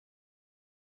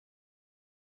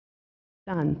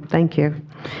Done. Thank you.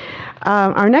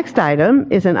 Our next item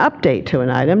is an update to an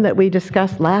item that we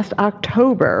discussed last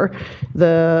October,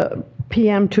 the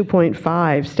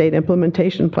PM2.5 State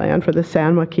Implementation Plan for the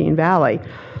San Joaquin Valley.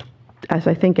 As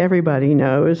I think everybody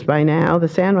knows by now, the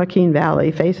San Joaquin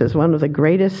Valley faces one of the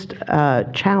greatest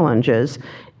challenges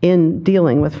in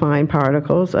dealing with fine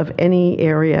particles of any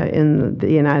area in the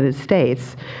United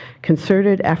States.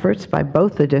 Concerted efforts by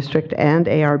both the district and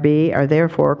ARB are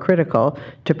therefore critical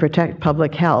to protect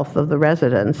public health of the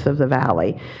residents of the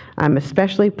valley. I'm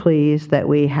especially pleased that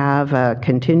we have a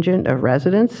contingent of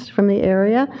residents from the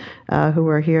area who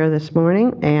are here this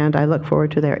morning, and I look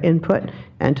forward to their input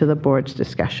and to the board's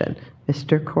discussion.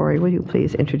 Mr. Corey, will you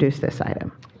please introduce this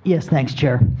item? Yes, thanks,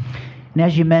 Chair. And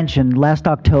as you mentioned, last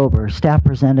October, staff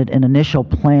presented an initial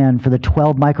plan for the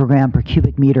 12 microgram per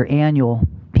cubic meter annual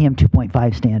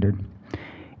PM2.5 standard.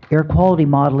 Air quality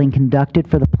modeling conducted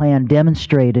for the plan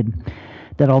demonstrated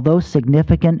that although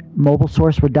significant mobile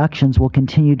source reductions will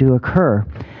continue to occur,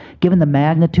 given the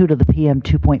magnitude of the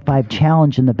PM2.5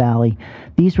 challenge in the valley,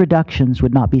 these reductions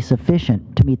would not be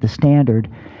sufficient to meet the standard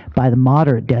by the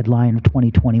moderate deadline of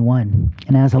 2021.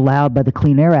 And as allowed by the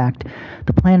Clean Air Act,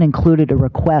 the plan included a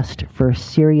request for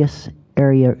serious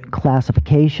area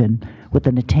classification with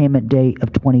an attainment date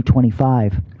of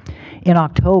 2025. In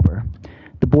October,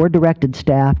 the board directed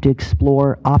staff to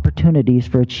explore opportunities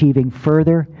for achieving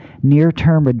further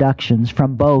near-term reductions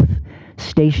from both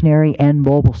stationary and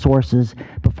mobile sources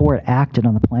before it acted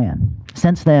on the plan.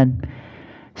 Since then,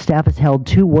 staff has held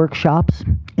 2 workshops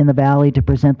in the valley to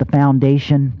present the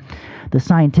foundation, the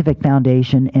scientific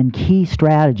foundation, and key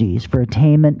strategies for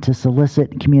attainment to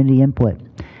solicit community input.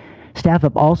 Staff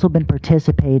have also been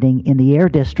participating in the Air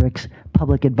District's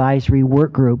public advisory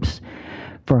work groups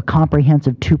for a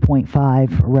comprehensive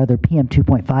 2.5, or rather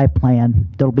PM2.5 plan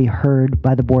that will be heard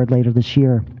by the board later this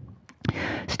year.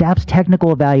 Staff's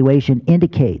technical evaluation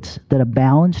indicates that a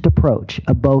balanced approach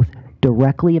of both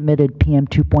directly emitted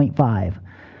PM2.5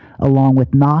 along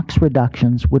with NOx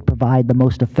reductions would provide the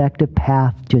most effective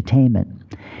path to attainment.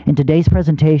 In today's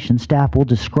presentation, staff will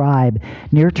describe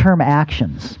near-term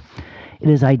actions it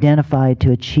is identified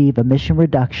to achieve emission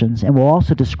reductions, and will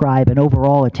also describe an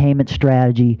overall attainment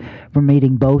strategy for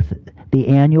meeting both the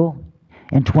annual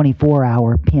and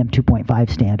 24-hour PM2.5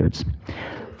 standards.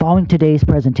 Following today's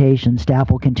presentation,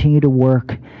 staff will continue to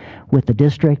work with the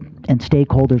district and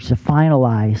stakeholders to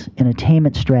finalize an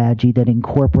attainment strategy that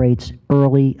incorporates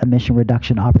early emission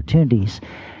reduction opportunities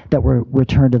that will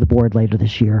return to the board later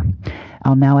this year.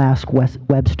 I'll now ask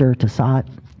Webster Tassat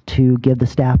to give the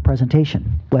staff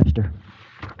presentation. Webster.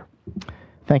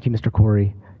 Thank you, Mr.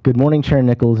 Corey. Good morning, Chair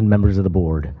Nichols and members of the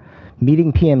board.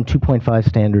 Meeting PM 2.5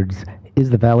 standards is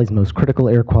the Valley's most critical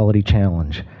air quality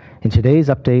challenge. In today's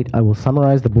update, I will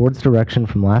summarize the board's direction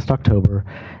from last October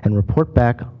and report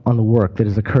back on the work that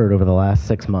has occurred over the last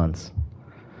 6 months.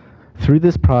 Through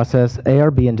this process,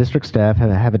 ARB and district staff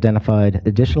have identified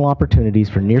additional opportunities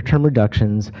for near-term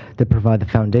reductions that provide the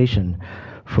foundation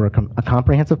for a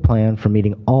comprehensive plan for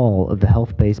meeting all of the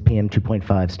health-based PM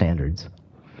 2.5 standards.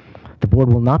 The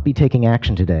board will not be taking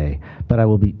action today, but I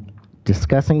will be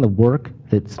discussing the work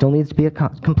that still needs to be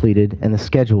completed and the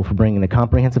schedule for bringing the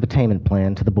comprehensive attainment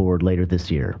plan to the board later this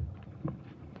year.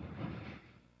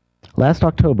 Last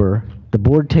October, the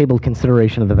board tabled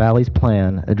consideration of the Valley's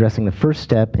plan addressing the first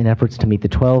step in efforts to meet the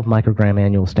 12 microgram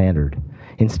annual standard.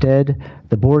 Instead,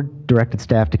 the board directed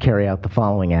staff to carry out the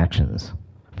following actions.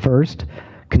 First,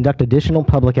 conduct additional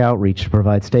public outreach to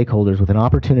provide stakeholders with an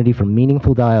opportunity for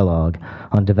meaningful dialogue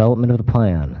on development of the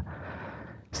plan.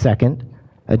 Second,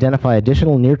 identify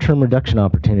additional near-term reduction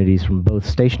opportunities from both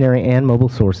stationary and mobile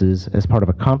sources as part of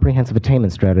a comprehensive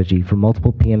attainment strategy for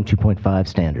multiple PM 2.5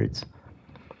 standards.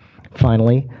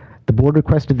 Finally, the board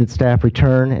requested that staff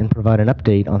return and provide an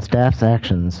update on staff's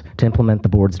actions to implement the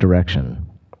board's direction.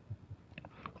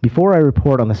 Before I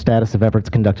report on the status of efforts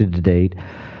conducted to date,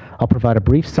 I'll provide a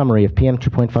brief summary of PM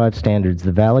 2.5 standards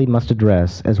the Valley must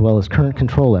address, as well as current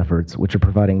control efforts, which are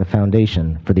providing the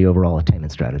foundation for the overall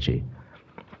attainment strategy.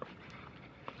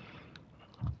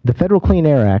 The Federal Clean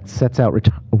Air Act sets out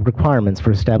requirements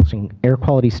for establishing air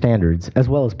quality standards, as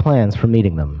well as plans for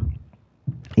meeting them.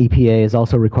 EPA is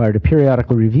also required to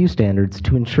periodically review standards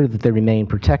to ensure that they remain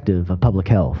protective of public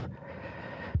health.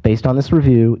 Based on this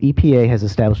review, EPA has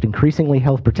established increasingly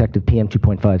health protective PM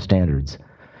 2.5 standards.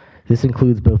 This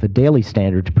includes both a daily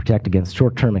standard to protect against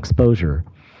short-term exposure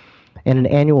and an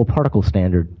annual particle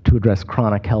standard to address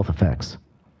chronic health effects.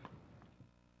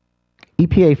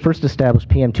 EPA first established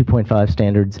PM 2.5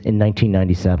 standards in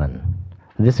 1997.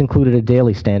 This included a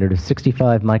daily standard of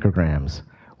 65 micrograms,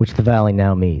 which the Valley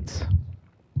now meets.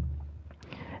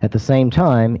 At At the same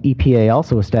time, EPA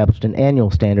also established an annual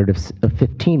standard of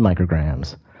 15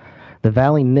 micrograms. The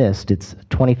Valley missed its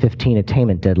 2015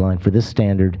 attainment deadline for this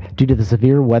standard due to the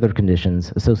severe weather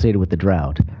conditions associated with the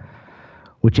drought,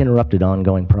 which interrupted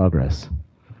ongoing progress.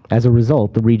 As a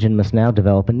result, the region must now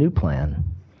develop a new plan.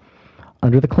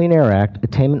 Under the Clean Air Act,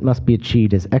 attainment must be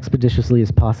achieved as expeditiously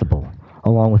as possible,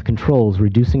 along with controls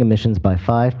reducing emissions by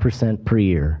 5% per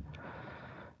year.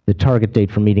 The target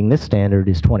date for meeting this standard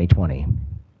is 2020.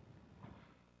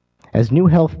 As new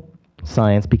health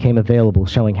science became available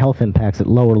showing health impacts at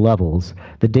lower levels,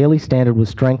 the daily standard was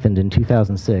strengthened in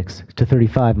 2006 to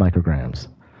 35 micrograms.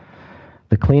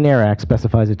 The Clean Air Act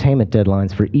specifies attainment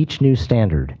deadlines for each new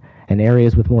standard, and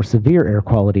areas with more severe air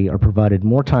quality are provided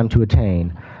more time to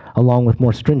attain, along with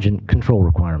more stringent control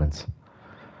requirements.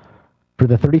 For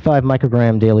the 35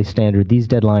 microgram daily standard, these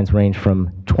deadlines range from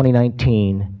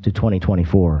 2019 to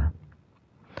 2024.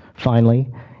 Finally,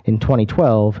 in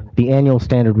 2012, the annual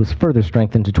standard was further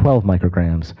strengthened to 12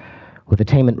 micrograms, with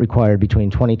attainment required between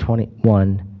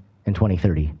 2021 and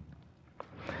 2030.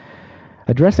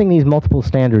 Addressing these multiple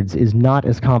standards is not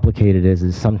as complicated as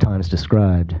is sometimes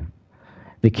described.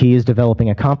 The key is developing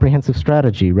a comprehensive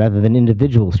strategy rather than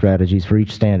individual strategies for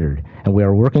each standard, and we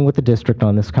are working with the district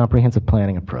on this comprehensive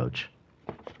planning approach.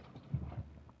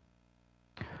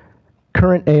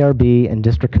 Current ARB and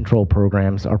district control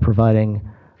programs are providing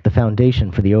the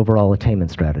foundation for the overall attainment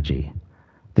strategy.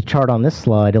 The chart on this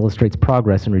slide illustrates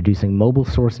progress in reducing mobile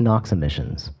source NOx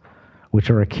emissions, which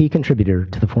are a key contributor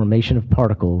to the formation of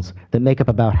particles that make up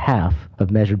about half of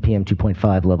measured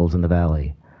PM2.5 levels in the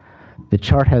valley. The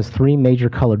chart has three major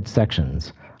colored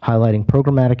sections, highlighting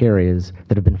programmatic areas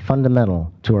that have been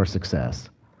fundamental to our success: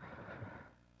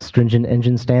 stringent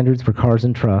engine standards for cars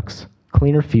and trucks,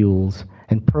 cleaner fuels,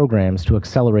 and programs to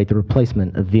accelerate the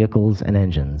replacement of vehicles and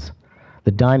engines. The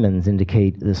diamonds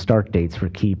indicate the start dates for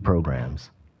key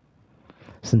programs.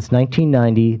 Since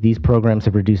 1990, these programs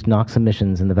have reduced NOx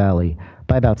emissions in the valley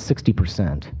by about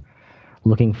 60%.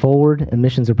 Looking forward,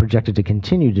 emissions are projected to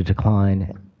continue to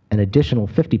decline an additional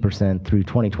 50% through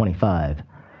 2025,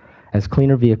 as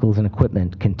cleaner vehicles and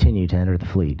equipment continue to enter the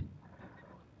fleet.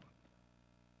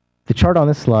 The chart on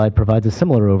this slide provides a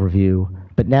similar overview,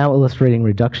 but now illustrating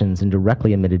reductions in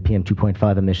directly emitted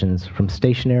PM2.5 emissions from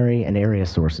stationary and area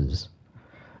sources.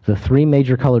 The three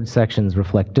major colored sections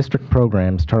reflect district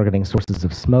programs targeting sources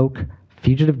of smoke,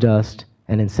 fugitive dust,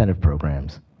 and incentive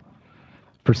programs.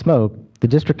 For smoke, the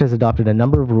district has adopted a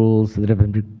number of rules that have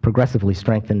been progressively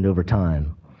strengthened over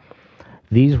time.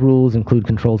 These rules include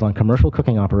controls on commercial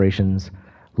cooking operations,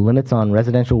 limits on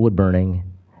residential wood burning,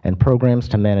 and programs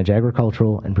to manage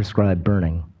agricultural and prescribed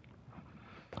burning.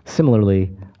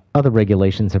 Similarly, other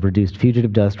regulations have reduced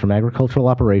fugitive dust from agricultural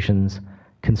operations,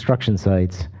 construction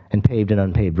sites, and paved and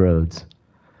unpaved roads.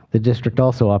 The district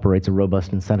also operates a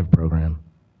robust incentive program.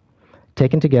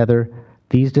 Taken together,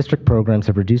 these district programs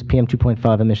have reduced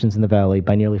PM2.5 emissions in the valley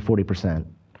by nearly 40%.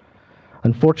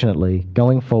 Unfortunately,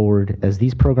 going forward, as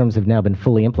these programs have now been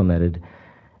fully implemented,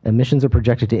 emissions are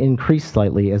projected to increase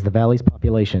slightly as the valley's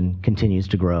population continues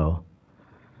to grow.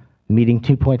 Meeting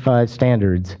 2.5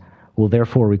 standards will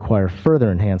therefore require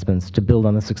further enhancements to build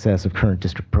on the success of current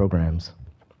district programs.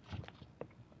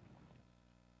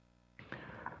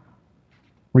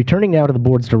 Returning now to the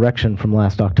board's direction from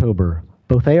last October,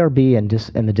 both ARB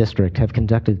and the district have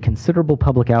conducted considerable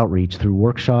public outreach through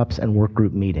workshops and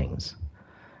workgroup meetings.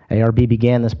 ARB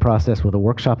began this process with a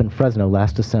workshop in Fresno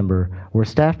last December where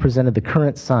staff presented the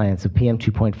current science of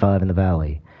PM2.5 in the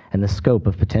valley and the scope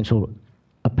of potential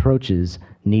approaches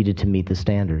needed to meet the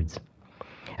standards.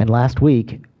 And last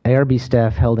week, ARB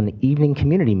staff held an evening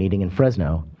community meeting in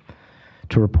Fresno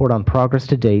to report on progress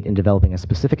to date in developing a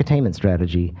specific attainment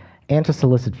strategy and to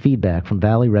solicit feedback from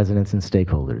Valley residents and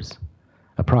stakeholders.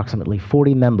 Approximately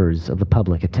 40 members of the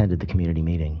public attended the community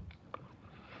meeting.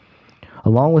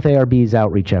 Along with ARB's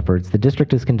outreach efforts, the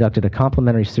district has conducted a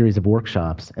complementary series of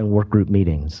workshops and workgroup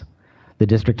meetings. The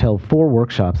district held 4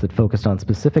 workshops that focused on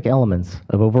specific elements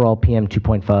of overall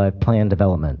PM2.5 plan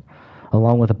development,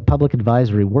 along with a public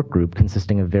advisory workgroup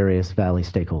consisting of various Valley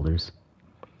stakeholders.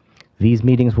 These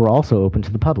meetings were also open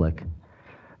to the public.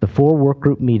 The 4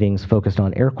 workgroup meetings focused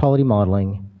on air quality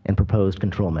modeling and proposed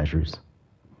control measures.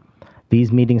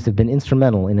 These meetings have been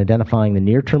instrumental in identifying the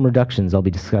near-term reductions I'll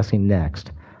be discussing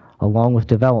next, along with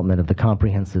development of the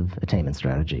comprehensive attainment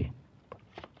strategy.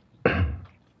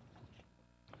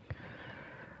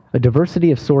 A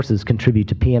diversity of sources contribute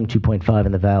to PM2.5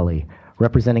 in the valley,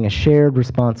 representing a shared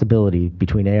responsibility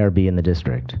between ARB and the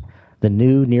district. The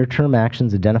new near-term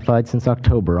actions identified since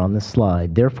October on this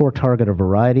slide therefore target a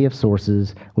variety of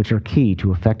sources which are key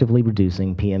to effectively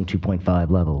reducing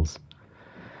PM2.5 levels.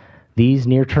 These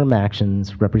near-term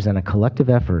actions represent a collective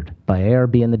effort by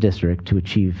ARB and the district to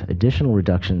achieve additional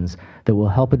reductions that will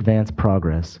help advance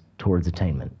progress towards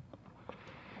attainment.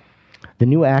 The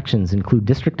new actions include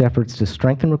district efforts to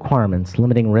strengthen requirements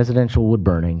limiting residential wood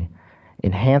burning,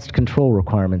 enhanced control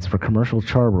requirements for commercial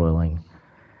charbroiling,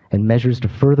 and measures to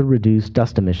further reduce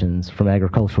dust emissions from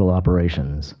agricultural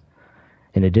operations.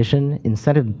 In addition,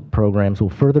 incentive programs will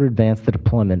further advance the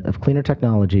deployment of cleaner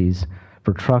technologies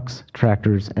for trucks,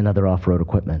 tractors, and other off-road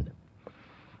equipment.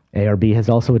 ARB has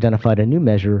also identified a new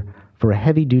measure for a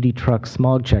heavy-duty truck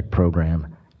smog check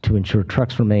program to ensure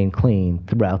trucks remain clean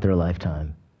throughout their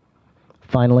lifetime.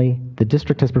 Finally, the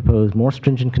district has proposed more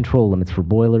stringent control limits for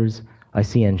boilers,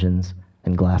 IC engines,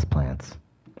 and glass plants.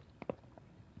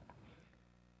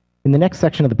 In the next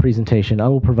section of the presentation, I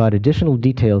will provide additional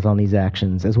details on these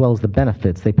actions as well as the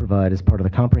benefits they provide as part of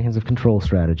the comprehensive control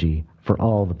strategy for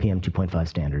all the PM2.5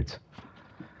 standards.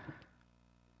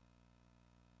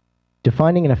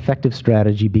 Defining an effective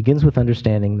strategy begins with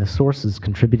understanding the sources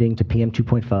contributing to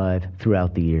PM2.5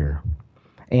 throughout the year.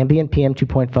 Ambient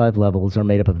PM2.5 levels are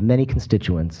made up of many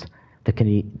constituents that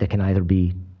can either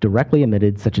be directly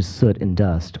emitted, such as soot and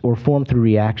dust, or formed through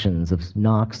reactions of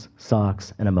NOx,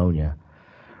 SOx, and ammonia.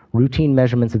 Routine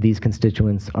measurements of these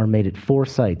constituents are made at 4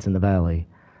 sites in the valley,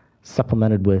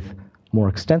 supplemented with more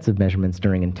extensive measurements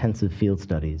during intensive field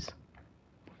studies.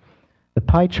 The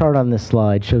pie chart on this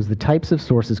slide shows the types of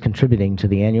sources contributing to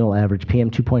the annual average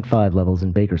PM2.5 levels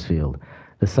in Bakersfield,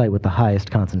 the site with the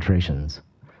highest concentrations.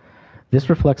 This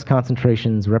reflects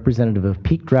concentrations representative of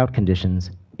peak drought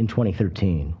conditions in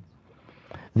 2013.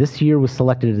 This year was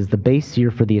selected as the base year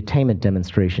for the attainment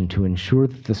demonstration to ensure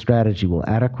that the strategy will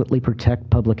adequately protect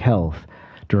public health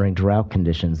during drought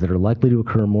conditions that are likely to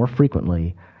occur more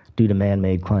frequently due to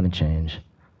man-made climate change.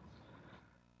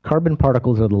 Carbon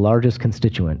particles are the largest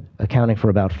constituent, accounting for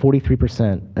about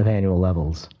 43% of annual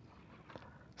levels.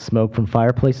 Smoke from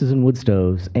fireplaces and wood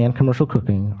stoves and commercial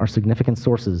cooking are significant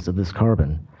sources of this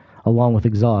carbon, along with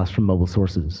exhaust from mobile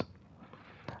sources.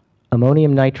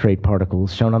 Ammonium nitrate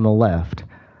particles, shown on the left,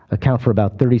 account for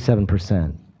about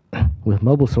 37%, with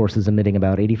mobile sources emitting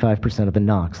about 85% of the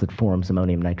NOx that forms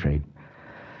ammonium nitrate.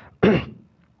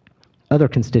 Other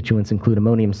constituents include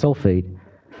ammonium sulfate,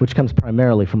 which comes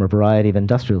primarily from a variety of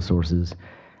industrial sources,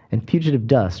 and fugitive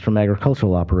dust from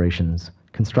agricultural operations,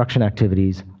 construction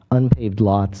activities, unpaved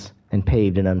lots, and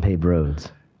paved and unpaved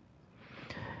roads.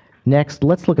 Next,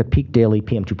 let's look at peak daily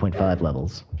PM2.5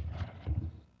 levels.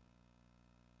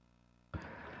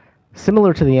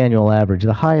 Similar to the annual average,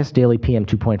 the highest daily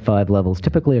PM2.5 levels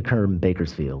typically occur in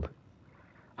Bakersfield.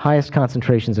 Highest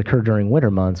concentrations occur during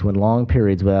winter months when long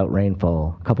periods without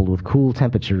rainfall, coupled with cool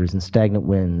temperatures and stagnant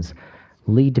winds,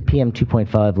 lead to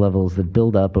PM2.5 levels that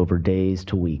build up over days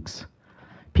to weeks.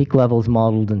 Peak levels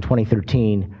modeled in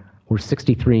 2013 were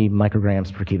 63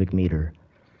 micrograms per cubic meter,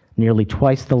 nearly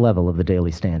twice the level of the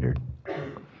daily standard.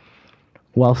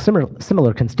 While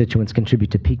similar constituents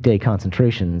contribute to peak day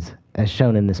concentrations, as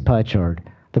shown in this pie chart,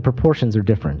 the proportions are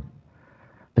different.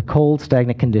 The cold,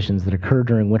 stagnant conditions that occur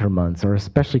during winter months are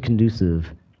especially conducive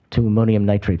to ammonium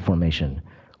nitrate formation,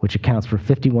 which accounts for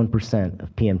 51%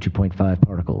 of PM2.5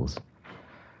 particles.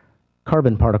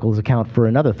 Carbon particles account for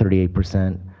another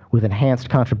 38%, with enhanced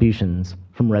contributions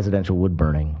from residential wood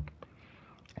burning.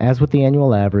 As with the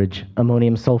annual average,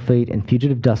 ammonium sulfate and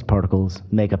fugitive dust particles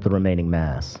make up the remaining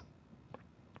mass.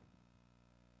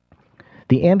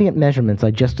 The ambient measurements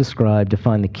I just described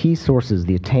define the key sources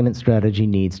the attainment strategy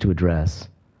needs to address.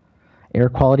 Air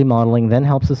quality modeling then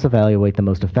helps us evaluate the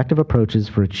most effective approaches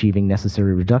for achieving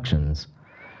necessary reductions.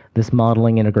 This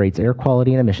modeling integrates air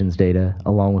quality and emissions data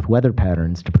along with weather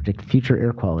patterns to predict future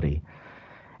air quality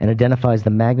and identifies the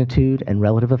magnitude and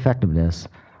relative effectiveness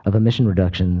of emission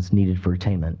reductions needed for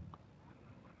attainment.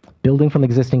 Building from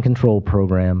existing control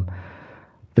program,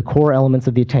 the core elements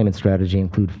of the attainment strategy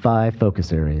include 5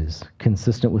 focus areas,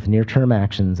 consistent with near-term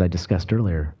actions I discussed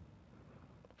earlier.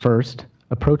 First,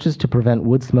 approaches to prevent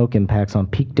wood smoke impacts on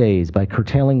peak days by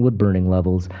curtailing wood burning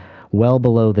levels well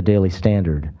below the daily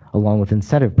standard, along with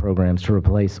incentive programs to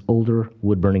replace older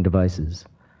wood-burning devices.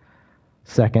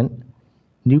 Second,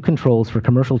 new controls for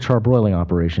commercial charbroiling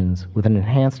operations with an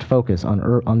enhanced focus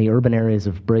on the urban areas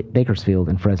of Bakersfield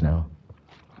and Fresno.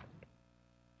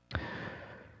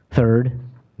 Third,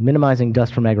 minimizing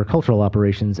dust from agricultural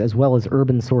operations as well as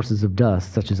urban sources of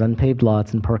dust such as unpaved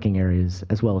lots and parking areas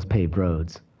as well as paved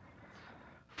roads.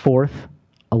 Fourth,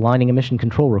 aligning emission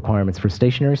control requirements for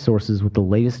stationary sources with the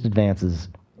latest advances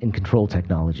in control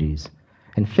technologies.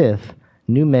 And fifth,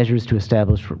 new measures to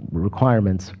establish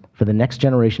requirements for the next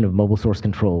generation of mobile source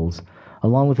controls,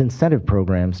 along with incentive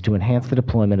programs to enhance the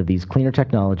deployment of these cleaner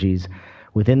technologies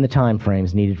within the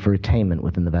timeframes needed for attainment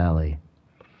within the valley.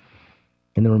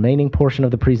 In the remaining portion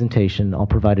of the presentation, I'll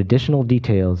provide additional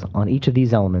details on each of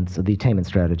these elements of the attainment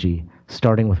strategy,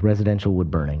 starting with residential wood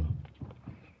burning.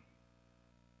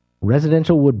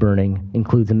 Residential wood burning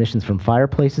includes emissions from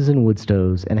fireplaces and wood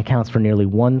stoves and accounts for nearly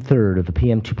 1/3 of the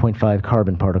PM2.5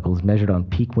 carbon particles measured on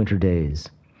peak winter days.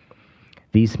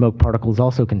 These smoke particles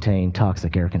also contain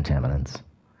toxic air contaminants.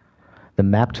 The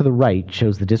map to the right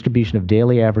shows the distribution of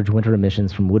daily average winter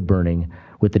emissions from wood burning,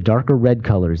 with the darker red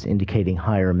colors indicating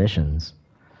higher emissions.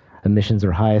 Emissions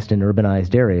are highest in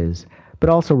urbanized areas, but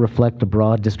also reflect a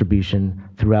broad distribution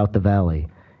throughout the valley,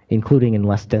 including in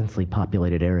less densely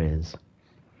populated areas.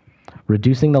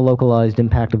 Reducing the localized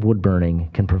impact of wood burning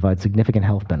can provide significant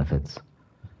health benefits.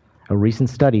 A recent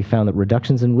study found that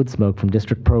reductions in wood smoke from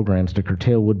district programs to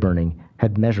curtail wood burning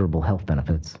had measurable health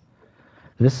benefits.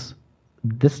 This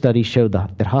study showed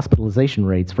that hospitalization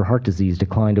rates for heart disease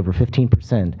declined over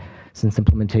 15% since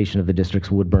implementation of the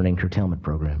district's wood burning curtailment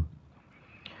program.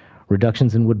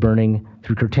 Reductions in wood burning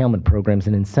through curtailment programs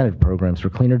and incentive programs for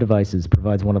cleaner devices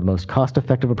provides one of the most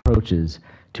cost-effective approaches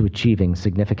to achieving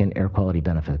significant air quality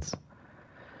benefits.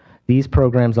 These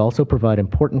programs also provide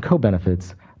important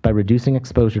co-benefits by reducing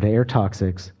exposure to air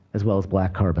toxics as well as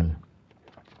black carbon.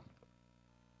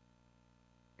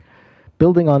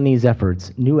 Building on these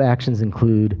efforts, new actions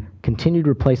include continued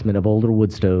replacement of older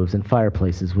wood stoves and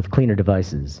fireplaces with cleaner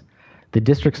devices. The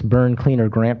district's Burn Cleaner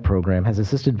grant program has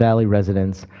assisted Valley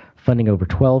residents funding over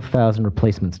 12,000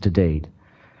 replacements to date.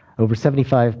 Over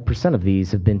 75% of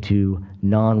these have been to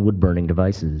non-wood burning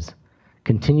devices.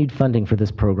 Continued funding for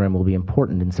this program will be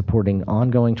important in supporting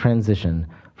ongoing transition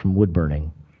from wood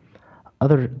burning.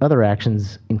 Other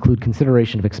actions include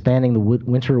consideration of expanding the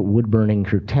winter wood burning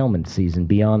curtailment season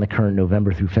beyond the current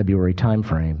November through February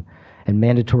timeframe, and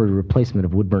mandatory replacement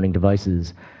of wood burning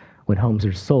devices when homes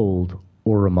are sold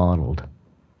or remodeled.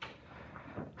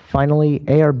 Finally,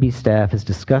 ARB staff has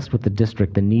discussed with the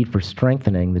district the need for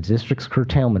strengthening the district's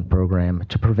curtailment program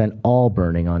to prevent all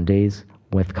burning on days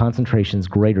with concentrations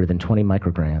greater than 20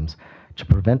 micrograms to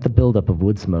prevent the buildup of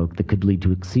wood smoke that could lead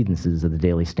to exceedances of the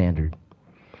daily standard.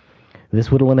 This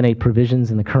would eliminate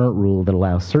provisions in the current rule that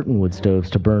allow certain wood stoves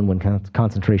to burn when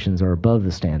concentrations are above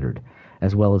the standard,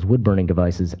 as well as wood burning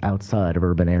devices outside of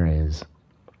urban areas.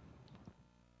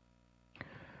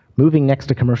 Moving next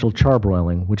to commercial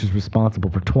charbroiling, which is responsible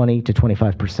for 20 to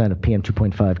 25% of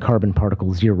PM2.5 carbon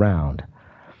particles year-round.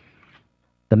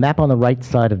 The map on the right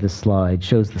side of this slide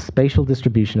shows the spatial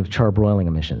distribution of charbroiling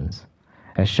emissions.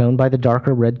 As shown by the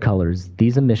darker red colors,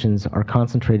 these emissions are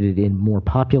concentrated in more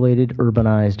populated,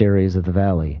 urbanized areas of the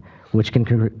valley, which can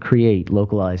create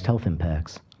localized health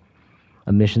impacts.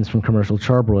 Emissions from commercial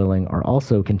charbroiling are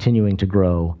also continuing to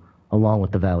grow along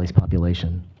with the valley's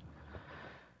population.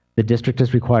 The district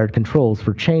has required controls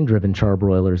for chain-driven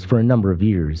charbroilers for a number of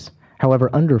years. However,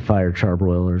 under-fire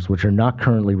charbroilers, which are not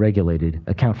currently regulated,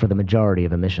 account for the majority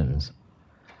of emissions.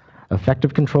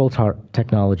 Effective control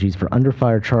technologies for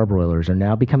under-fire charbroilers are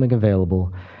now becoming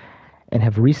available and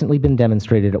have recently been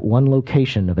demonstrated at one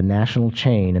location of a national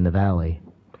chain in the valley.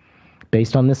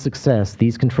 Based on this success,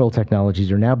 these control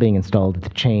technologies are now being installed at the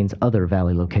chain's other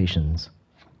valley locations.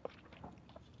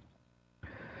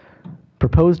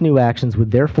 Proposed new actions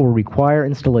would therefore require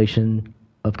installation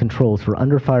of controls for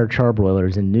under-fire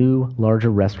charbroilers in new, larger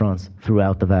restaurants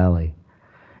throughout the valley.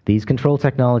 These control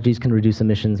technologies can reduce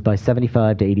emissions by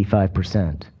 75 to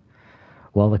 85%.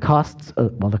 While the costs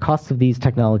of these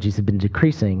technologies have been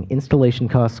decreasing, installation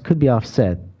costs could be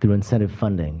offset through incentive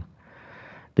funding.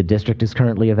 The district is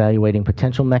currently evaluating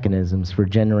potential mechanisms for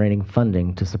generating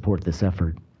funding to support this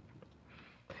effort.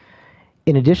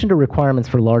 In addition to requirements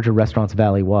for larger restaurants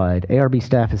valley-wide, ARB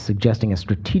staff is suggesting a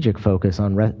strategic focus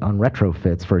on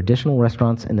retrofits for additional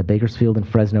restaurants in the Bakersfield and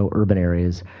Fresno urban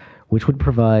areas, which would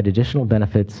provide additional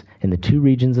benefits in the two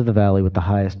regions of the valley with the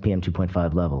highest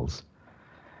PM2.5 levels.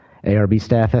 ARB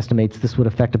staff estimates this would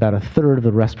affect about 1/3 of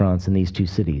the restaurants in these two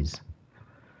cities.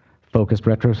 Focused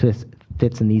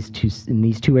retrofits in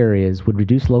these two areas would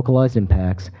reduce localized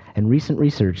impacts, and recent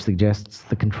research suggests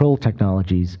the control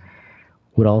technologies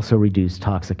would also reduce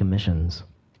toxic emissions.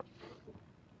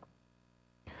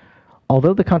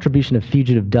 Although the contribution of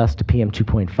fugitive dust to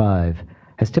PM2.5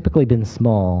 has typically been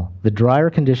small, the drier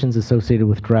conditions associated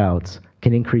with droughts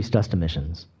can increase dust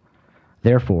emissions.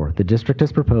 Therefore, the district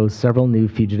has proposed several new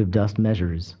fugitive dust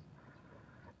measures.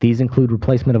 These include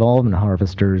replacement of almond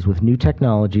harvesters with new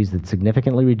technologies that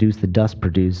significantly reduce the dust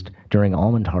produced during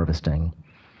almond harvesting,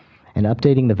 and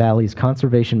updating the valley's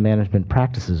conservation management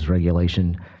practices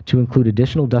regulation to include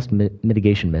additional dust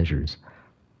mitigation measures.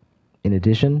 In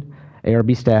addition,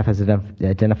 ARB staff has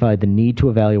identified the need to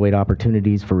evaluate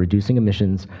opportunities for reducing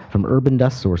emissions from urban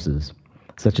dust sources,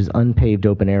 such as unpaved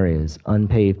open areas,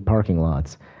 unpaved parking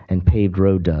lots, and paved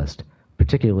road dust,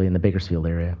 particularly in the Bakersfield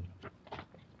area.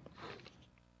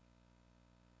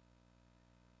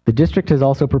 The district has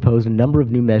also proposed a number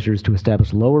of new measures to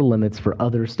establish lower limits for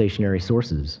other stationary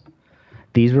sources.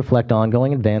 These reflect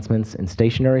ongoing advancements in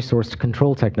stationary source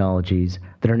control technologies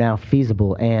that are now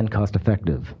feasible and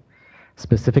cost-effective.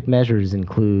 Specific measures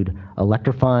include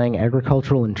electrifying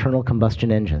agricultural internal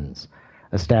combustion engines,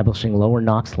 establishing lower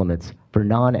NOx limits for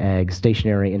non-ag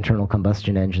stationary internal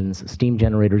combustion engines, steam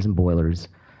generators, and boilers,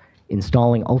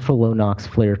 installing ultra-low NOx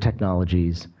flare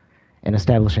technologies, and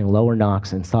establishing lower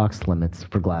NOx and SOx limits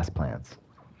for glass plants.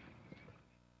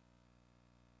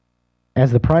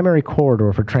 As the primary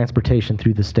corridor for transportation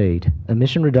through the state,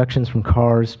 emission reductions from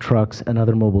cars, trucks, and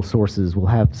other mobile sources will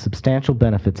have substantial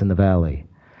benefits in the valley.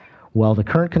 While the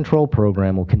current control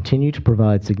program will continue to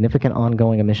provide significant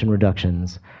ongoing emission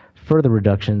reductions, further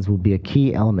reductions will be a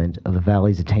key element of the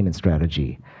valley's attainment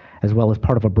strategy, as well as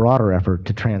part of a broader effort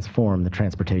to transform the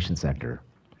transportation sector.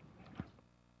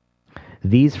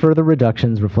 These further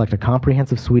reductions reflect a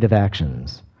comprehensive suite of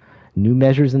actions. New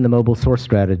measures in the mobile source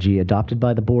strategy adopted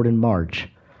by the board in March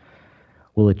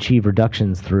will achieve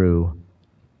reductions through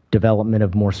development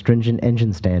of more stringent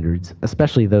engine standards,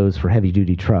 especially those for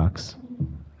heavy-duty trucks,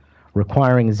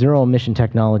 requiring zero-emission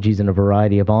technologies in a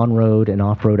variety of on-road and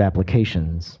off-road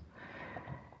applications,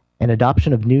 and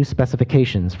adoption of new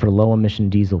specifications for low-emission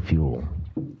diesel fuel.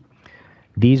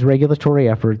 These regulatory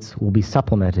efforts will be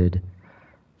supplemented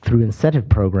through incentive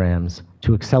programs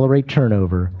to accelerate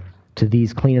turnover to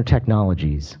these cleaner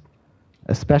technologies,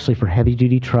 especially for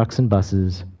heavy-duty trucks and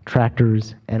buses,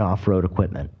 tractors, and off-road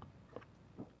equipment.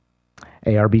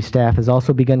 ARB staff has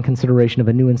also begun consideration of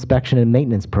a new inspection and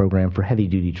maintenance program for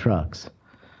heavy-duty trucks.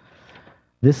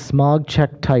 This smog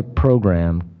check type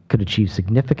program could achieve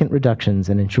significant reductions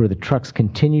and ensure that trucks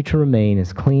continue to remain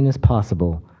as clean as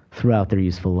possible throughout their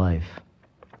useful life.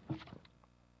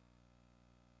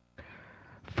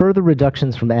 Further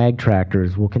reductions from ag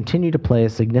tractors will continue to play a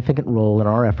significant role in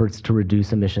our efforts to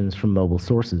reduce emissions from mobile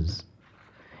sources.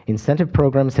 Incentive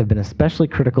programs have been especially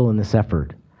critical in this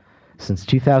effort. Since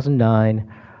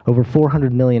 2009, over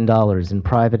 $400 million in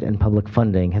private and public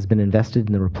funding has been invested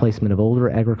in the replacement of older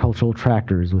agricultural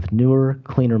tractors with newer,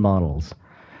 cleaner models.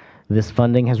 This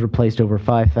funding has replaced over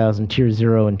 5,000 Tier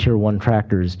 0 and Tier 1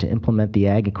 tractors to implement the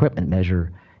ag equipment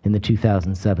measure in the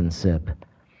 2007 SIP.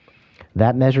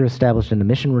 That measure established an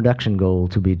emission reduction goal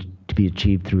to be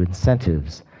achieved through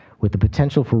incentives, with the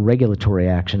potential for regulatory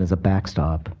action as a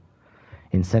backstop.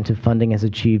 Incentive funding has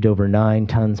achieved over 9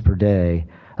 tons per day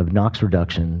of NOx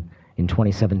reduction in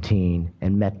 2017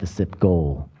 and met the SIP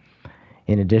goal.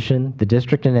 In addition, the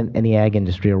district and the ag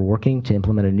industry are working to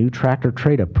implement a new tractor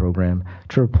trade-up program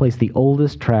to replace the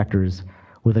oldest tractors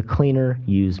with a cleaner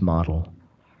used model.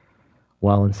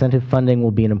 While incentive funding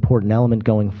will be an important element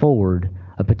going forward,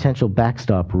 a potential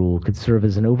backstop rule could serve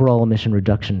as an overall emission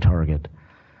reduction target,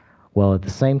 while at the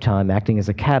same time acting as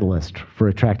a catalyst for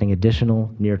attracting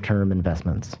additional near-term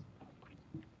investments.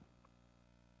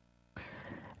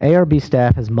 ARB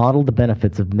staff has modeled the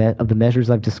benefits of the measures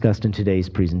I've discussed in today's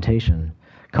presentation,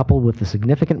 coupled with the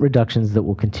significant reductions that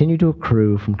will continue to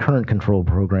accrue from current control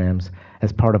programs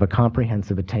as part of a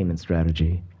comprehensive attainment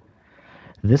strategy.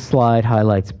 This slide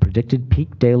highlights predicted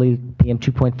peak daily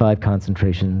PM2.5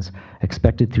 concentrations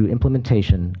expected through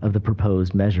implementation of the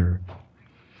proposed measure.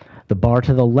 The bar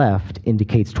to the left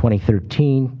indicates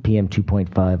 2013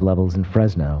 PM2.5 levels in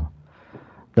Fresno.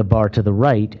 The bar to the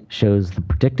right shows the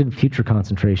predicted future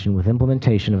concentration with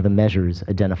implementation of the measures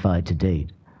identified to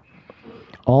date.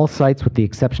 All sites with the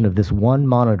exception of this one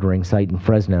monitoring site in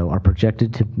Fresno are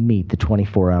projected to meet the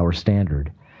 24-hour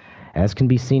standard. As can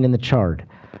be seen in the chart,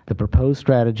 the proposed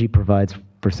strategy provides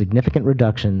for significant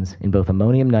reductions in both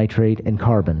ammonium nitrate and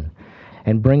carbon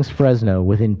and brings Fresno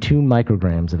within 2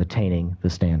 micrograms of attaining the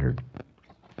standard.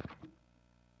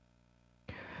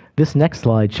 This next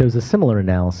slide shows a similar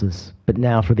analysis, but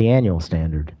now for the annual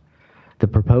standard. The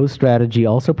proposed strategy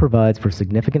also provides for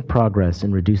significant progress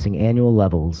in reducing annual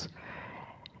levels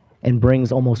and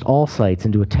brings almost all sites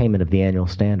into attainment of the annual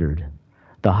standard.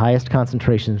 The highest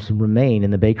concentrations remain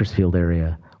in the Bakersfield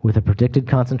area, with a predicted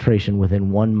concentration within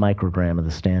 1 microgram of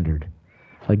the standard.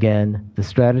 Again, the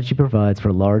strategy provides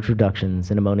for large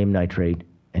reductions in ammonium nitrate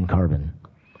and carbon.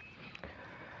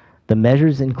 The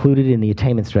measures included in the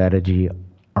attainment strategy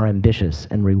are ambitious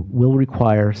and will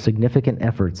require significant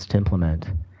efforts to implement.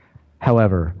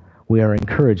 However, we are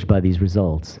encouraged by these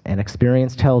results, and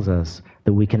experience tells us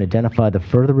that we can identify the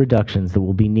further reductions that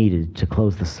will be needed to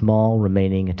close the small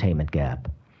remaining attainment gap.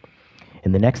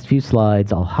 In the next few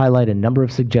slides, I'll highlight a number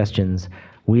of suggestions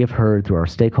we have heard through our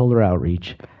stakeholder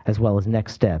outreach, as well as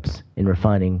next steps in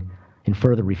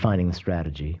further refining the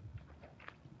strategy.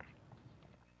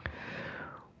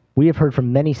 We have heard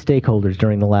from many stakeholders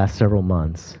during the last several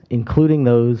months, including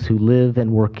those who live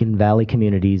and work in Valley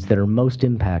communities that are most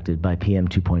impacted by PM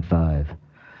 2.5.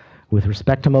 With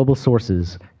respect to mobile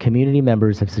sources, community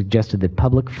members have suggested that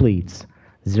public fleets,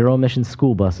 zero-emission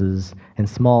school buses, and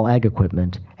small ag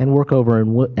equipment, and workover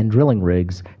and drilling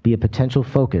rigs be a potential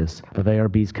focus of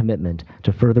ARB's commitment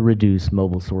to further reduce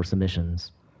mobile source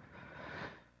emissions.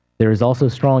 There is also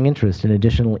strong interest in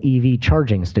additional EV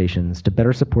charging stations to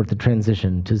better support the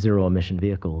transition to zero-emission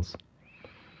vehicles.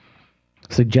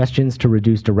 Suggestions to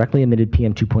reduce directly emitted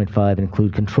PM 2.5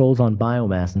 include controls on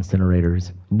biomass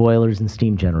incinerators, boilers, and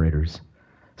steam generators.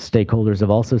 Stakeholders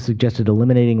have also suggested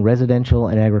eliminating residential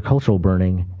and agricultural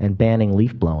burning and banning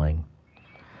leaf blowing,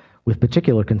 with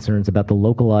particular concerns about the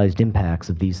localized impacts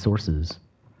of these sources.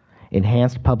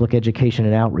 Enhanced public education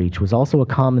and outreach was also a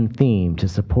common theme to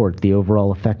support the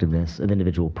overall effectiveness of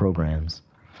individual programs.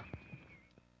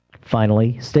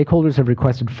 Finally, stakeholders have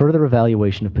requested further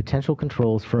evaluation of potential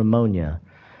controls for ammonia,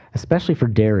 especially for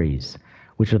dairies,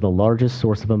 which are the largest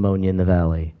source of ammonia in the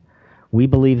valley. We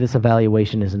believe this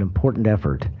evaluation is an important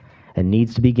effort and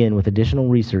needs to begin with additional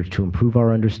research to improve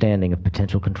our understanding of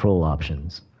potential control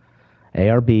options.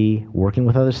 ARB, working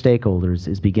with other stakeholders,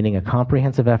 is beginning a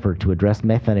comprehensive effort to address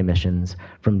methane emissions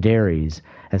from dairies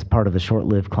as part of the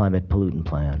short-lived climate pollutant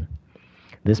plan.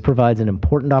 This provides an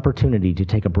important opportunity to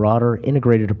take a broader,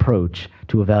 integrated approach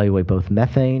to evaluate both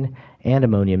methane and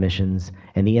ammonia emissions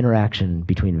and the interaction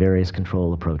between various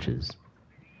control approaches.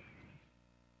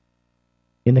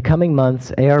 In the coming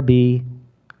months, ARB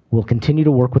will continue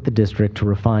to work with the district to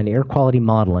refine air quality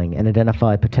modeling and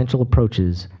identify potential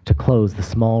approaches to close the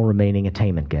small remaining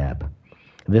attainment gap.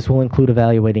 This will include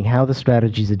evaluating how the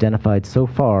strategies identified so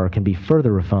far can be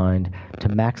further refined to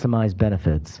maximize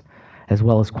benefits, as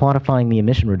well as quantifying the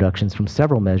emission reductions from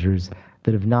several measures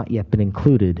that have not yet been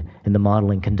included in the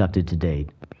modeling conducted to date.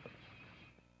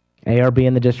 ARB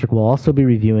and the district will also be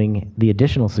reviewing the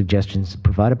additional suggestions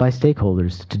provided by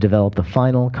stakeholders to develop the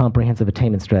final comprehensive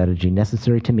attainment strategy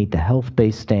necessary to meet the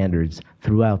health-based standards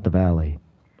throughout the valley.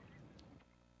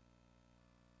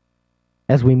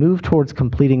 As we move towards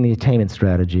completing the attainment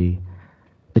strategy,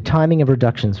 the timing of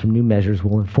reductions from new measures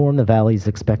will inform the valley's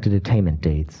expected attainment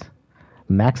dates.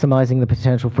 Maximizing the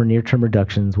potential for near-term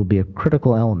reductions will be a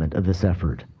critical element of this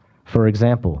effort. For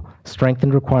example,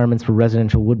 strengthened requirements for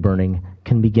residential wood burning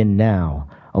can begin now,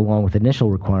 along with initial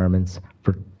requirements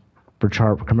for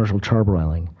commercial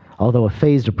charbroiling, although a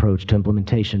phased approach to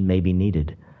implementation may be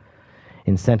needed.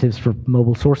 Incentives for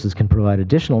mobile sources can provide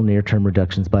additional near-term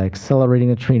reductions by accelerating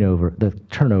the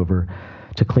turnover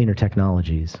to cleaner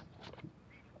technologies.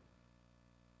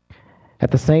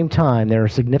 At the same time, there are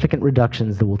significant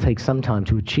reductions that will take some time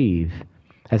to achieve,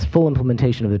 as full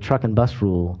implementation of the truck and bus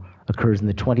rule occurs in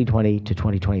the 2020 to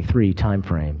 2023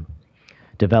 timeframe.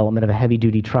 Development of a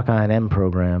heavy-duty truck I&M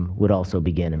program would also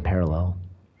begin in parallel.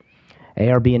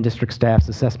 ARB and district staff's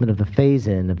assessment of the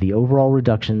phase-in of the overall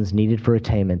reductions needed for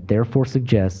attainment therefore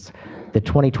suggests that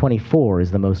 2024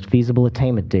 is the most feasible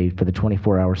attainment date for the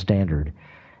 24-hour standard,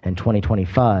 and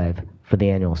 2025 for the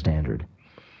annual standard.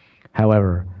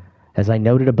 However, as I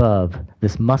noted above,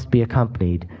 this must be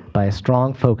accompanied by a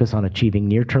strong focus on achieving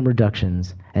near-term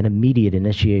reductions and immediate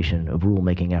initiation of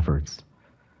rulemaking efforts.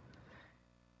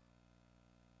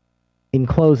 In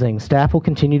closing, staff will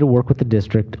continue to work with the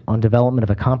district on development of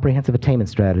a comprehensive attainment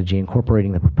strategy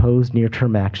incorporating the proposed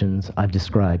near-term actions I've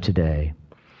described today.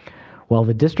 While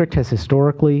the district has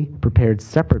historically prepared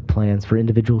separate plans for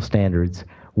individual standards,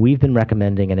 we've been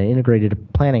recommending an integrated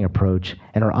planning approach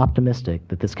and are optimistic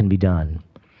that this can be done.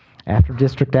 After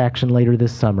district action later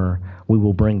this summer, we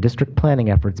will bring district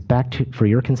planning efforts back for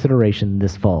your consideration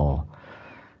this fall.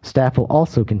 Staff will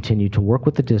also continue to work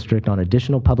with the district on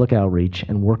additional public outreach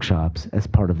and workshops as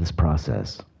part of this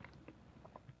process.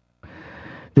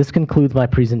 This concludes my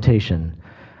presentation.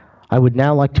 I would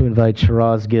now like to invite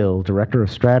Shiraz Gill, Director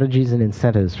of Strategies and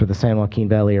Incentives for the San Joaquin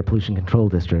Valley Air Pollution Control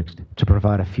District, to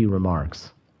provide a few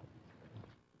remarks.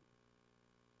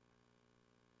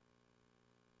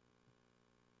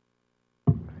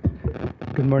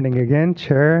 Good morning again,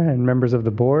 Chair and members of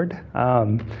the board.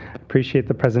 Appreciate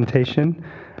the presentation.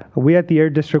 We at the Air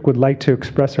District would like to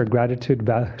express our gratitude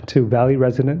to Valley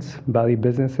residents, Valley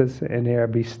businesses, and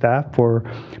ARB staff for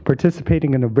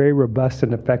participating in a very robust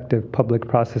and effective public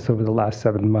process over the last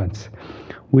 7 months.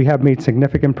 We have made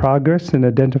significant progress in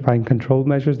identifying control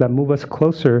measures that move us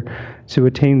closer to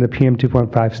attain the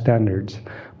PM2.5 standards.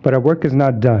 But our work is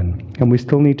not done, and we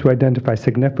still need to identify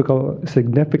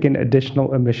significant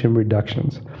additional emission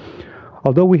reductions.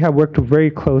 Although we have worked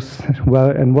very close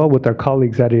well with our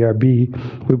colleagues at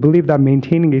ARB, we believe that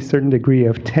maintaining a certain degree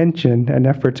of tension and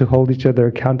effort to hold each other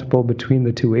accountable between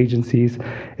the two agencies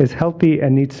is healthy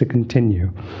and needs to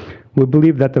continue. We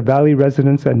believe that the Valley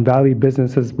residents and Valley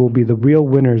businesses will be the real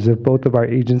winners if both of our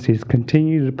agencies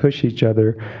continue to push each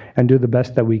other and do the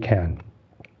best that we can.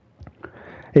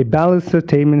 A balanced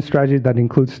attainment strategy that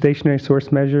includes stationary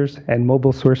source measures and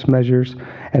mobile source measures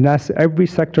and asks every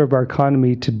sector of our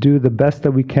economy to do the best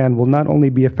that we can will not only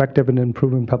be effective in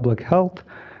improving public health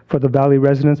for the Valley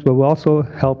residents, but will also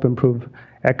help improve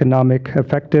economic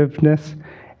effectiveness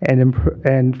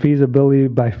and feasibility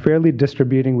by fairly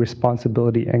distributing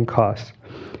responsibility and costs.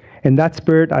 In that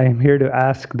spirit, I am here to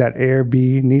ask that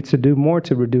ARB needs to do more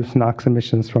to reduce NOx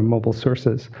emissions from mobile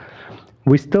sources.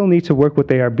 We still need to work with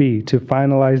ARB to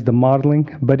finalize the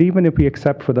modeling, but even if we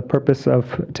accept for the purpose of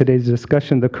today's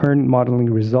discussion the current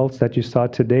modeling results that you saw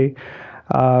today,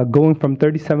 going from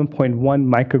 37.1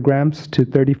 micrograms to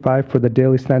 35 for the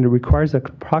daily standard requires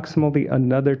approximately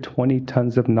another 20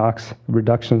 tons of NOx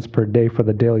reductions per day for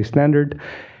the daily standard,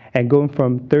 and going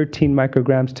from 13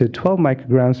 micrograms to 12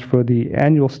 micrograms for the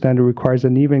annual standard requires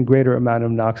an even greater amount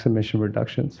of NOx emission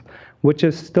reductions, which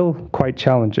is still quite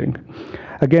challenging.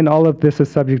 Again, all of this is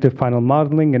subject to final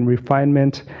modeling and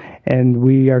refinement, and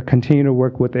we are continuing to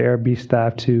work with the ARB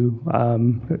staff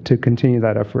to continue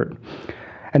that effort.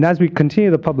 And as we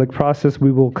continue the public process,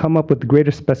 we will come up with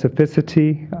greater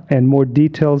specificity and more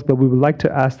details, but we would like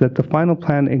to ask that the final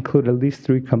plan include at least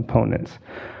 3 components.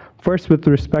 First, with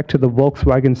respect to the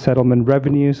Volkswagen settlement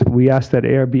revenues, we ask that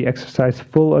ARB exercise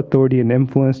full authority and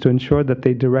influence to ensure that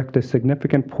they direct a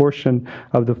significant portion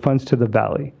of the funds to the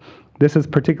Valley. This is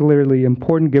particularly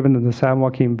important given that the San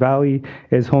Joaquin Valley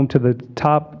is home to the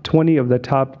top 20 of the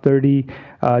top 30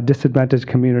 disadvantaged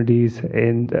communities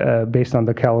based on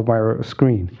the Calamar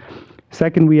screen.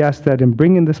 Second, we ask that in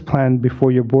bringing this plan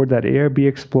before your board that ARB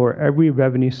explore every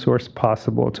revenue source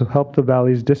possible to help the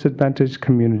Valley's disadvantaged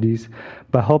communities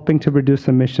by helping to reduce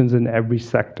emissions in every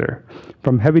sector,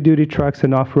 from heavy-duty trucks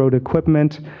and off-road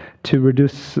equipment to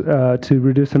reduce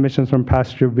emissions from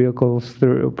passenger vehicles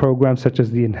through programs such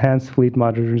as the Enhanced Fleet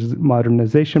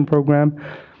Modernization Program.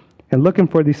 And looking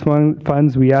for these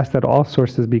funds, we ask that all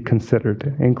sources be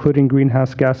considered, including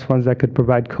greenhouse gas funds that could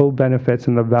provide co-benefits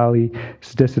in the Valley's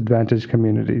disadvantaged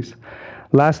communities.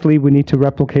 Lastly, we need to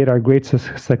replicate our great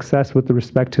success with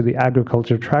respect to the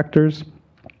agriculture tractors.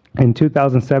 In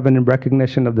 2007, in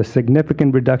recognition of the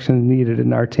significant reductions needed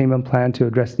in our attainment plan to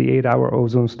address the 8-hour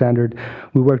ozone standard,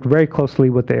 we worked very closely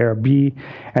with the ARB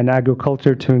and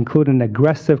agriculture to include an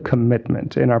aggressive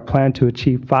commitment in our plan to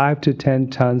achieve 5 to 10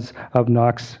 tons of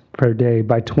NOx per day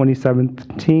by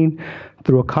 2017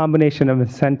 through a combination of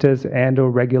incentives and/or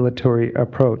regulatory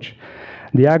approach.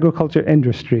 The agriculture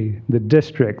industry, the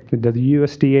district, the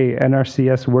USDA,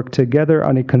 NRCS worked together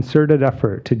on a concerted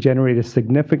effort to generate a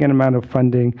significant amount of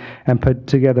funding and put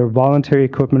together a voluntary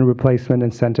equipment replacement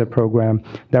incentive program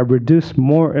that reduced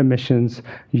more emissions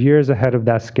years ahead of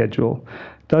that schedule.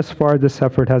 Thus far, this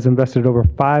effort has invested over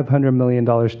 $500 million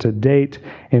to date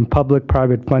in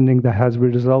public-private funding that has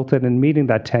resulted in meeting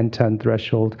that 10-ton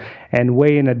threshold and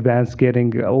way in advance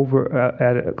getting over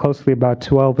at closely about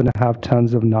 12.5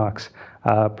 tons of NOx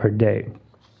per day.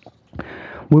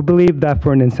 We believe that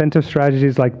for an incentive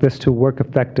strategies like this to work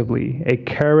effectively, a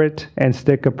carrot and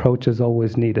stick approach is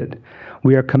always needed.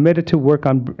 We are committed to work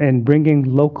on and bringing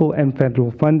local and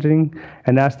federal funding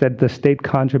and ask that the state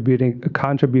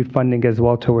contribute funding as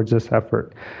well towards this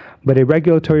effort. But a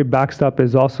regulatory backstop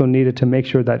is also needed to make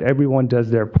sure that everyone does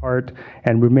their part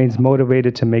and remains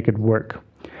motivated to make it work.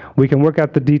 We can work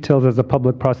out the details as the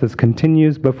public process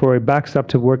continues, but for a backstop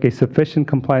to work, a sufficient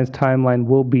compliance timeline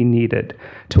will be needed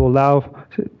to allow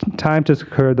time to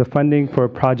secure the funding for a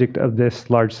project of this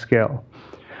large scale.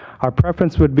 Our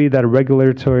preference would be that a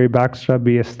regulatory backstop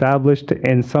be established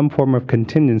in some form of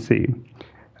contingency,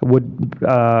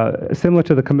 similar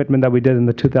to the commitment that we did in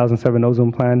the 2007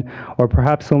 ozone plan, or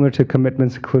perhaps similar to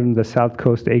commitments including the South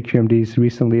Coast AQMD's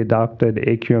recently adopted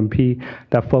AQMP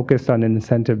that focused on an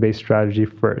incentive-based strategy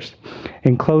first.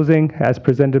 In closing, as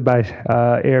presented by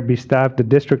ARB staff, the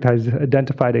district has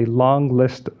identified a long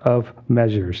list of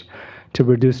measures to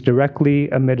reduce directly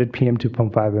emitted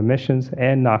PM2.5 emissions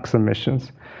and NOx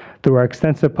emissions. through our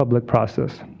extensive public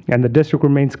process. And the district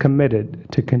remains committed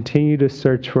to continue to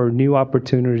search for new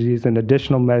opportunities and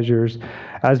additional measures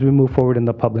as we move forward in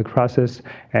the public process.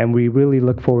 And we really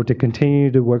look forward to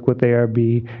continue to work with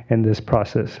ARB in this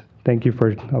process. Thank you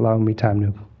for allowing me time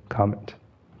to comment.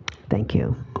 Thank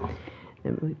you.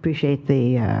 And we appreciate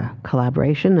the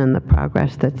collaboration and the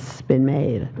progress that's been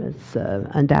made. It's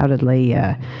undoubtedly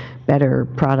a better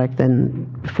product than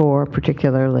before,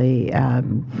 particularly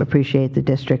appreciate the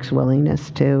district's willingness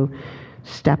to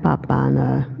step up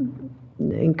on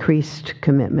increased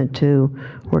commitment to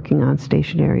working on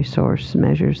stationary source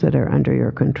measures that are under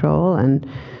your control, and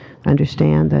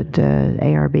understand that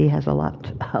ARB has a lot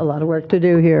of work to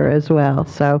do here as well.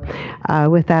 So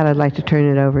with that, I'd like to turn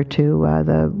it over to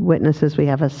the witnesses. We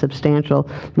have a substantial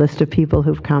list of people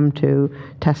who've come to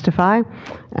testify.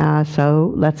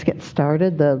 So let's get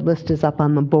started. The list is up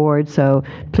on the board, so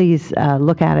please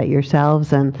look at it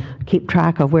yourselves and keep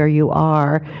track of where you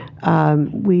are.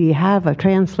 We have a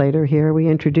translator here. We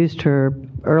introduced her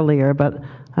earlier, but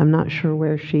I'm not sure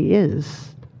where she is.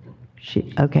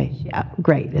 Okay, yeah,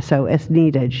 great. So as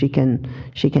needed, she can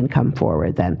come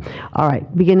forward then. All right,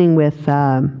 beginning with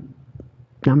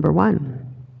number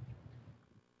 1,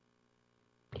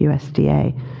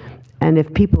 USDA. And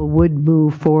if people would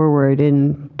move forward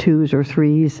in 2s or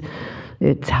 3s,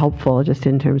 it's helpful just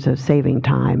in terms of saving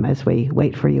time as we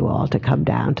wait for you all to come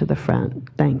down to the front.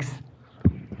 Thanks.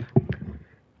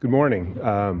 Good morning.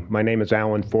 My name is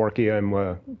Alan Forkey.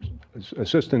 I'm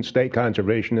Assistant State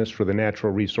Conservationist for the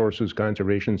Natural Resources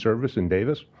Conservation Service in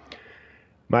Davis.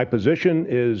 My position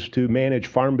is to manage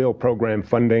Farm Bill program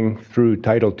funding through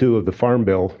Title II of the Farm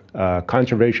Bill.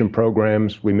 Conservation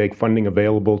programs, we make funding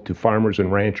available to farmers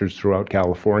and ranchers throughout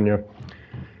California.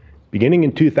 Beginning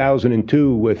in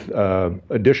 2002, with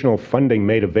additional funding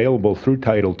made available through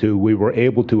Title II, we were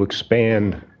able to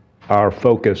expand our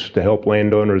focus to help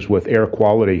landowners with air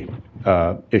quality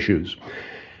issues.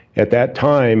 At that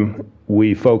time,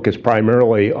 we focused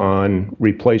primarily on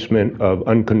replacement of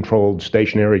uncontrolled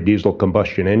stationary diesel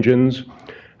combustion engines.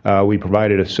 We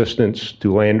provided assistance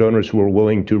to landowners who were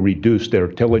willing to reduce their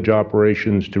tillage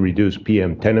operations to reduce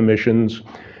PM10 emissions.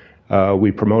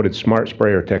 We promoted smart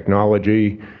sprayer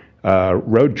technology,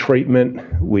 road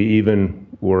treatment. We even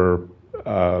were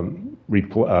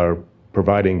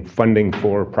providing funding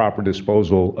for proper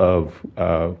disposal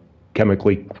of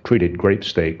chemically treated grape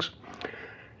stakes.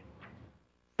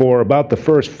 For about the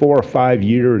first 4 or 5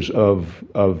 years of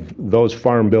those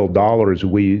Farm Bill dollars,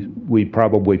 we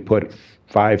probably put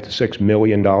 $5 to $6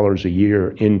 million a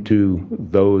year into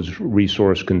those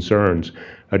resource concerns,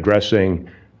 addressing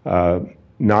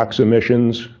NOx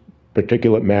emissions,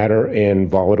 particulate matter, and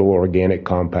volatile organic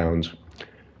compounds.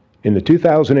 In the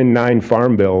 2009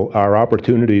 Farm Bill, our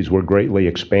opportunities were greatly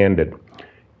expanded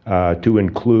to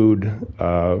include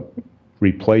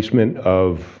replacement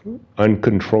of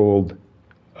uncontrolled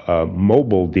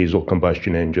mobile diesel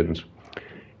combustion engines.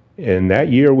 In that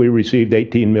year, we received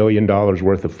 $18 million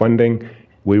worth of funding.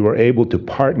 We were able to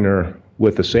partner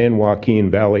with the San Joaquin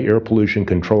Valley Air Pollution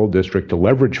Control District to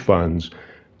leverage funds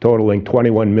totaling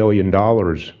 $21 million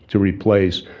to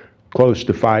replace close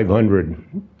to 500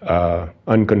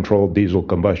 uncontrolled diesel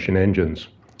combustion engines.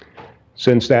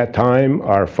 Since that time,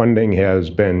 our funding has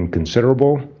been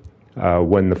considerable.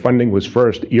 When the funding was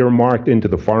first earmarked into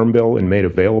the Farm Bill and made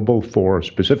available for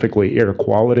specifically air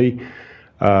quality,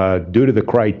 due to the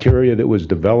criteria that was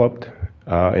developed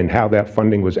and how that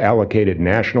funding was allocated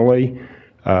nationally,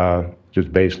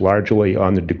 just based largely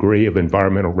on the degree of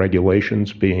environmental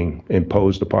regulations being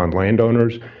imposed upon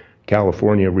landowners,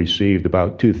 California received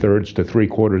about 2/3 to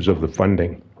 3/4 of the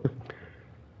funding.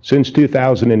 Since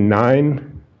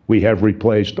 2009, we have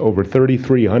replaced over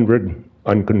 3,300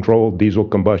 uncontrolled diesel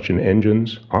combustion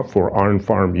engines for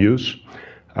on-farm use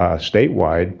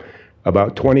statewide.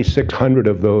 About 2,600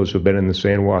 of those have been in the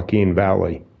San Joaquin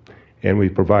Valley, and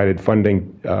we've provided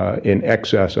funding in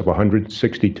excess of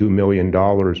 $162 million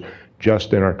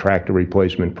just in our tractor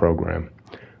replacement program.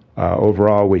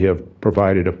 Overall, we have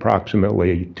provided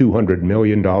approximately $200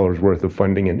 million worth of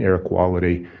funding in air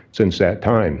quality since that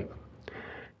time.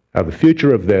 Now, the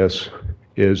future of this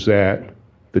is that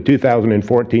the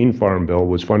 2014 Farm Bill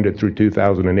was funded through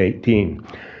 2018.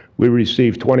 We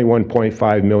received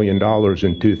 $21.5 million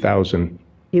in 2000.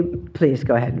 Please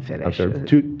go ahead and finish. I'm sorry,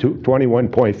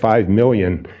 $21.5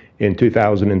 million in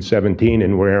 2017,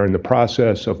 and we're in the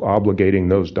process of obligating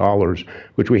those dollars,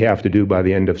 which we have to do by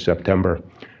the end of September.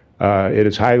 It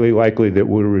is highly likely that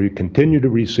we will continue to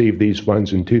receive these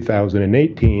funds in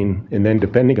 2018, and then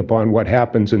depending upon what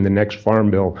happens in the next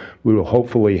Farm Bill, we will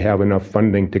hopefully have enough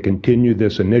funding to continue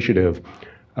this initiative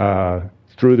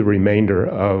through the remainder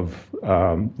of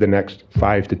the next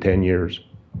 5 to 10 years.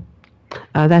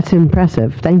 That's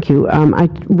impressive. Thank you. I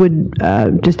would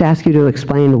just ask you to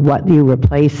explain what you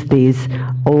replace these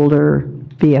older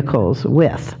vehicles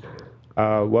with.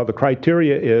 Well, the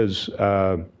criteria is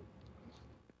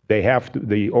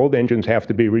the old engines have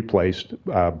to be replaced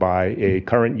by a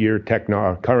current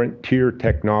tier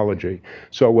technology.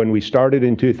 So when we started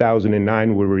in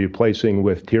 2009, we were replacing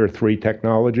with Tier 3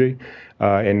 technology,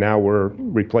 and now we're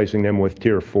replacing them with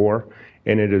Tier 4.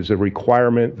 And it is a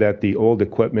requirement that the old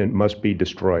equipment must be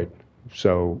destroyed.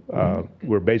 So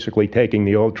we're basically taking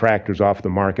the old tractors off the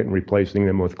market and replacing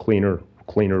them with cleaner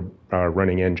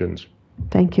running engines.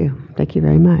 Thank you. Thank you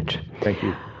very much. Thank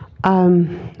you.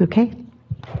 Okay.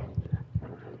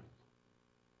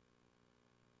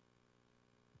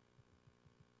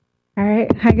 All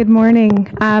right. Hi, good morning.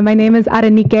 My name is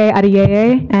Adenike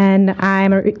Adeyeye, and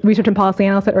I'm a research and policy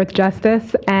analyst at Earth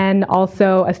Justice and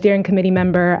also a steering committee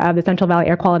member of the Central Valley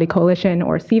Air Quality Coalition,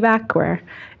 or CVAC, where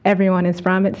everyone is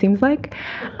from, it seems like.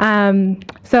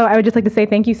 So I would just like to say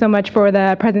thank you so much for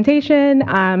the presentation,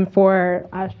 for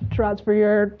Shiraz, for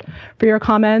your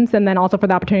comments, and then also for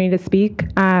the opportunity to speak.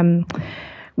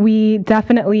 We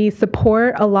definitely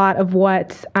support a lot of what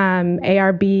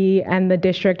ARB and the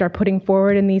district are putting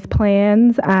forward in these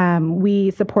plans. We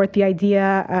support the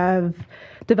idea of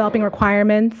developing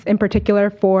requirements, in particular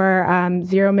for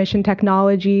zero-emission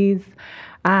technologies,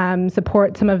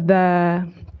 support some of the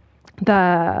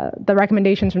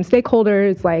recommendations from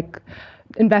stakeholders, like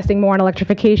investing more in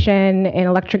electrification, in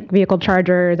electric vehicle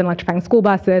chargers, and electrifying school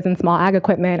buses and small ag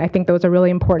equipment. I think those are really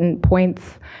important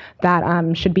points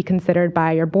that should be considered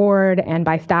by your board and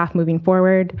by staff moving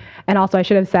forward. And also, I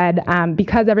should have said,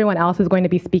 because everyone else is going to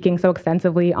be speaking so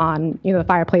extensively on the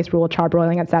fireplace rule,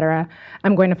 charbroiling, et cetera,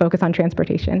 I'm going to focus on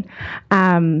transportation.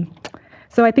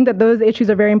 So I think that those issues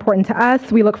are very important to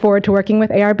us. We look forward to working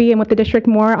with ARB and with the district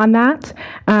more on that.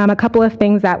 A couple of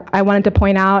things that I wanted to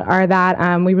point out are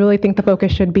that we really think the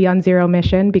focus should be on zero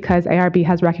emission, because ARB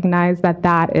has recognized that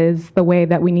that is the way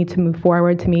that we need to move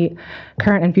forward to meet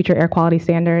current and future air quality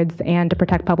standards and to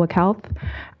protect public health.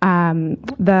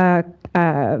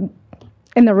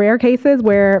 In the rare cases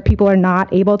where people are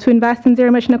not able to invest in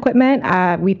zero-emission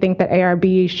equipment, we think that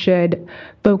ARB should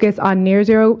focus on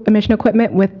near-zero emission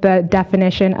equipment, with the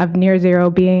definition of near-zero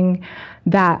being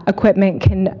that equipment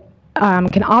can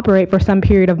operate for some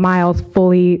period of miles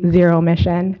fully zero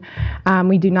emission.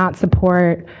 We do not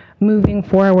support moving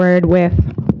forward with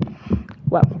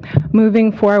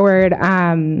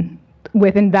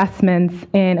investments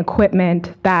in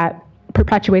equipment that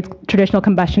perpetuates traditional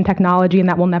combustion technology and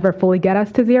that will never fully get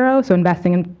us to zero. So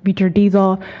investing in future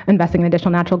diesel, investing in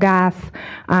additional natural gas,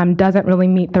 doesn't really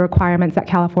meet the requirements that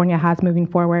California has moving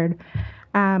forward.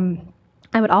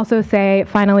 I would also say,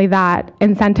 finally, that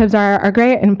incentives are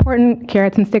great and important.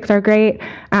 Carrots and sticks are great.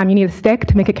 You need a stick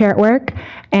to make a carrot work.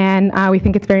 And we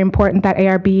think it's very important that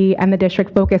ARB and the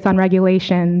district focus on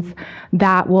regulations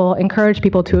that will encourage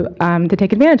people to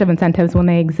take advantage of incentives when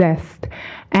they exist.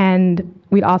 And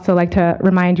we'd also like to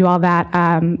remind you all that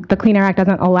the Clean Air Act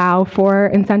doesn't allow for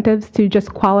incentives to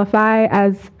just qualify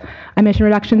as emission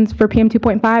reductions for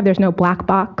PM2.5. There's no black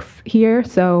box here,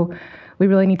 so we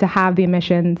really need to have the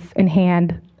emissions in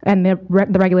hand and the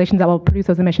regulations that will produce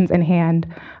those emissions in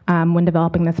hand when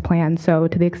developing this plan. So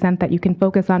to the extent that you can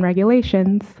focus on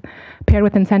regulations paired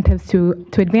with incentives to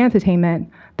advance attainment,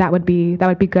 that would be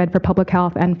good for public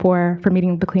health and for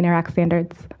meeting the Clean Air Act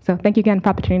standards. So thank you again for the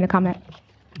opportunity to comment.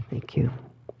 Thank you.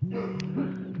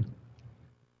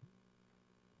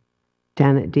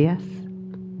 Janet Diaz.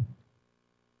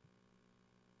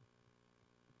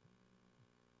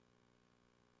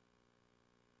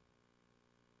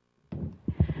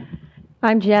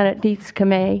 I'm Janet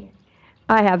Dietz-Kamay.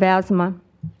 I have asthma.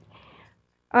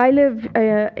 I live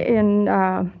in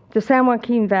the San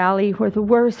Joaquin Valley, where the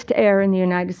worst air in the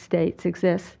United States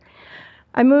exists.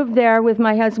 I moved there with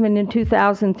my husband in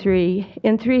 2003.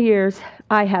 In 3 years,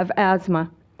 I have asthma.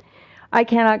 I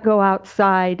cannot go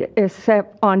outside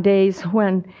except on days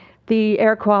when the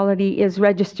air quality is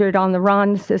registered on the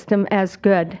RON system as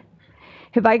good.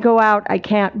 If I go out, I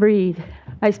can't breathe.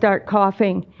 I start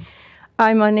coughing.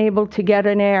 I'm unable to get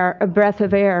a breath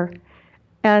of air,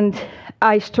 and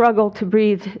I struggle to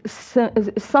breathe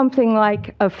something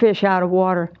like a fish out of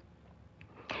water.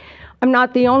 I'm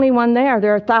not the only one there.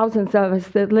 There are thousands of us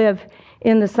that live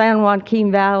in the San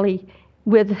Joaquin Valley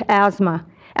with asthma,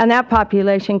 and that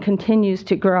population continues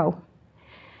to grow.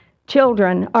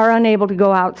 Children are unable to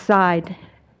go outside.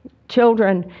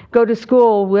 Children go to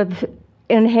school with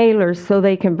inhalers so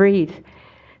they can breathe.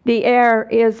 The air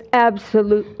is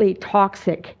absolutely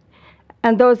toxic.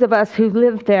 and those of us who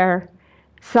live there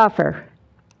suffer.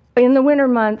 In the winter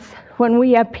months, when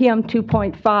we have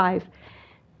PM2.5,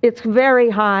 it's very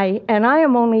high, and I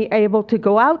am only able to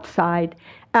go outside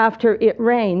after it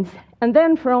rains, and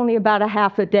then for only about a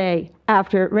half a day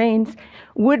after it rains,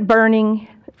 wood burning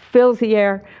fills the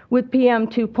air with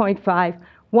PM2.5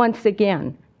 once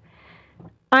again.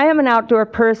 I am an outdoor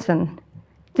person.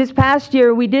 This past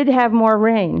year, we did have more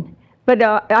rain, but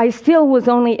I still was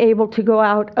only able to go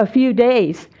out a few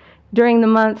days during the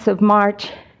months of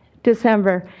March,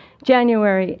 December,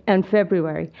 January, and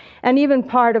February, and even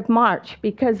part of March,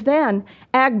 because then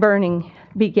ag burning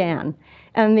began,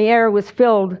 and the air was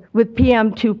filled with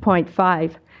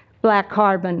PM2.5, black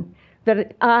carbon,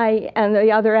 that I and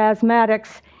the other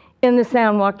asthmatics in the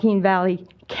San Joaquin Valley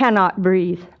cannot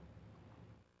breathe.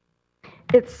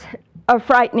 It's a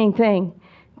frightening thing,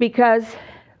 because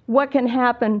what can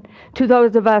happen to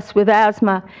those of us with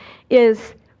asthma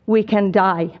is we can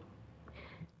die.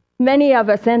 Many of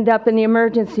us end up in the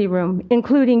emergency room,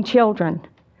 including children.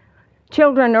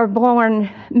 Children are born,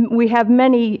 we have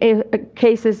many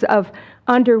cases of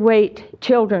underweight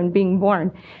children being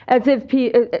born,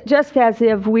 just as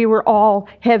if we were all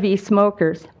heavy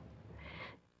smokers.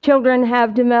 Children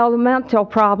have developmental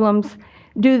problems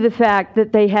due to the fact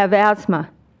that they have asthma.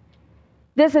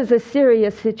 This is a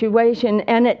serious situation,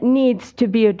 and it needs to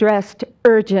be addressed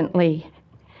urgently.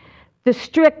 The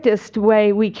strictest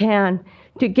way we can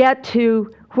to get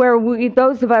to where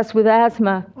those of us with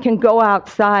asthma can go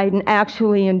outside and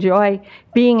actually enjoy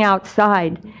being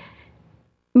outside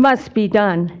must be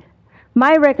done.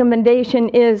 My recommendation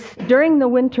is during the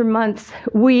winter months,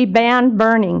 we ban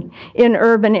burning in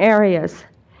urban areas.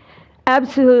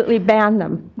 Absolutely ban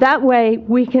them. That way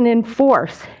we can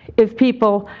enforce if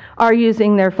people are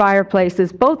using their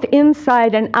fireplaces, both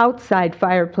inside and outside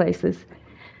fireplaces.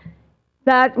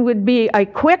 That would be a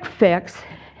quick fix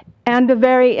and a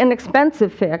very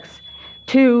inexpensive fix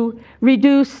to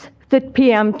reduce the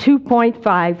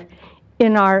PM2.5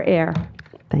 in our air.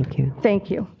 Thank you. Thank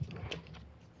you.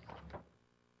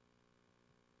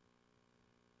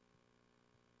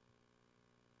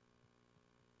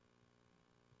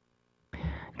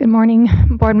 Good morning,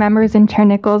 board members and Chair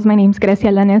Nichols. My name is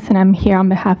Grecia Lanes, and I'm here on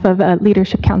behalf of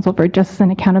Leadership Council for Justice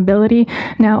and Accountability.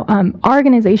 Now, our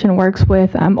organization works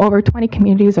with over 20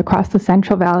 communities across the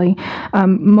Central Valley,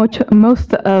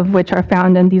 most of which are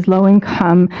found in these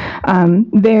low-income,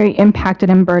 very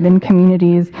impacted and burdened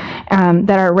communities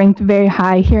that are ranked very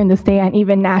high here in the state and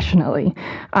even nationally.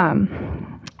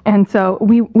 And so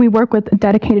we work with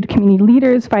dedicated community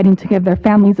leaders fighting to give their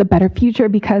families a better future,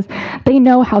 because they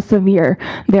know how severe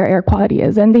their air quality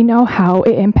is, and they know how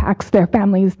it impacts their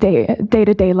families'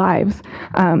 day-to-day lives.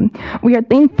 We are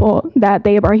thankful that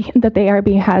the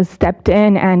ARB has stepped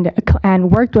in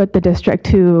and worked with the district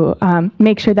to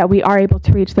make sure that we are able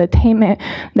to reach the attainment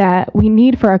that we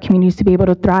need for our communities to be able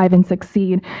to thrive and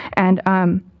succeed.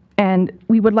 And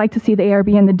we would like to see the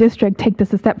ARB and the district take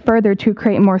this a step further to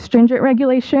create more stringent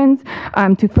regulations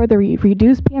to further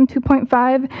reduce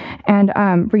PM2.5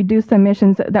 and reduce the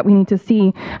emissions that we need to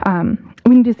see.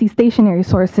 We need to see stationary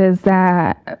sources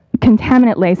that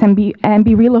contaminant lace and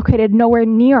be relocated nowhere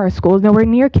near our schools, nowhere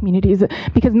near communities,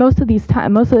 because most of the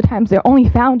times they're only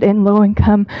found in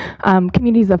low-income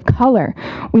communities of color.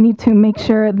 We need to make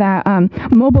sure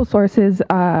that mobile sources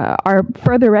are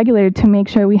further regulated to make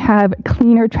sure we have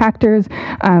cleaner tractors,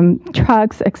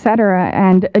 trucks, etc.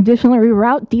 And additionally,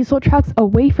 reroute diesel trucks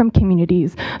away from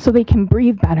communities so they can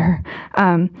breathe better.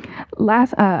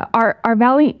 Our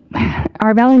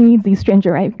valley needs these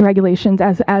stringent regulations.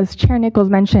 As Chair Nichols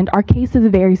mentioned, our case is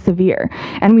very severe,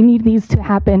 and we need these to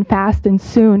happen fast and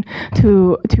soon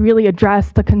to really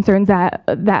address the concerns that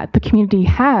the community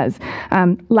has.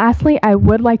 Lastly, I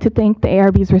would like to thank the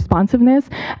ARB's responsiveness.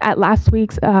 At last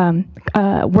week's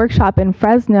workshop in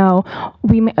Fresno,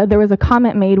 there was a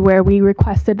comment made where we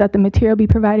requested that the material be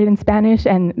provided in Spanish,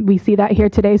 and we see that here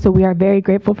today, so we are very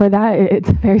grateful for that. It's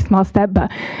a very small step,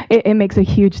 but it makes a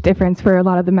huge difference for a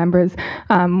lot of the members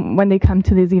when they come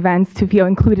to these events to feel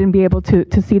included and be able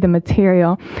to see the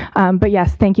material. But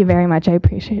yes, thank you very much. I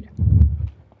appreciate it.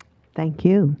 Thank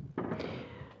you.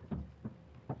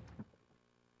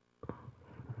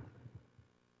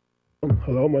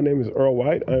 Hello, my name is Earl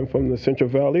White. I'm from the Central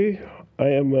Valley. I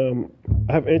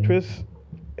have interests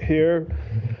here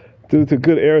due to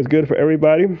good air is good for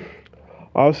everybody.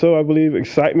 Also, I believe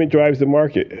excitement drives the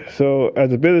market. So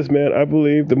as a businessman, I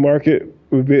believe the market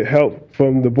would be help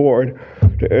from the board,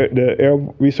 the Air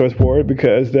Resource Board,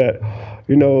 because that,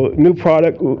 new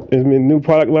product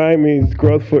line means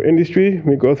growth for industry,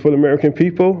 means growth for the American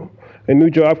people, and new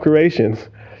job creations.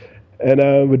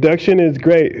 And reduction is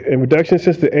great. And reduction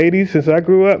since the 80s, since I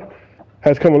grew up,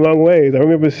 has come a long ways. I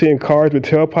remember seeing cars with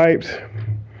tailpipes,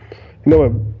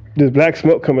 there's black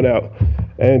smoke coming out.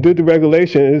 And due to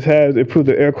regulation, this has improved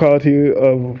the air quality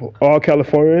of all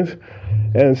Californians.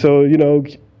 And so,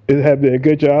 it has been a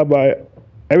good job by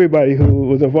everybody who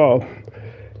was involved.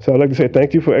 So I'd like to say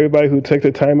thank you for everybody who takes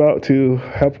the time out to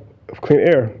help clean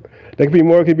air. There can be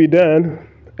more can be done.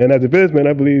 And as a businessman,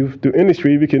 I believe through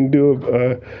industry, we can do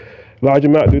a large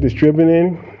amount through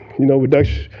distributing,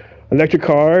 reduction, electric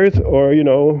cars, or,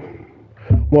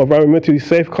 more environmentally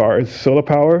safe cars, solar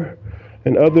power,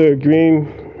 and other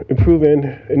green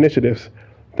improving initiatives.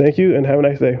 Thank you, and have a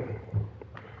nice day.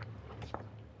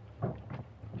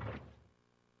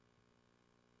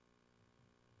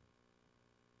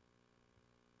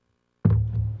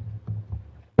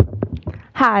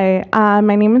 Hi,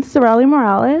 my name is Sorelli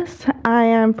Morales. I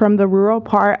am from the rural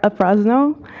part of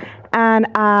Fresno, and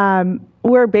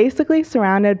we're basically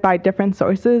surrounded by different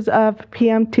sources of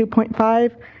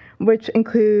PM2.5, which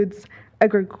includes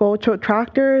agricultural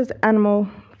tractors, animal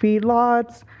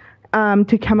feedlots,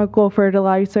 to chemical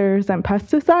fertilizers and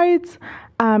pesticides.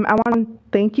 I want to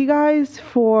thank you guys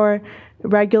for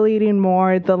regulating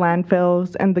more the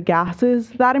landfills and the gases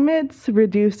that emits,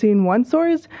 reducing one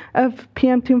source of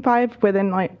PM2.5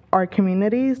 within our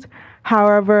communities.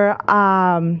 However,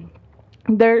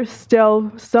 there's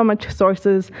still so much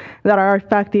sources that are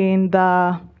affecting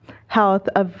the health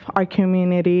of our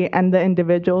community and the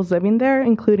individuals living there,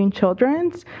 including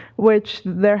children's, which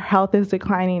their health is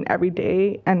declining every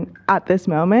day and at this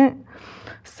moment.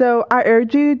 So I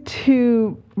urge you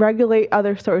to regulate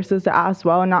other sources as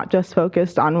well, not just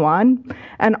focused on one,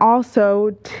 and also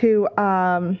to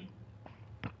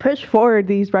push forward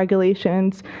these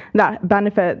regulations that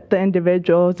benefit the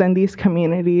individuals and these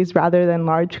communities rather than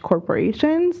large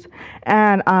corporations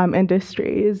and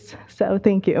industries. So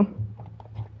thank you.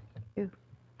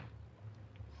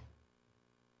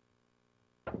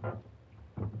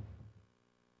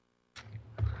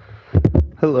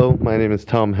 Hello, my name is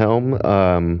Tom Helm.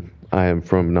 I am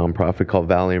from a nonprofit called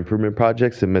Valley Improvement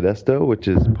Projects in Modesto, which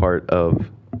is part of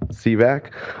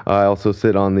CVAC. I also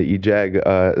sit on the EJAG,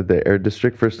 the Air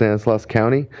District for Stanislaus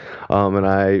County. And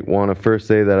I want to first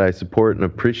say that I support and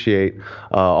appreciate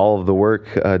all of the work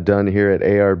done here at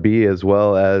ARB as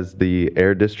well as the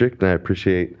Air District. And I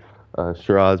appreciate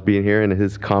Shiraz being here and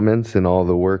his comments and all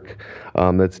the work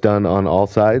that's done on all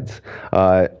sides.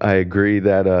 I agree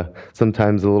that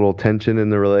sometimes a little tension in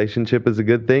the relationship is a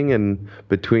good thing, and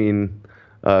between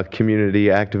community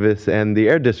activists and the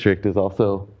Air District is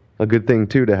also a good thing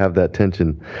too, to have that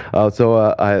tension.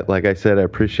 Like I said, I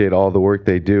appreciate all the work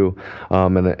they do,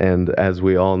 and as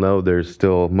we all know, there's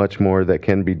still much more that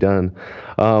can be done.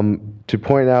 To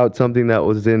point out something that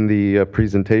was in the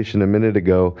presentation a minute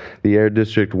ago, the Air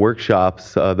District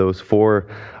workshops, those 4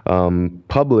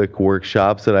 public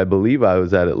workshops that I believe I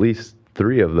was at least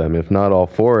 3 of them, if not all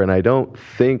 4, and I don't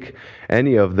think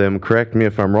any of them, correct me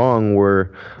if I'm wrong,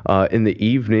 were in the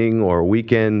evening or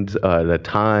weekend at a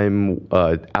time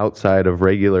outside of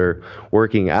regular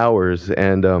working hours.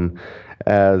 And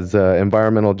as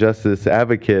environmental justice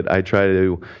advocate, I try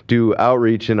to do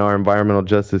outreach in our environmental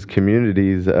justice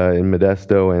communities in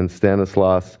Modesto and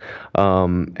Stanislaus,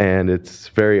 and it's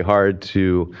very hard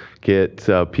to get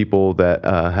people that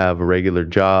have a regular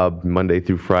job Monday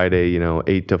through Friday,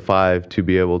 8 to 5, to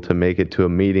be able to make it to a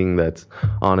meeting that's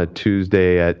on a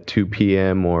Tuesday at 2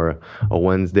 p.m. or a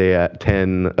Wednesday at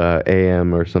 10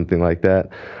 a.m. or something like that.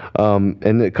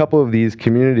 And a couple of these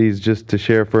communities, just to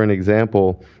share for an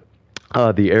example,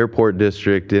 the airport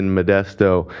district in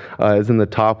Modesto is in the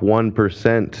top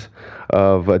 1%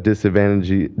 of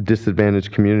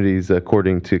disadvantaged communities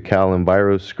according to Cal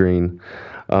EnviroScreen.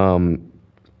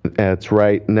 It's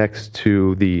right next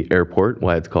to the airport,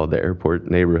 why it's called the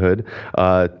airport neighborhood.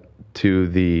 To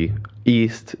the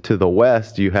east, to the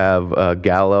west, you have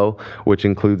Gallo, which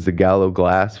includes the Gallo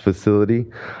Glass facility.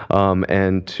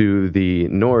 And to the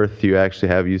north, you actually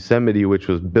have Yosemite, which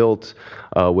was built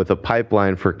with a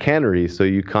pipeline for canneries. So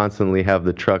you constantly have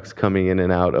the trucks coming in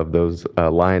and out of those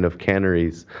line of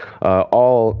canneries,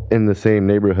 all in the same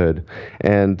neighborhood.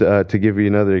 And to give you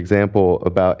another example,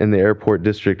 in the airport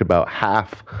district, about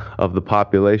half of the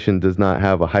population does not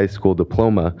have a high school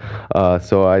diploma.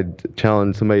 So I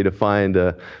challenge somebody to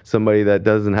find somebody that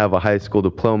doesn't have a high school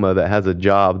diploma that has a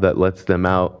job that lets them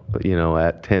out,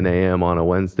 at 10 a.m. on a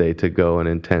Wednesday to go and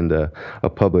attend a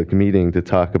public meeting to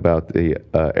talk about the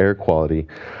air quality.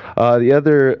 The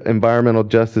other environmental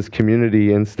justice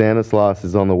community in Stanislaus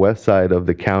is on the west side of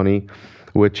the county.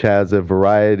 which has a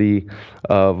variety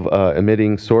of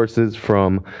emitting sources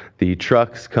from the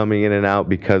trucks coming in and out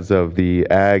because of the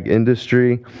ag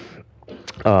industry,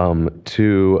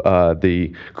 to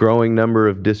the growing number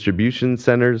of distribution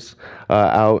centers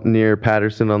out near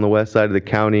Patterson on the west side of the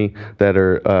county that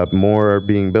are more are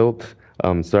being built.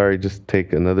 Sorry, just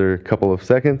take another couple of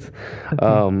seconds.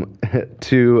 Okay.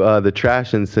 To the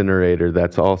trash incinerator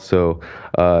that's also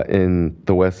in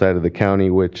the west side of the county,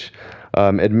 which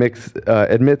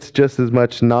emits just as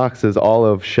much NOx as all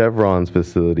of Chevron's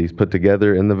facilities put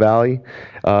together in the valley.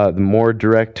 The more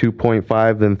direct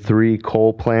 2.5 than 3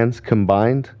 coal plants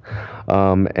combined.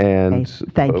 And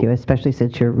thank you, especially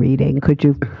since you're reading. Could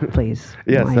you please?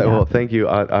 Yes, I will. Thank you.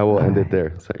 I will end it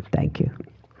there. Sorry. Thank you.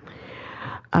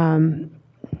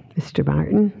 Mr.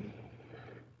 Martin.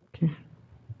 Okay.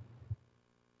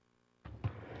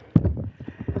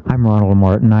 I'm Ronald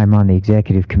Martin. I'm on the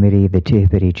executive committee of the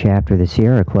Tippity chapter of the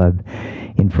Sierra Club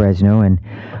in Fresno, and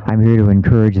I'm here to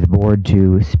encourage the board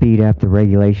to speed up the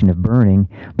regulation of burning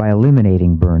by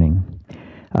eliminating burning.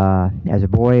 As a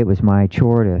boy, it was my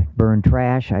chore to burn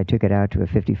trash. I took it out to a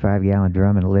 55-gallon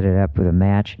drum and lit it up with a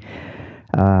match.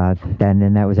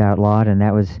 Then that was outlawed, and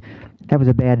that was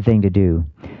a bad thing to do.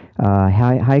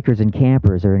 Hikers and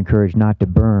campers are encouraged not to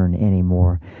burn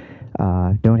anymore.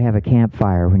 Don't have a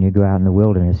campfire when you go out in the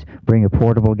wilderness. Bring a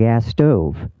portable gas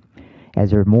stove.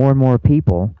 As there are more and more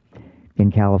people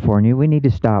in California, we need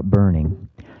to stop burning.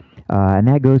 And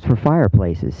that goes for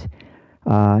fireplaces.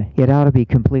 It ought to be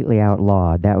completely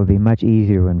outlawed. That would be much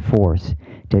easier to enforce,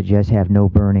 to just have no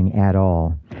burning at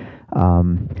all.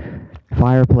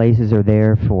 Fireplaces are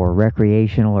there for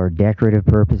recreational or decorative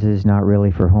purposes, not really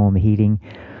for home heating.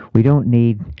 We don't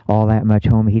need all that much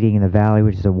home heating in the valley,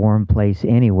 which is a warm place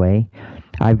anyway.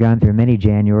 I've gone through many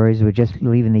Januaries with just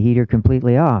leaving the heater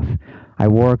completely off. I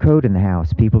wore a coat in the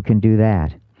house. People can do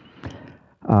that.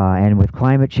 And with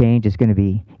climate change, it's going to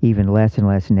be even less and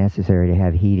less necessary to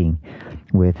have heating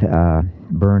with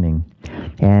burning.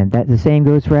 And the same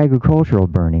goes for agricultural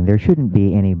burning. There shouldn't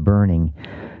be any burning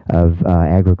of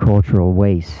agricultural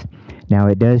waste. Now,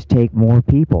 it does take more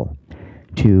people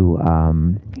to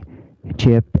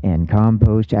chip and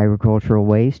compost agricultural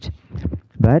waste,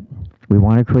 but we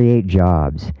want to create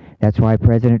jobs. That's why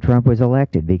President Trump was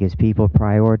elected, because people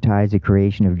prioritize the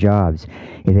creation of jobs.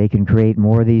 If they can create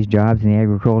more of these jobs in the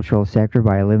agricultural sector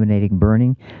by eliminating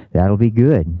burning, that'll be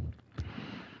good.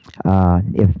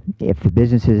 If the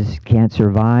businesses can't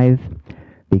survive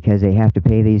because they have to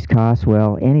pay these costs,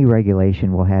 well, any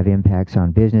regulation will have impacts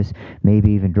on business,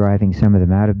 maybe even driving some of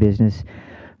them out of business.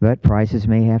 But prices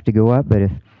may have to go up, but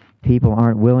if people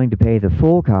aren't willing to pay the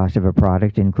full cost of a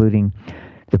product, including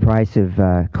the price of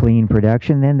clean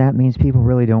production, then that means people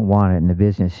really don't want it and the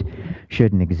business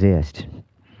shouldn't exist.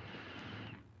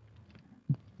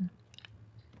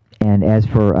 And as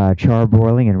for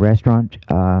charbroiling and restaurant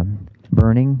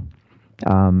burning,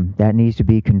 that needs to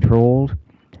be controlled,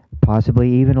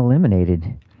 possibly even eliminated.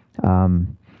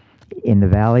 In the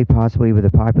valley, possibly with the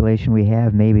population we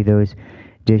have, maybe those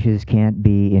dishes can't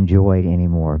be enjoyed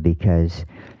anymore because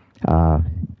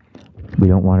we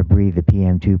don't want to breathe the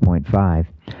PM2.5.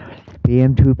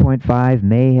 PM2.5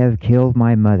 may have killed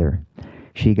my mother.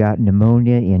 She got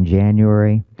pneumonia in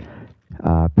January,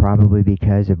 probably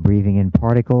because of breathing in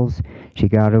particles. She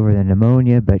got over the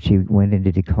pneumonia, but she went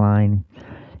into decline,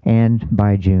 and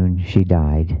by June she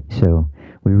died. So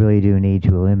we really do need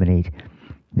to eliminate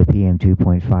the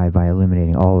PM2.5 by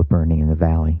eliminating all the burning in the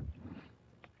valley.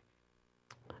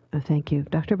 Thank you.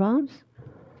 Dr. Bombs?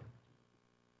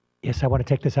 Yes, I want to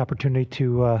take this opportunity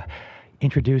to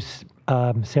introduce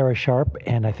Sarah Sharp,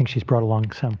 and I think she's brought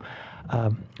along some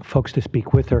folks to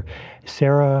speak with her.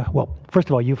 Sarah, well, first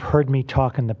of all, you've heard me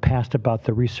talk in the past about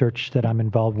the research that I'm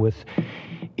involved with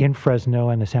in Fresno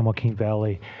and the San Joaquin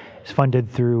Valley. It's funded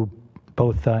through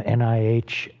both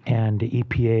NIH and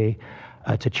EPA.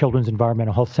 It's a Children's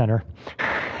Environmental Health Center.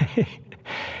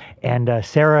 And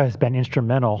Sarah has been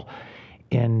instrumental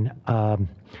in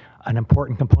an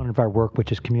important component of our work,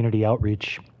 which is community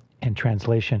outreach and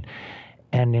translation.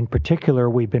 And in particular,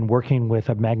 we've been working with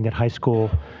a magnet high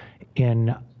school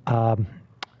in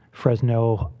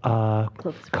Fresno,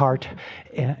 CART,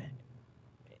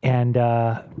 and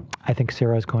I think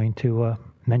Sarah is going to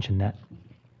mention that.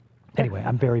 Anyway,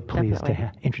 I'm very pleased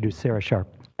to introduce Sarah Sharp.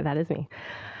 That is me.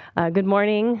 Good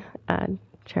morning,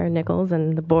 Chair Nichols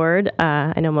and the board.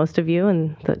 I know most of you,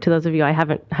 and to those of you I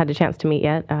haven't had a chance to meet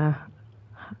yet,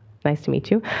 nice to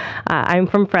meet you. I'm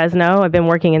from Fresno. I've been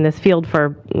working in this field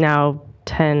for now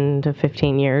 10 to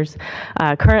 15 years.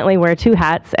 Currently wear two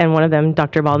hats, and one of them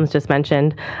Dr. Baldwin's just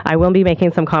mentioned. I will be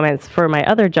making some comments for my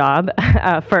other job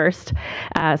first.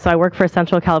 So I work for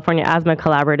Central California Asthma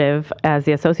Collaborative as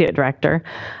the Associate Director,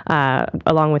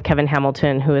 along with Kevin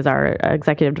Hamilton, who is our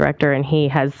Executive Director, and he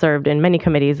has served in many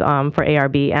committees for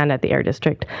ARB and at the Air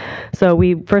District. So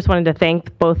we first wanted to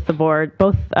thank both the board,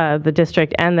 the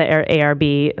district and the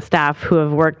ARB staff who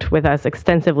have worked with us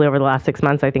extensively over the last 6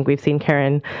 months. I think we've seen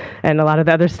Karen and a lot of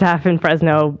the other staff in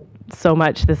Fresno so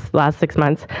much this last 6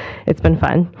 months. It's been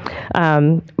fun.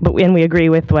 But we agree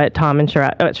with what Tom and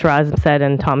Shiraz said,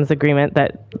 and Tom's agreement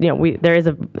that there is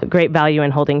a great value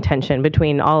in holding tension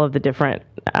between all of the different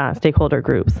stakeholder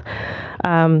groups.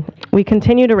 We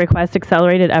continue to request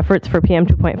accelerated efforts for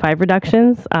PM2.5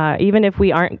 reductions. Even if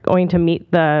we aren't going to meet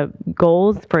the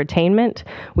goals for attainment,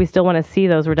 we still want to see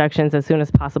those reductions as soon as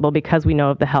possible because we know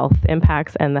of the health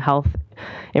impacts and the health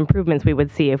improvements we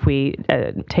would see if we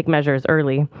take measures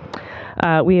early.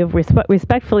 We have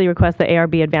respectfully request that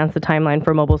ARB advance the timeline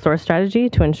for mobile source strategy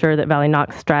to ensure that Valley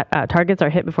NOx targets are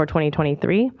hit before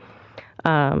 2023.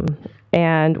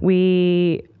 And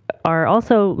we are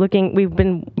also we've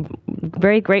been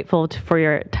very grateful for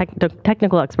your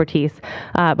technical expertise,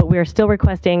 but we are still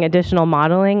requesting additional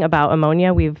modeling about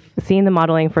ammonia. We've seen the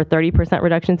modeling for 30%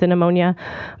 reductions in ammonia,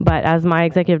 but as my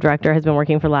executive director has been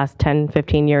working for the last 10,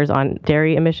 15 years on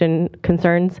dairy emission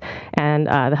concerns and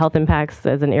the health impacts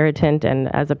as an irritant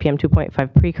and as a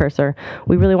PM2.5 precursor,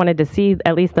 we really wanted to see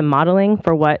at least the modeling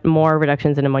for what more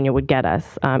reductions in ammonia would get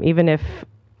us, even if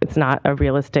it's not a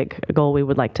realistic goal. We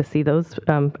would like to see those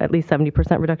at least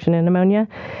 70% reduction in ammonia.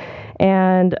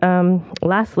 And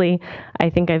lastly, I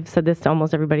think I've said this to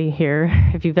almost everybody here,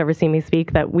 if you've ever seen me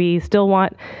speak, that we still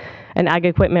want an ag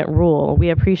equipment rule. We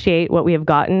appreciate what we have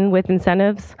gotten with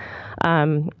incentives.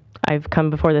 I've come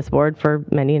before this board for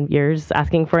many years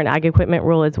asking for an ag equipment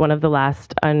rule. It's one of the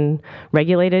last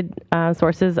unregulated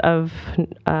sources of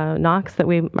NOx that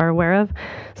we are aware of.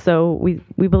 So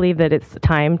we believe that it's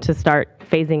time to start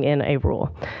phasing in a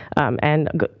rule and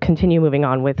continue moving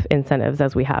on with incentives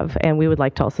as we have. And we would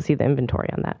like to also see the inventory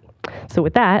on that. So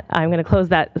with that, I'm going to close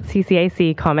that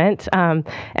CCAC comment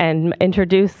and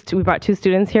we brought two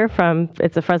students here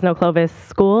it's a Fresno Clovis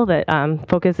school that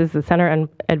focuses the Center on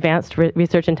Advanced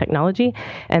Research and Technology,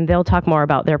 and they'll talk more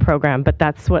about their program, but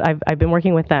that's what I've been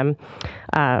working with them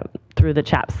through the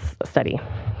CHAPS study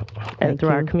and through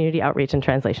our Community Outreach and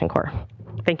Translation Corps.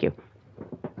 Thank you.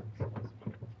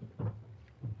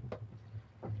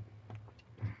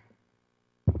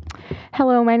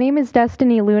 Hello, my name is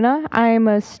Destiny Luna. I am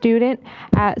a student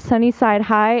at Sunnyside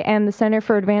High and the Center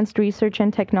for Advanced Research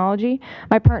and Technology.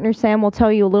 My partner Sam will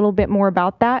tell you a little bit more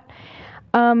about that.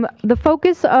 The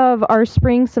focus of our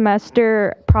spring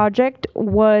semester project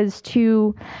was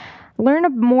to learn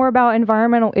more about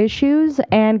environmental issues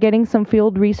and getting some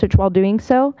field research while doing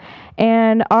so.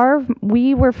 And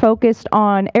we were focused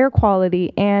on air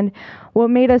quality, and what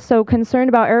made us so concerned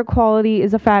about air quality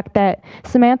is the fact that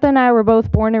Samantha and I were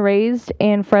both born and raised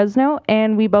in Fresno,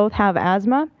 and we both have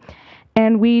asthma.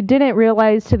 And we didn't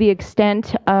realize to the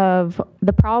extent of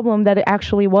the problem that it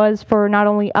actually was for not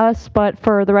only us, but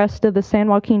for the rest of the San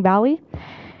Joaquin Valley.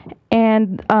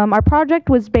 And our project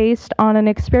was based on an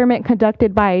experiment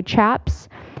conducted by CHAPS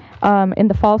in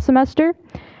the fall semester.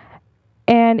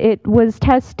 And it was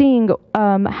testing, they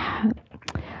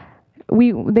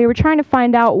were trying to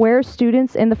find out where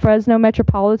students in the Fresno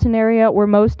metropolitan area were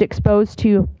most exposed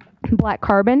to black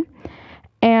carbon.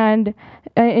 And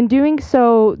in doing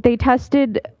so, they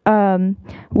tested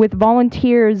with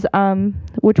volunteers,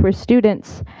 which were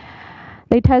students.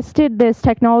 They tested this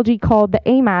technology called the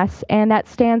AMAS, and that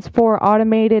stands for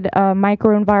Automated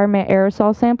Microenvironment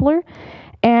Aerosol Sampler.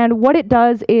 And what it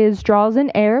does is draws in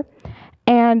air,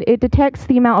 and it detects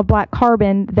the amount of black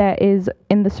carbon that is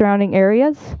in the surrounding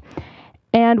areas.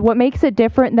 And what makes it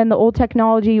different than the old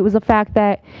technology was the fact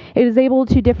that it is able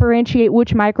to differentiate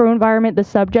which microenvironment the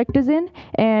subject is in,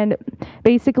 and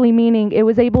basically meaning it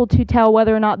was able to tell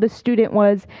whether or not the student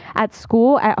was at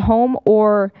school, at home,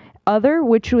 or other,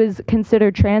 which was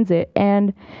considered transit.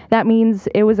 And that means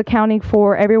it was accounting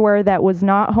for everywhere that was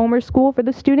not home or school for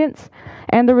the students.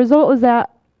 And the result was that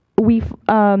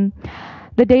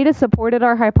the data supported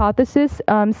our hypothesis.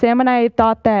 Sam and I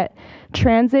thought that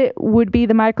transit would be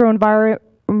the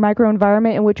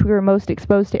microenvironment in which we were most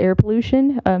exposed to air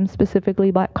pollution, specifically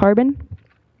black carbon.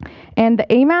 And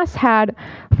the AMAS had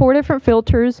 4 different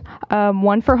filters,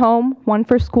 one for home, one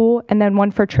for school, and then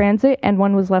one for transit, and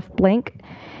one was left blank.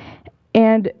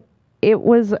 And it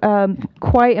was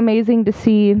quite amazing to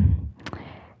see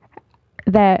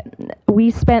that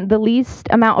we spent the least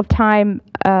amount of time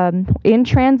in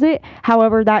transit.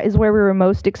 However, that is where we were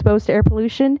most exposed to air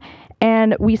pollution.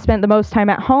 And we spent the most time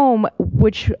at home,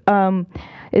 which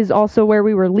is also where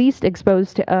we were least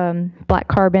exposed to black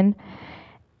carbon.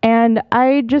 And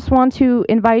I just want to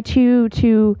invite you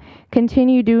to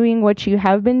continue doing what you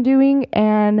have been doing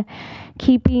and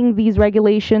keeping these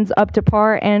regulations up to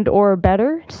par and or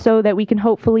better so that we can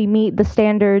hopefully meet the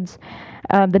standards,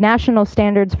 the national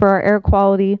standards for our air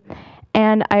quality.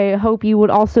 And I hope you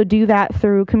would also do that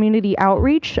through community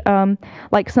outreach,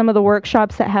 like some of the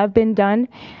workshops that have been done.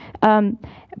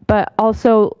 But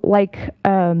also, like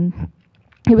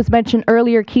it was mentioned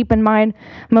earlier, keep in mind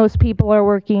most people are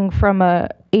working from a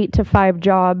 8 to 5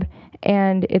 job,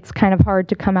 and it's kind of hard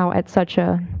to come out at such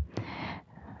a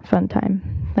fun time.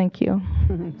 Thank you.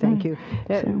 Thank you.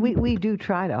 We do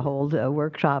try to hold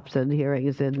workshops and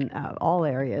hearings in all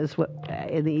areas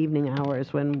in the evening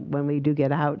hours when we do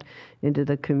get out into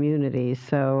the community.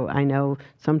 So I know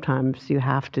sometimes you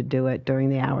have to do it during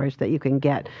the hours that you can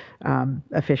get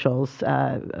officials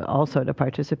also to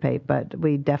participate, but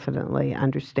we definitely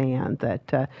understand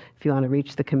that if you want to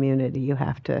reach the community, you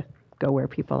have to go where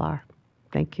people are.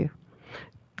 Thank you.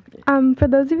 For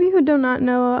those of you who do not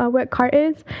know what CARB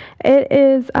is,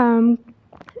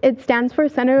 it stands for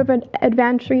Center of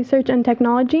Advanced Research and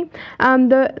Technology.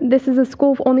 This is a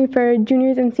school only for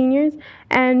juniors and seniors,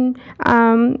 and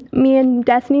me and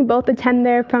Destiny both attend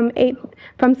there from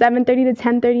 7:30 to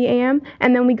 10:30 a.m.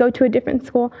 and then we go to a different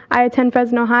school. I attend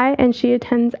Fresno High, and she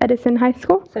attends Edison High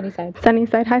School.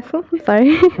 Sunnyside High School.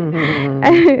 Sorry.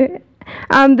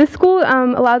 This school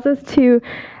allows us to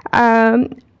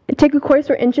take a course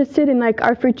we're interested in, like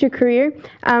our future career.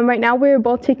 Right now we're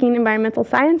both taking environmental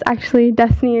science. Actually,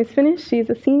 Destiny is finished. She's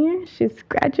a senior. She's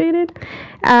graduated.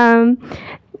 Through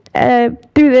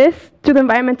the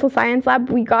environmental science lab,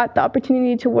 we got the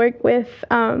opportunity to work with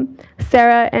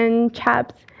Sarah and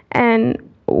Chaps, and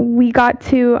we got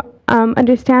to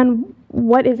understand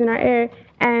what is in our air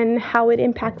and how it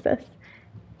impacts us.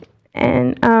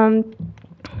 And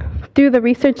through the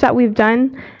research that we've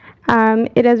done,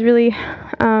 it has really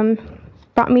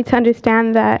brought me to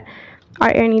understand that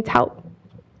our air needs help.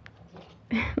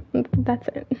 That's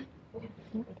it.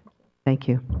 Thank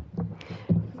you.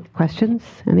 Questions?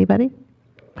 Anybody?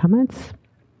 Comments?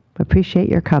 Appreciate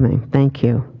your coming. Thank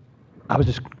you. I was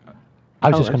just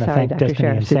going to thank Dr. Destiny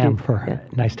Sheriff, and Sam for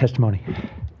nice testimony.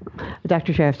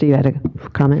 Dr. Sheriff, do you have a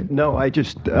comment? No, I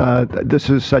just, this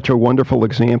is such a wonderful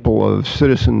example of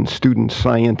citizen student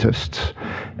scientists,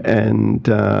 and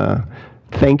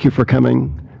thank you for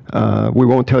coming. We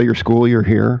won't tell your school you're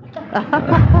here.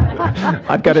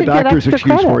 I've got a doctor's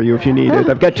excuse for you if you need it.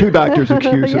 I've got 2 doctor's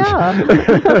excuses. Yeah,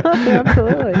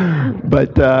 absolutely.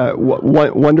 But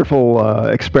wonderful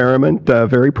experiment,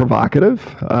 very provocative.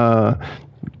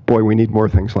 Boy, we need more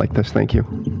things like this. Thank you.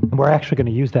 We're actually going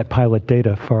to use that pilot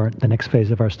data for the next phase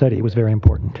of our study. It was very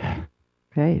important.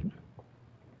 Great.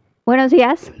 Buenos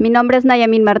días, mi nombre es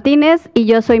Nayamin Martínez y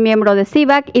yo soy miembro de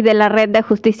CIVAC y de la Red de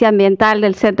Justicia Ambiental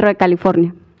del Centro de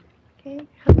California.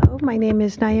 Hello, my name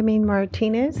is Nayamin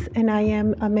Martinez, and I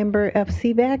am a member of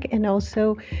CVAC and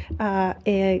also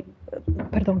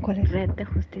perdón, ¿cuál es? Red de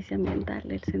Justicia Ambiental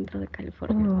del Centro de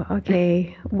California. Oh,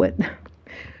 okay. What?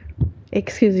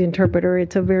 Excuse the interpreter,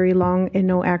 it's a very long and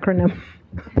no acronym.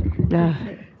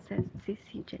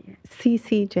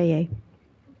 CCJA.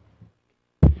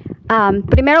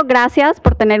 Primero, gracias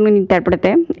por tener un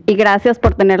intérprete y gracias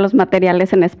por tener los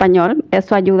materiales en español.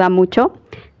 Eso ayuda mucho.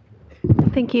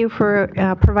 Thank you for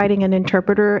providing an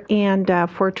interpreter and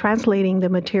for translating the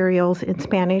materials in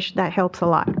Spanish. That helps a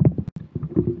lot.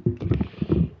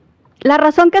 La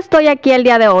razón que estoy aquí el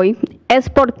día de hoy es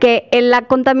porque la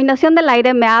contaminación del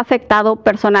aire me ha afectado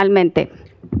personalmente.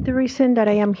 The reason that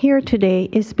I am here today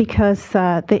is because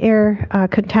the air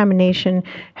contamination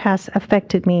has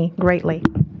affected me greatly.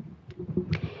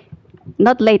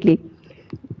 Not lately.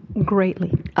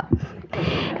 Greatly.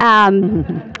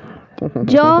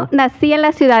 Yo nací en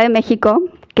la Ciudad de México,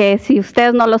 que si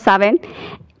ustedes no lo saben,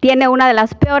 tiene una de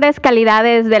las peores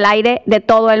calidades del aire de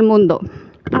todo el mundo.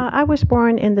 I was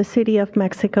born in the city of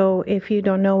Mexico. If you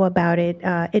don't know about it,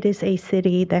 it is a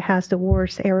city that has the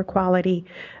worst air quality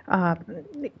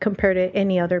compared to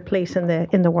any other place in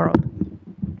the world.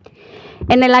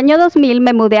 En el año 2000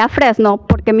 me mudé a Fresno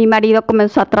porque mi marido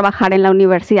comenzó a trabajar en la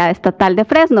Universidad Estatal de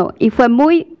Fresno y fue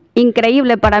muy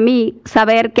increíble para mí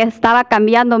saber que estaba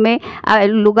cambiándome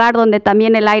al lugar donde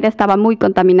también el aire estaba muy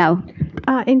contaminado.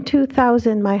 In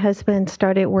 2000, my husband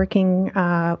started working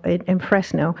in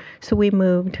Fresno, so we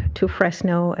moved to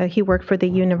Fresno. He worked for the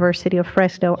University of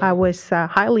Fresno. I was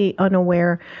highly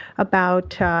unaware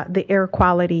about the air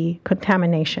quality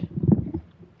contamination.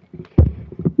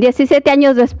 17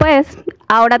 años después,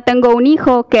 ahora tengo un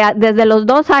hijo que desde los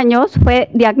 2 años fue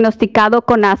diagnosticado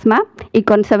con asma y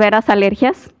con severas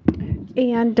alergias.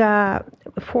 And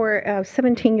for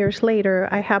 17 years later,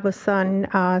 I have a son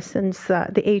since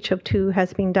the age of 2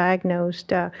 has been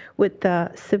diagnosed with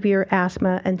severe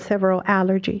asthma and several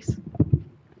allergies.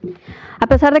 A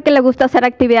pesar de que le gusta hacer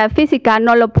actividad física,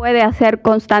 no lo puede hacer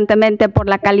constantemente por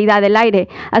la calidad del aire.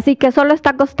 Así que solo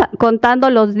está contando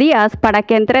los días para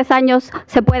que en 3 años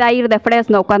se pueda ir de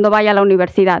Fresno cuando vaya a la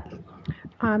universidad.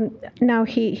 Now,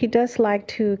 he does like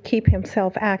to keep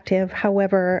himself active.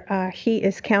 However, he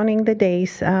is counting the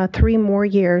days, 3 more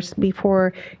years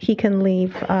before he can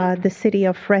leave the city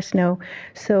of Fresno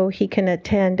so he can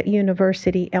attend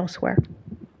university elsewhere.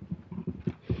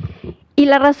 Y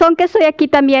la razón que estoy aquí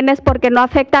también es porque no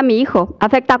afecta a mi hijo,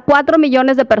 afecta a 4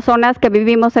 millones de personas que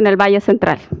vivimos en el Valle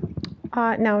Central.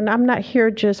 Now, I'm not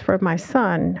here just for my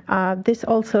son. This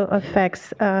also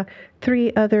affects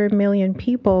 3 other million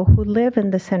people who live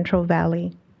in the Central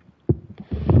Valley.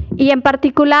 Y en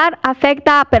particular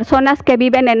afecta a personas que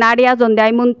viven en áreas donde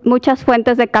hay muchas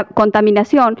fuentes de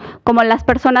contaminación, como las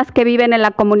personas que viven en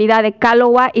la comunidad de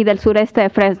Calowa y del sureste de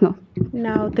Fresno.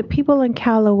 Now, the people in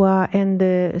Calowa and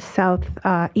the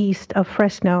southeast of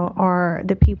Fresno are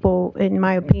the people, in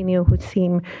my opinion, who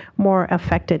seem more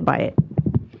affected by it.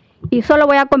 Y solo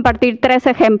voy a compartir 3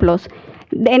 ejemplos.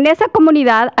 En esa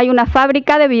comunidad hay una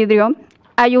fábrica de vidrio,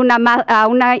 hay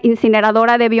una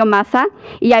incineradora de biomasa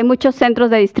y hay muchos centros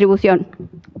de distribución.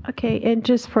 Okay, and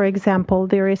just for example,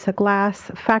 there is a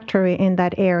glass factory in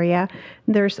that area.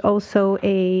 There's also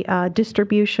a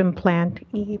distribution plant.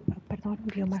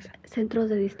 Biomasa. Centros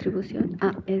de distribución.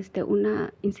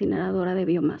 Una incineradora de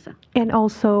biomasa. And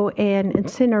also an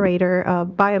incinerator,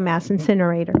 biomass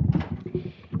incinerator.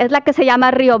 Es la que se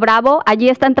llama Río Bravo. Allí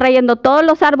están trayendo todos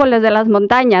los árboles de las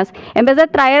montañas. En vez de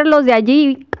traerlos de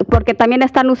allí, porque también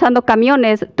están usando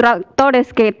camiones,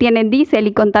 tractores que tienen diésel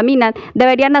y contaminan,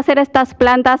 deberían hacer estas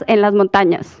plantas en las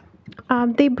montañas.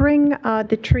 They bring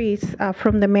the trees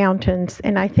from the mountains,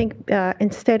 and I think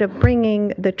instead of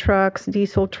bringing the trucks,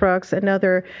 diesel trucks, and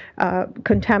other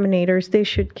contaminators, they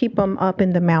should keep them up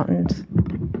in the mountains.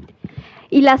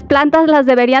 Y las plantas las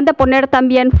deberían de poner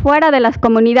también fuera de las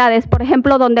comunidades, por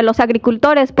ejemplo, donde los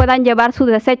agricultores puedan llevar sus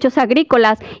desechos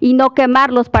agrícolas y no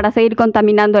quemarlos para seguir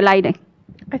contaminando el aire.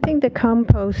 I think the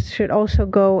compost should also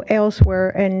go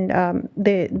elsewhere, and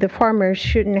the farmers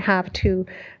shouldn't have to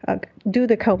do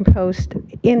the compost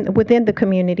within the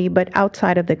community, but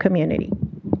outside of the community.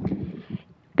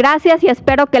 Gracias y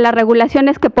espero que las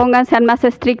regulaciones que pongan sean más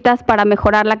estrictas para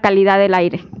mejorar la calidad del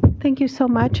aire. Thank you so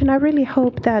much, and I really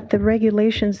hope that the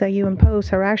regulations that you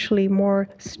impose are actually more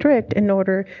strict in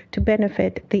order to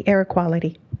benefit the air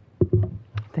quality.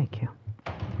 Thank you.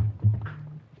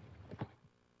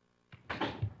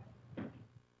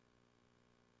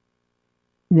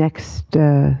 Next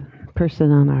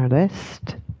person on our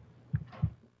list.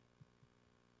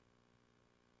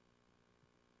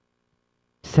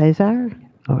 Cesar?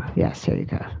 Oh, yes, here you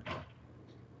go.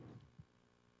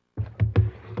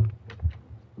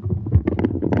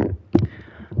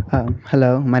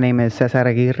 Hello, my name is Cesar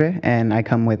Aguirre, and I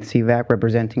come with CVAC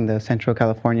representing the Central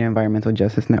California Environmental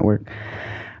Justice Network.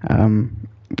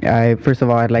 First of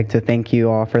all, I'd like to thank you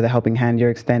all for the helping hand you're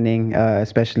extending,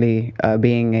 especially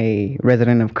being a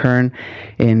resident of Kern.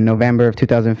 In November of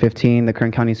 2015, the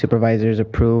Kern County Supervisors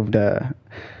approved a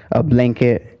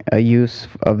blanket use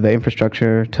of the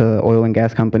infrastructure to oil and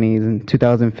gas companies. In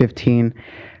 2015,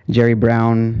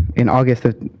 in August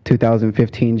of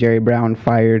 2015, Jerry Brown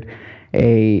fired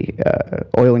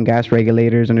oil and gas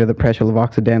regulators under the pressure of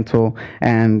Occidental,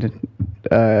 and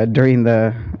during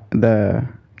the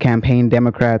campaign,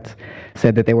 Democrats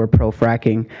said that they were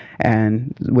pro-fracking,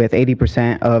 and with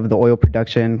 80% of the oil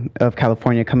production of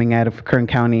California coming out of Kern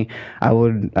County, I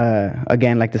would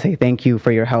again like to say thank you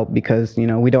for your help, because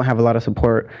we don't have a lot of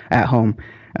support at home,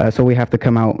 so we have to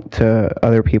come out to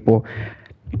other people.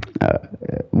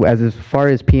 As far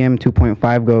as PM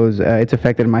 2.5 goes, it's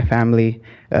affected my family.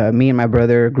 Me and my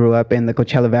brother grew up in the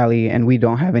Coachella Valley, and we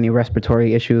don't have any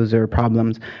respiratory issues or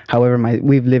problems. However,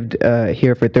 we've lived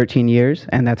here for 13 years,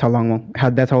 and that's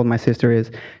how old my sister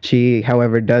is. She,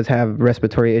 however, does have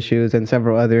respiratory issues and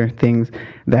several other things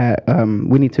that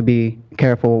we need to be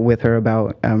careful with her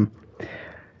about.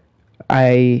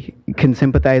 I can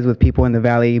sympathize with people in the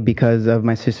valley because of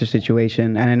my sister's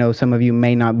situation, and I know some of you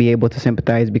may not be able to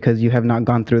sympathize because you have not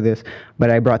gone through this, but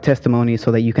I brought testimony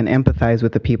so that you can empathize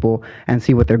with the people and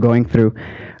see what they're going through.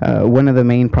 One of the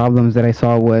main problems that I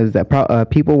saw was that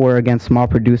people were against small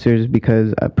producers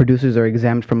because producers are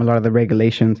exempt from a lot of the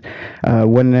regulations.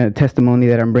 One testimony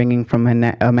that I'm bringing from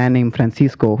a man named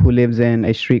Francisco who lives in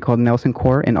a street called Nelson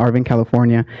Court in Arvin,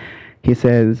 California. He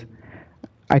says,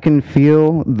 I can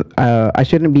feel, I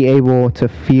shouldn't be able to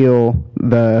feel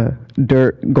the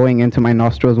dirt going into my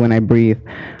nostrils when I breathe.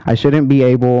 I shouldn't be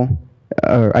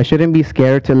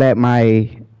scared to let my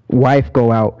wife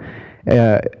go out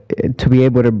to be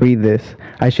able to breathe this.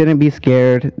 I shouldn't be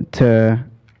scared to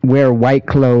wear white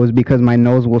clothes because my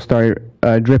nose will start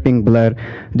dripping blood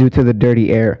due to the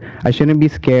dirty air. I shouldn't be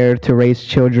scared to raise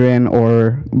children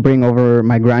or bring over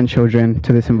my grandchildren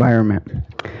to this environment.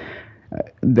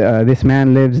 This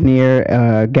man lives near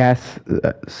a gas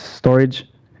storage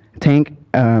tank.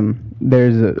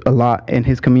 There's a lot in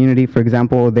his community. For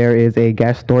example, there is a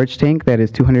gas storage tank that is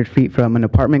 200 feet from an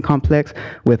apartment complex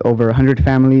with over 100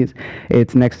 families.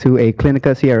 It's next to a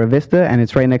Clinica Sierra Vista, and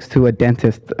it's right next to a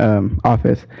dentist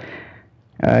office.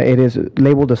 It is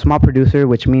labeled a small producer,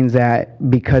 which means that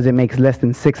because it makes less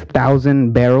than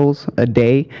 6,000 barrels a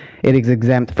day, it is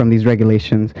exempt from these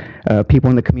regulations. People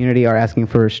in the community are asking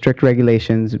for strict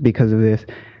regulations because of this,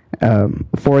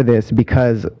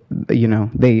 because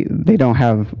they don't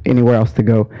have anywhere else to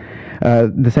go.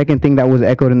 The second thing that was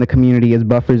echoed in the community is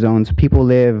buffer zones. People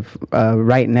live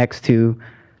right next to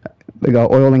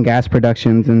oil and gas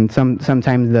productions, and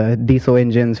sometimes the diesel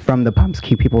engines from the pumps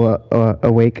keep people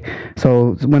awake.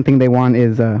 So one thing they want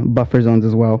is buffer zones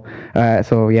as well.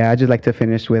 So yeah, I'd just like to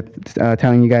finish with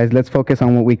telling you guys, let's focus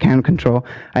on what we can control.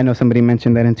 I know somebody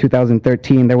mentioned that in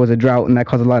 2013 there was a drought and that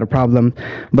caused a lot of problems,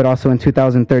 but also in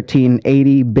 2013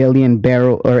 80 billion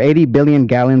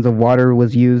gallons of water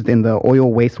was used in the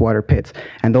oil wastewater pits,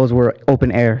 and those were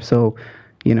open air. So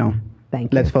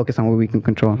let's focus on what we can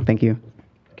control. Thank you.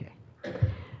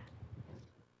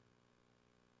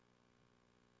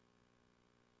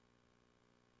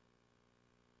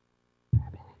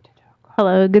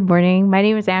 Hello, good morning. My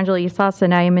name is Angela Isas,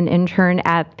 and I am an intern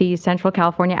at the Central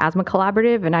California Asthma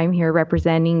Collaborative, and I'm here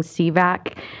representing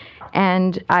CVAC.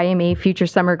 And I am a future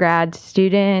summer grad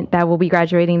student that will be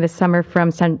graduating this summer from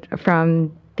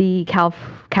the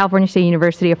California State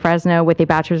University of Fresno with a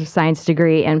Bachelor's of Science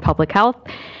degree in Public Health.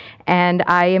 And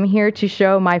I am here to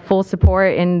show my full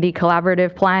support in the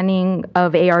collaborative planning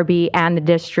of ARB and the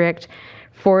district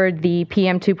for the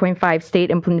PM2.5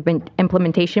 State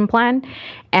Implementation Plan.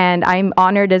 And I'm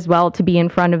honored as well to be in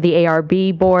front of the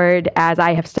ARB board, as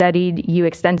I have studied you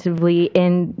extensively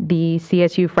in the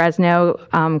CSU Fresno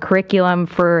curriculum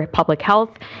for public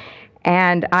health.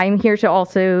 And I'm here to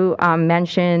also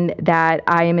mention that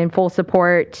I am in full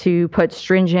support to put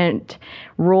stringent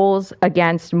rules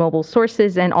against mobile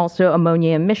sources and also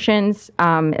ammonia emissions,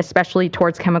 especially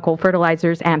towards chemical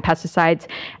fertilizers and pesticides,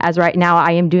 as right now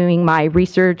I am doing my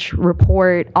research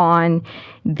report on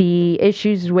the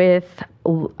issues with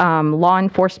law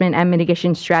enforcement and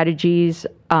mitigation strategies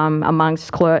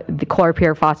amongst the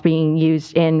chlorpyrifos being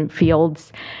used in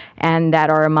fields and that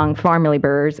are among farm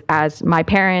laborers, as my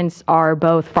parents are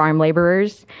both farm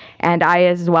laborers, and I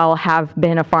as well have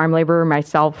been a farm laborer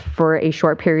myself for a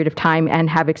short period of time and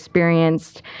have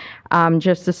experienced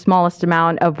just the smallest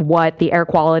amount of what the air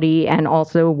quality and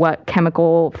also what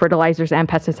chemical fertilizers and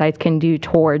pesticides can do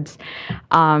towards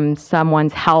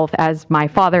someone's health, as my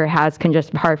father has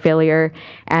congestive heart failure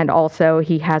and also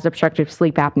he has obstructive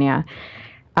sleep apnea.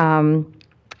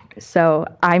 So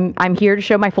I'm here to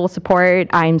show my full support.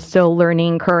 I'm still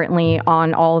learning currently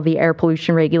on all of the air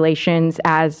pollution regulations,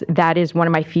 as that is one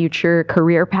of my future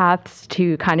career paths,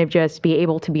 to kind of just be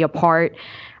able to be a part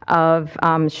of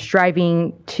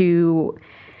striving to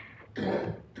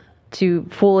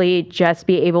fully just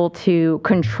be able to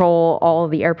control all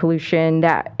of the air pollution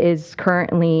that is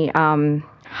currently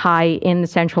high in the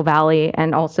Central Valley.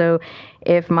 And also,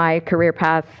 if my career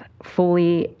path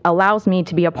fully allows me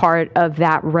to be a part of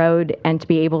that road and to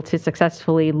be able to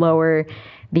successfully lower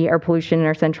the air pollution in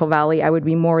our Central Valley, I would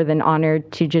be more than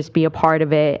honored to just be a part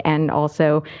of it and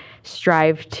also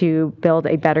strive to build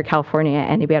a better California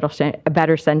and a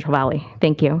better Central Valley.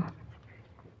 Thank you.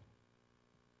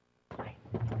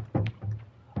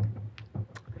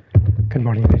 Good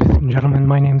morning, ladies and gentlemen.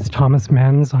 My name is Thomas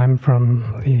Menz. I'm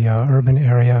from the urban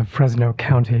area of Fresno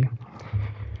County.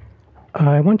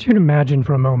 I want you to imagine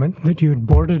for a moment that you had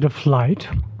boarded a flight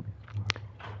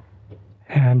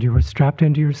and you were strapped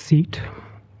into your seat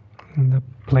and the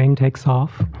plane takes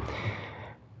off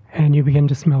and you begin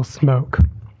to smell smoke.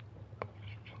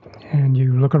 and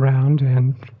you look around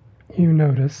and you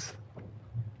notice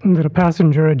that a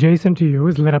passenger adjacent to you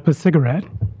has lit up a cigarette.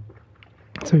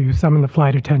 So you summon the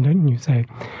flight attendant and you say,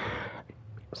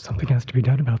 something has to be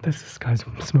done about this. This guy's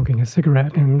smoking a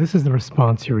cigarette. And this is the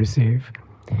response you receive.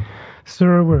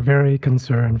 Sir, we're very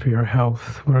concerned for your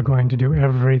health. We're going to do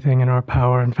everything in our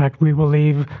power. In fact, we will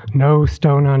leave no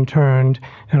stone unturned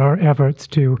in our efforts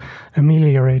to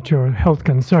ameliorate your health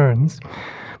concerns.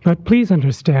 But please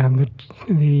understand that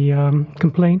the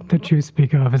complaint that you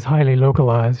speak of is highly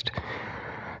localized.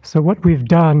 So what we've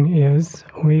done is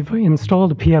we've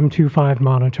installed a PM2.5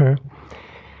 monitor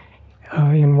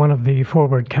in one of the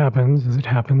forward cabins, as it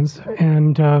happens,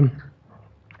 and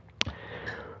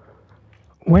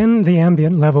when the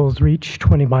ambient levels reach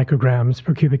 20 micrograms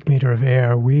per cubic meter of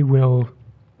air, we will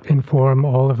inform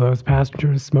all of those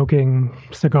passengers smoking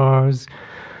cigars,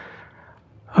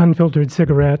 unfiltered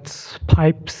cigarettes,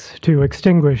 pipes to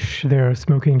extinguish their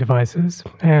smoking devices.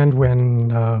 And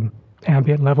when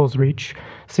ambient levels reach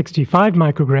 65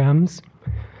 micrograms,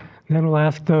 then we'll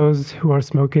ask those who are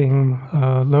smoking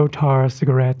low-tar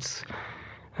cigarettes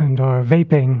and are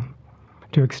vaping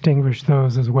to extinguish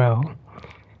those as well.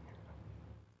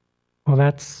 Well,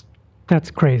 that's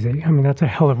crazy. I mean, that's a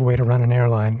hell of a way to run an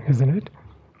airline, isn't it?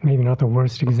 Maybe not the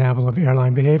worst example of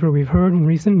airline behavior we've heard in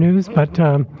recent news, but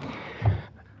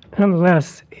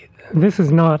nonetheless, this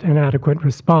is not an adequate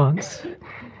response.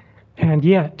 And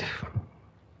yet,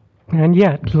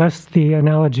 lest the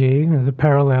analogy, the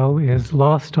parallel is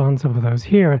lost on some of those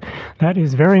here, that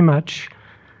is very much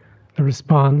the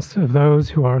response of those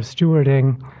who are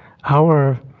stewarding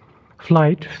our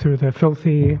flight through the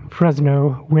filthy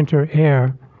Fresno winter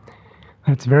air.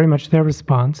 That's very much their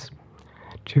response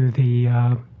to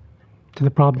the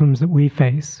problems that we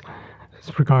face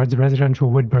as regards residential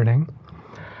wood burning.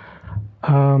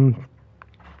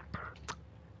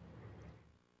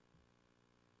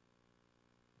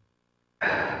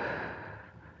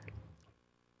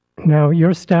 Now,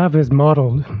 your staff has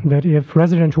modeled that if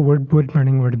residential wood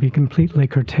burning were to be completely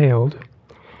curtailed,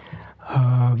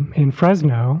 in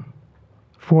Fresno,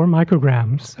 4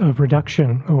 micrograms of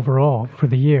reduction overall for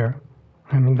the year.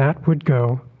 I mean, that would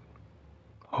go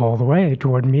all the way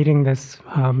toward meeting this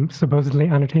supposedly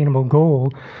unattainable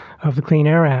goal of the Clean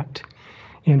Air Act.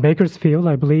 In Bakersfield,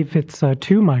 I believe it's 2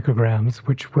 micrograms,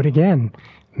 which would again,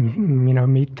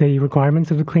 meet the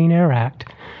requirements of the Clean Air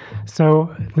Act.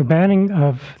 So the banning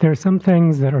of, there are some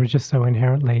things that are just so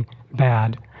inherently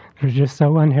bad. They're just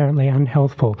so inherently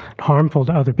unhealthful, harmful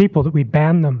to other people that we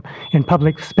ban them in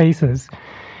public spaces.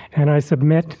 And I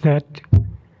submit that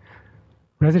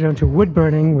residential wood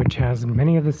burning, which has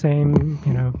many of the same,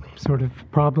 sort of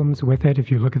problems with it,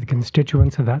 if you look at the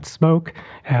constituents of that smoke,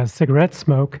 as cigarette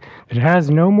smoke, it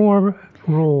has no more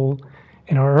role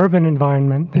in our urban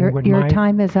environment than would your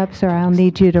time is up, sir. I'll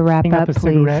need you to wrap up, a please.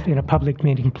 Cigarette in a public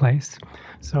meeting place.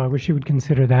 So I wish you would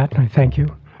consider that, and I thank you.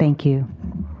 Thank you.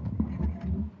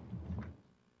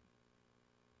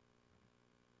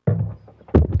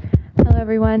 Hello,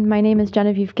 everyone. My name is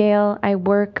Genevieve Gale. I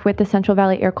work with the Central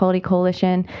Valley Air Quality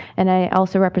Coalition, and I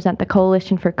also represent the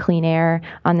Coalition for Clean Air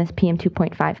on this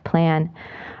PM2.5 plan.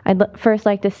 I'd first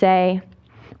like to say,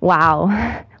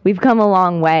 wow, we've come a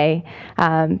long way.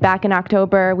 Back in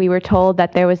October, we were told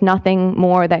that there was nothing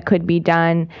more that could be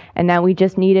done and that we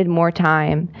just needed more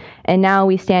time. And now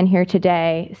we stand here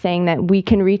today saying that we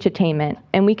can reach attainment,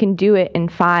 and we can do it in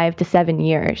 5 to 7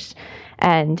 years.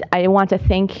 And I want to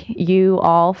thank you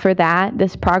all for that.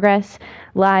 This progress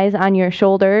lies on your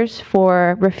shoulders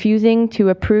for refusing to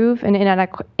approve an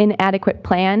inadequate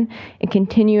plan and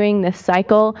continuing this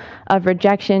cycle of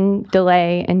rejection,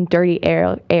 delay, and dirty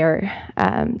air.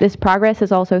 This progress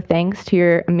is also thanks to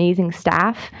your amazing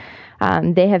staff.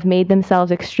 They have made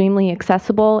themselves extremely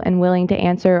accessible and willing to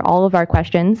answer all of our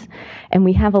questions, and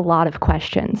we have a lot of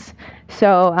questions.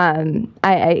 So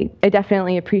I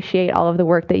definitely appreciate all of the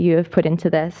work that you have put into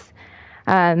this.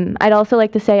 I'd also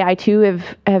like to say I too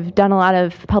have done a lot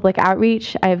of public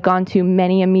outreach. I have gone to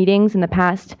many meetings in the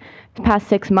past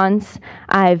 6 months.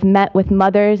 I've met with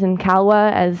mothers in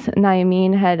Calwa, as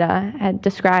Nayamin had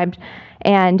described,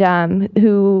 and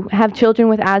who have children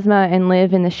with asthma and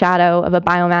live in the shadow of a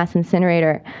biomass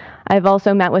incinerator. I've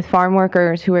also met with farm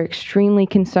workers who are extremely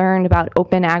concerned about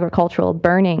open agricultural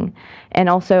burning and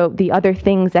also the other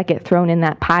things that get thrown in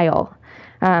that pile.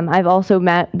 I've also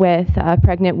met with a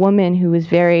pregnant woman who is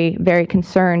very, very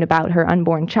concerned about her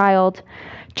unborn child,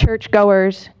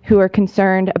 churchgoers who are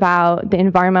concerned about the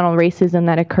environmental racism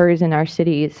that occurs in our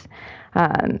cities,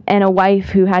 and a wife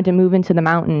who had to move into the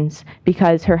mountains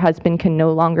because her husband can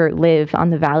no longer live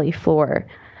on the valley floor.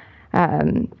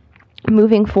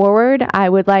 Moving forward, I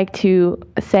would like to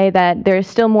say that there is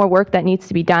still more work that needs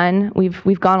to be done.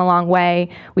 We've gone a long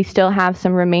way. We still have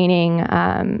some remaining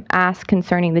asks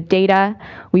concerning the data.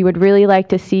 We would really like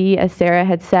to see, as Sarah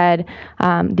had said,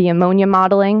 the ammonia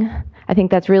modeling. I think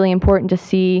that's really important to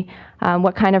see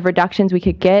what kind of reductions we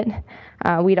could get.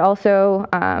 We'd also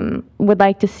would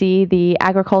like to see the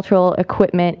agricultural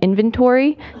equipment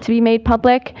inventory to be made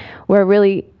public. We're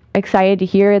really excited to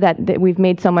hear that we've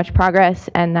made so much progress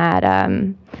and that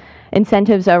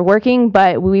incentives are working,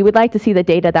 but we would like to see the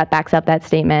data that backs up that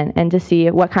statement and to see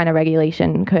what kind of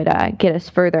regulation could get us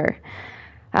further.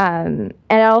 And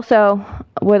I also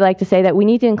would like to say that we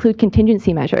need to include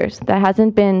contingency measures. That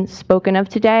hasn't been spoken of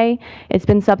today. It's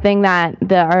been something that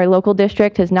our local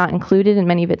district has not included in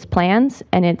many of its plans,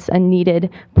 and it's a needed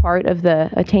part of the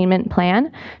attainment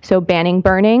plan. So banning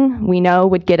burning, we know,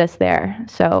 would get us there.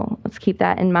 So let's keep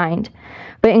that in mind.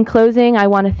 But in closing, I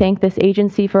want to thank this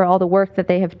agency for all the work that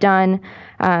they have done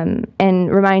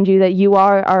and remind you that you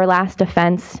are our last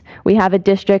defense. We have a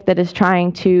district that is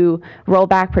trying to roll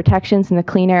back protections in the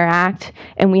Clean Air Act,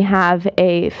 and we have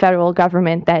a federal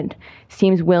government that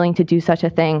seems willing to do such a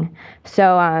thing.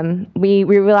 So we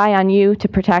rely on you to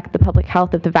protect the public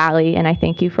health of the Valley, and I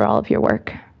thank you for all of your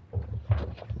work.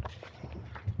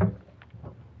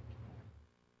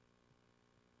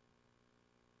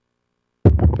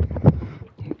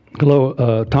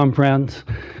 Hello, Tom Franz.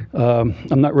 I'm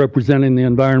not representing the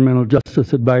Environmental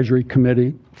Justice Advisory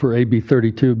Committee for AB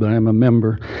 32, but I'm a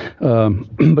member.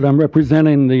 But I'm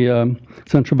representing the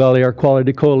Central Valley Air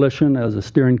Quality Coalition as a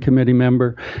steering committee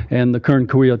member and the Kern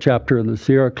Cahuilla chapter of the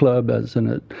Sierra Club as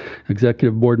an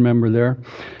executive board member there.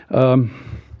 I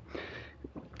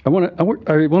want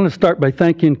to start by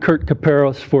thanking Kurt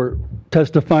Caperos for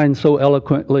testifying so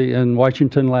eloquently in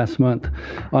Washington last month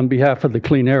on behalf of the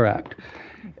Clean Air Act.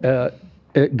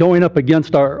 Going up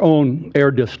against our own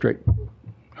air district,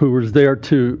 who was there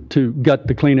to gut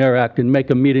the Clean Air Act and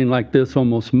make a meeting like this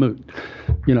almost moot.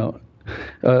 You know,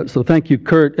 so thank you,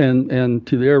 Kurt, and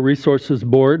to the Air Resources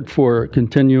Board for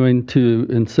continuing to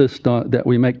insist on that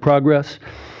we make progress.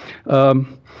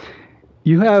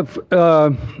 You have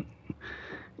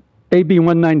AB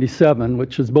 197,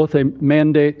 which is both a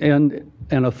mandate and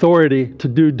an authority to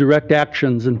do direct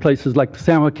actions in places like the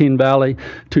San Joaquin Valley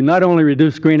to not only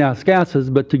reduce greenhouse gases,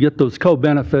 but to get those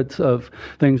co-benefits of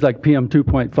things like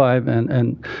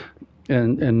PM2.5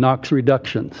 and NOx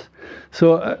reductions.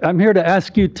 So I'm here to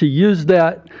ask you to use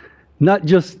that not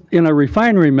just in a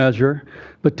refinery measure,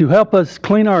 but to help us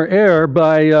clean our air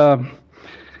by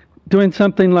doing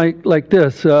something like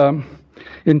this.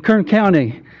 In Kern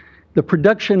County, the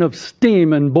production of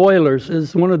steam and boilers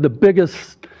is one of the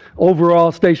biggest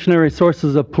overall stationary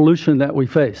sources of pollution that we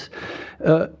face.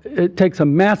 It takes a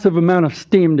massive amount of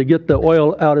steam to get the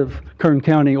oil out of Kern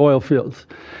County oil fields.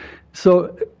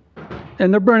 So,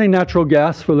 and they're burning natural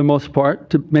gas for the most part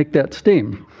to make that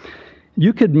steam.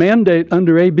 You could mandate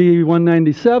under AB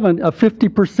 197 a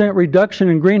 50% reduction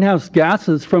in greenhouse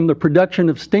gases from the production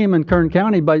of steam in Kern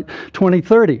County by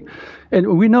 2030.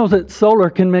 And we know that solar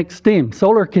can make steam.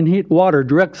 Solar can heat water,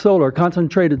 direct solar,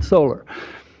 concentrated solar.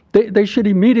 They should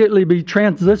immediately be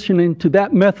transitioning to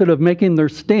that method of making their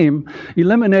steam,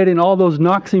 eliminating all those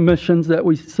NOx emissions that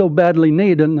we so badly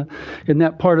need in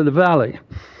that part of the valley.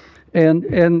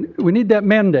 And we need that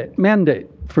mandate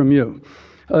from you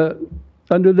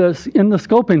under this in the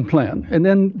scoping plan. And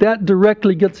then that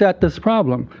directly gets at this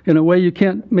problem in a way you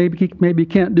can't maybe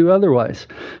can't do otherwise.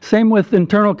 Same with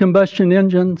internal combustion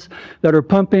engines that are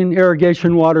pumping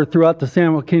irrigation water throughout the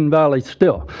San Joaquin Valley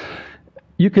still.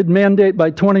 You could mandate by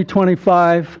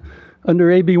 2025 under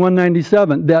AB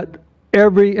 197 that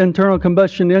every internal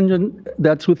combustion engine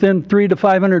that's within 300 to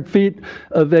 500 feet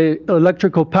of an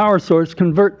electrical power source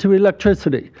convert to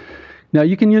electricity. Now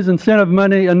you can use incentive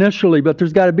money initially, but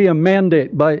there's got to be a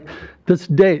mandate by this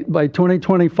date, by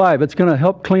 2025. It's going to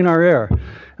help clean our air.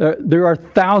 There are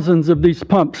thousands of these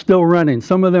pumps still running,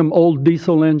 some of them old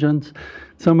diesel engines,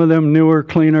 some of them newer,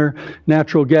 cleaner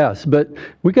natural gas. But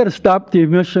we got to stop the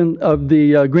emission of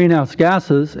the greenhouse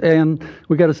gases, and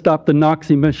we got to stop the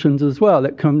NOx emissions as well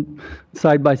that come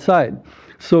side by side.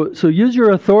 So use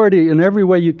your authority in every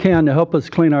way you can to help us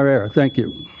clean our air. Thank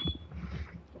you.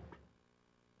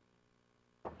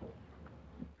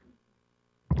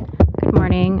 Good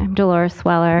morning. I'm Dolores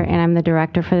Sweller, and I'm the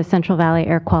director for the Central Valley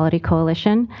Air Quality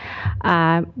Coalition.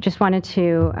 Just wanted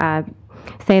to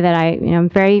say that I'm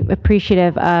very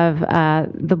appreciative of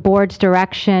the board's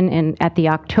direction at the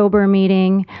October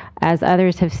meeting. As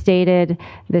others have stated,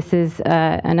 this is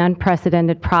an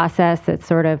unprecedented process that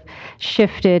sort of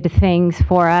shifted things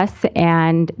for us,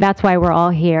 and that's why we're all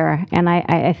here. And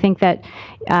I think that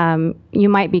you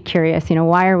might be curious,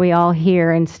 why are we all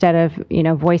here instead of,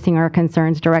 voicing our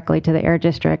concerns directly to the Air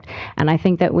District? And I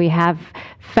think that we have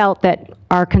felt that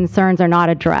our concerns are not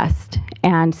addressed.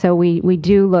 And so we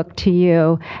do look to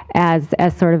you as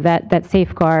sort of that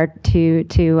safeguard to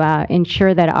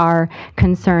ensure that our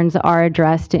concerns are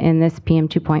addressed in this PM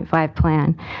 2.5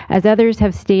 plan. As others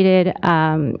have stated,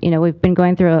 we've been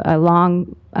going through a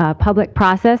long public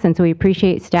process, and so we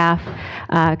appreciate staff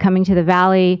coming to the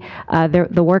Valley.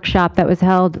 The workshop that was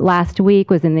held last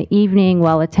week was in the evening,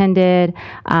 well attended,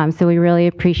 so we really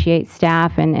appreciate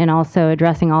staff and also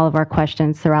addressing all of our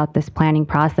questions throughout this planning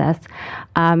process.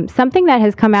 Something that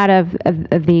has come out of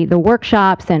the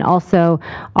workshops and also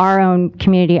our own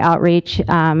community outreach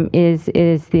are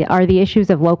the issues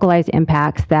of localized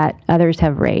impacts that others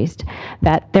have raised.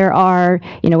 That there are,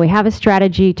 we have a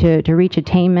strategy to reach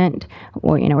attainment.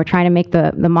 We're trying to make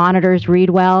the monitors read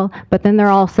well, but then there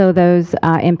are also those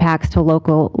impacts to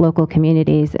local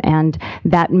communities, and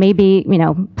that may be,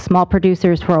 small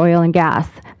producers for oil and gas.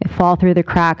 They fall through the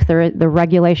cracks. The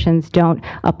regulations don't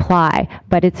apply,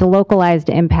 but it's a localized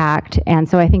impact, and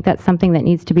so I think that's something that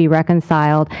needs to be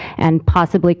reconciled and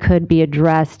possibly could be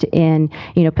addressed in,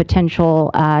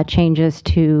 potential changes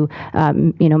to,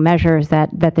 measures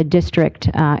that the district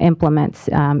implements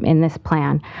in this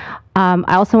plan.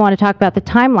 I also want to talk about the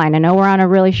timeline. I know we're on a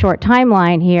really short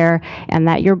timeline here, and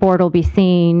that your board will be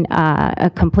seeing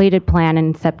a completed plan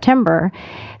in September.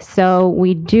 So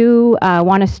we do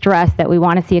want to stress that we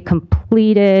want to see a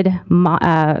completed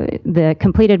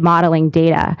modeling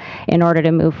data in order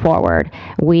to move forward.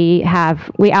 We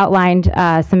outlined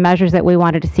some measures that we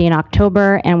wanted to see in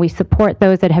October, and we support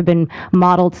those that have been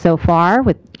modeled so far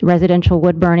with residential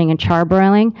wood burning and char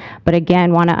broiling, but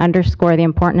again, want to underscore the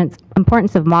importance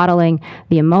of modeling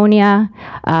the ammonia,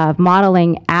 of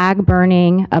modeling ag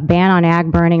burning, a ban on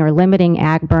ag burning or limiting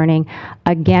ag burning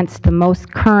against the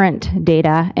most current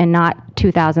data and not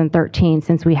 2013,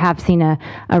 since we have seen a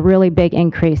really big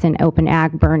increase in open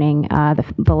ag burning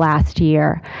the last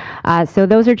year. So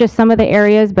those are just some of the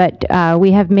areas, but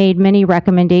we have made many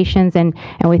recommendations, and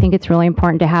we think it's really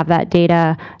important to have that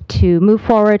data to move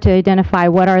forward to identify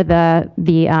what are the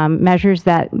measures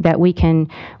that we can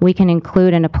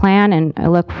include in a plan. And I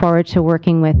look forward to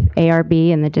working with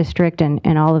ARB and the district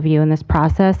and all of you in this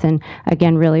process. And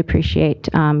again, really appreciate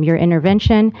your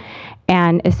intervention,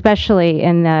 and especially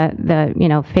in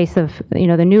the face of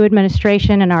the new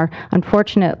administration and our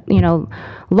unfortunate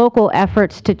local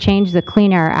efforts to change the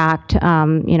Clean Air Act.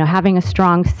 Having a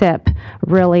strong SIP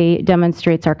really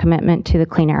demonstrates our commitment to the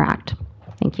Clean Air Act.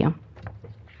 Thank you.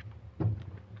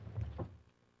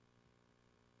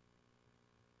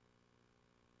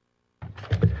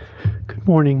 Good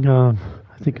morning. I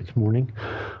think it's morning.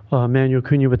 Manuel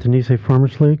Cunha with the Nisei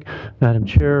Farmers League. Madam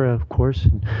Chair, of course,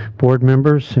 and board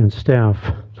members and staff.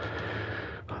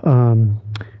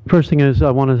 First thing is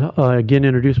I want to again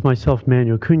introduce myself,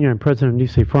 Manuel Cunha. I'm president of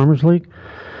Nisei Farmers League.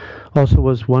 Also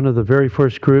was one of the very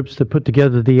first groups that put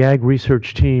together the ag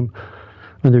research team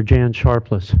under Jan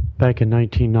Sharpless back in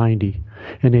 1990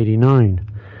 and 89.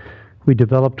 We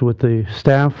developed with the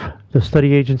staff, the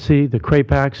study agency, the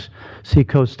CRAPACS,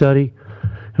 Seacoast study,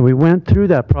 and we went through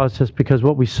that process because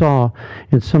what we saw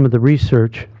in some of the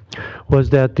research was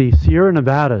that the Sierra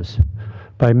Nevadas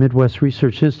by Midwest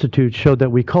Research Institute showed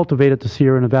that we cultivated the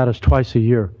Sierra Nevadas twice a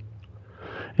year,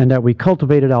 and that we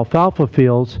cultivated alfalfa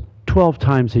fields 12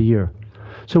 times a year.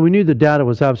 So we knew the data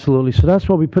was absolutely, so that's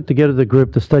why we put together the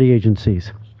group, the study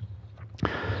agencies.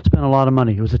 Spent a lot of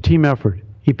money. It was a team effort.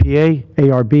 EPA,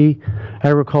 ARB,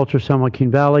 Agriculture, San Joaquin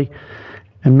Valley,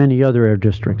 and many other air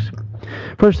districts.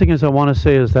 First thing is I want to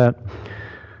say is that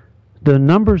the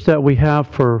numbers that we have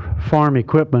for farm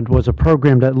equipment was a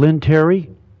program that Lynn Terry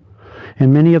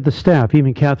and many of the staff,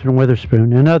 even Catherine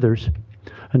Witherspoon and others,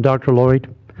 and Dr.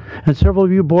 Lloyd, and several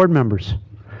of you board members,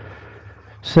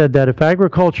 said that if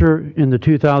agriculture in the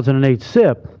 2008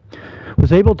 SIP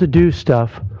was able to do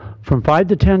stuff from 5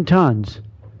 to 10 tons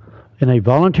in a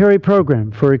voluntary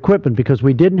program for equipment, because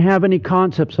we didn't have any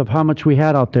concepts of how much we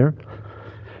had out there,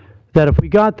 that if we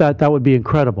got that, that would be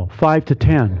incredible, 5 to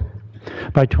 10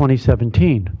 by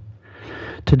 2017.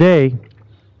 Today,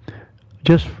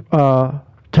 just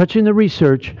touching the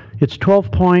research, it's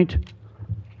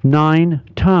 12.9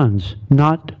 tons,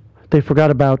 not, they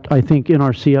forgot about, I think,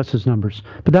 NRCS's numbers,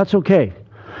 but that's okay.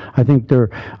 I think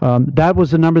that was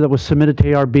the number that was submitted to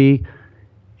ARB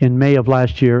in May of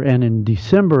last year and in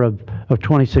December of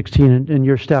 2016, and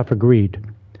your staff agreed.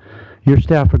 Your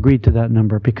staff agreed to that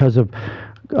number because of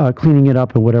cleaning it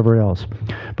up and whatever else.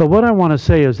 But what I want to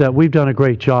say is that we've done a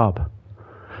great job.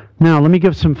 Now, let me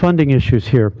give some funding issues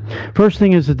here. First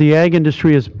thing is that the ag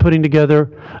industry is putting together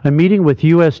a meeting with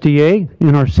USDA,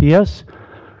 NRCS,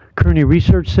 Kearney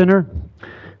Research Center,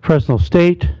 Fresno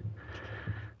State,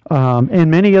 and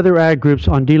many other ag groups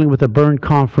on dealing with a burn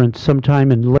conference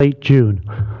sometime in late June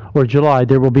or July.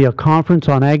 There will be a conference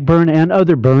on ag burn and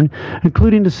other burn,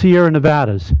 including the Sierra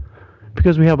Nevadas,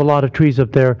 because we have a lot of trees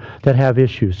up there that have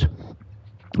issues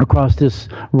across this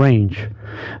range.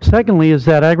 Secondly is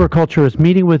that agriculture is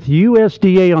meeting with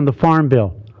USDA on the Farm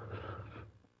Bill.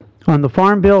 On the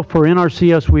Farm Bill for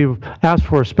NRCS, we've asked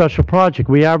for a special project.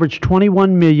 We averaged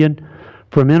 $21 million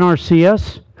from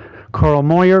NRCS, Carl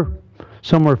Moyer,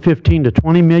 somewhere 15 to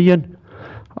 20 million.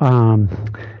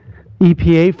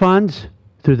 EPA funds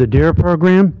through the DARE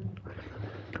program,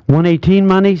 118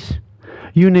 monies,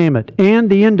 you name it. And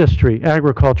the industry,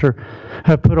 agriculture,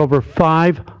 have put over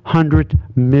 $500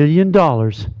 million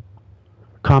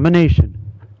combination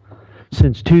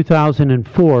since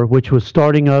 2004, which was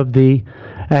starting of the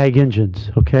ag engines,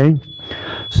 okay?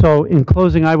 So in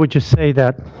closing, I would just say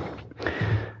that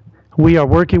we are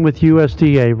working with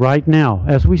USDA right now,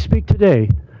 as we speak today,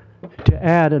 to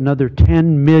add another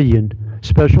 10 million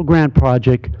special grant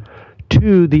project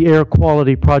to the air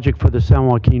quality project for the San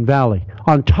Joaquin Valley,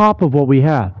 on top of what we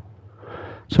have.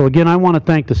 So again, I want to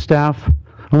thank the staff.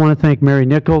 I want to thank Mary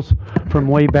Nichols from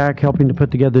way back helping to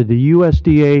put together the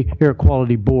USDA Air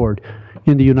Quality Board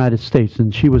in the United States.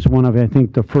 And she was one of, I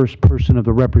think, the first person of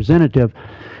the representative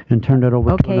and turned it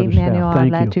over to another Okay, Manuel, staff. I'll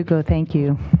Thank let you go. Thank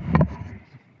you.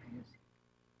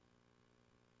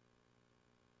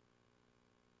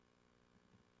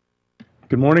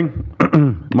 Good morning.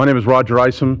 My name is Roger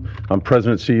Isom. I'm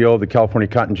President and CEO of the California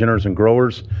Cotton Ginners and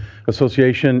Growers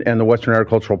Association and the Western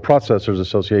Agricultural Processors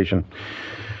Association.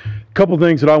 A couple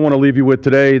things that I want to leave you with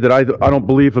today that I don't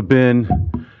believe have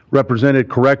been represented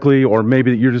correctly, or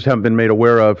maybe that you just haven't been made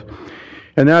aware of.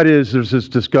 And that is, there's this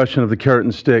discussion of the carrot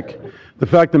and stick. The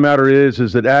fact of the matter is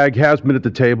that ag has been at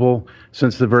the table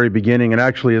since the very beginning and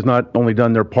actually has not only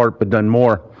done their part but done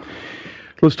more.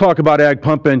 Let's talk about ag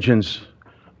pump engines.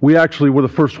 We actually were the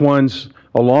first ones,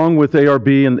 along with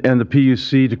ARB and the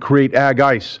PUC, to create Ag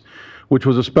ICE, which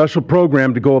was a special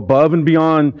program to go above and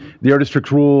beyond the Air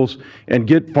District's rules and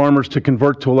get farmers to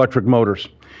convert to electric motors.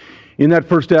 In that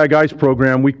first Ag ICE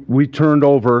program, we turned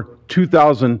over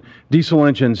 2,000 diesel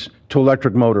engines to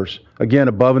electric motors, again,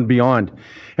 above and beyond.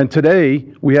 And today,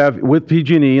 we have, with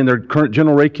PG&E in their current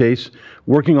general rate case,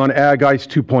 working on Ag ICE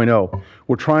 2.0.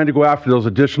 We're trying to go after those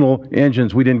additional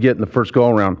engines we didn't get in the first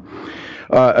go-around.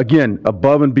 Again,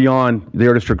 above and beyond the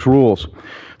Air District's rules.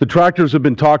 The tractors have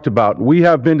been talked about. We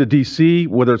have been to D.C.,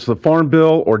 whether it's the Farm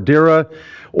Bill or DARA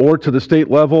or to the state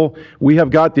level. We have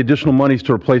got the additional monies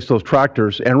to replace those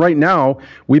tractors. And right now,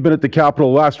 we've been at the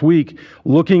Capitol last week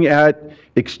looking at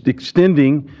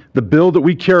extending the bill that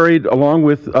we carried along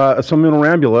with some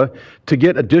memorambula to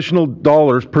get additional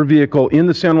dollars per vehicle in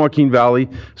the San Joaquin Valley,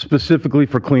 specifically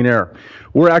for clean air.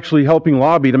 We're actually helping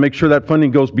lobby to make sure that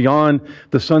funding goes beyond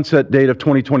the sunset date of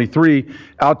 2023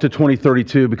 out to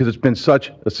 2032 because it's been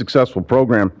such a successful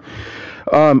program.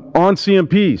 On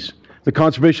CMPs, the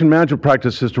conservation management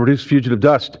practices to reduce fugitive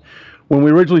dust. When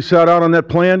we originally set out on that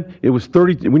plan, it was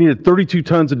we needed 32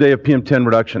 tons a day of PM10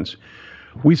 reductions.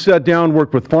 We sat down,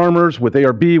 worked with farmers, with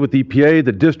ARB, with EPA,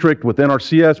 the district, with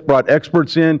NRCS, brought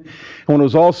experts in, and when it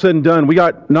was all said and done, we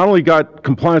not only got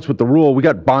compliance with the rule, we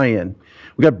got buy-in.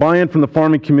 We got buy-in from the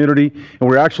farming community, and we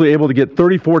were actually able to get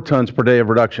 34 tons per day of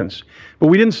reductions. But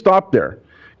we didn't stop there,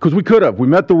 because we could have. We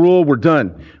met the rule, we're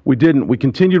done. We didn't. We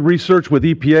continued research with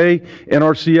EPA,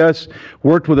 NRCS,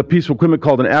 worked with a piece of equipment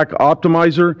called an ACT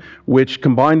Optimizer, which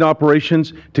combined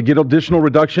operations to get additional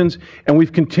reductions, and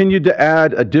we've continued to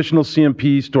add additional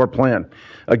CMPs to our plan.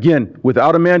 Again,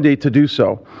 without a mandate to do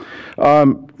so.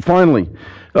 Finally,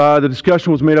 the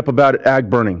discussion was made up about ag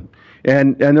burning.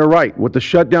 And they're right. With the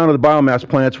shutdown of the biomass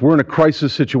plants, we're in a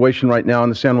crisis situation right now in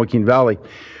the San Joaquin Valley.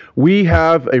 We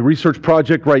have a research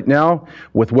project right now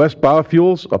with West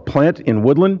Biofuels, a plant in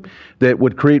Woodland that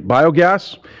would create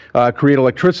biogas, create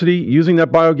electricity using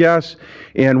that biogas.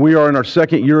 And we are in our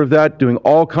second year of that, doing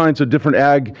all kinds of different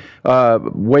ag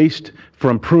waste,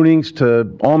 from prunings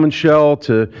to almond shell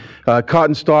to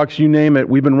cotton stalks, you name it.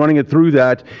 We've been running it through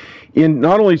that. in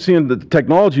not only seeing that the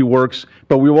technology works,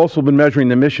 but we've also been measuring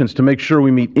the emissions to make sure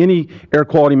we meet any air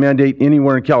quality mandate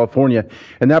anywhere in California.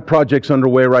 And that project's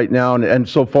underway right now, and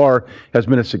so far has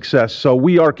been a success. So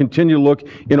we are continuing to look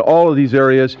in all of these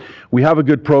areas. We have a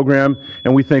good program,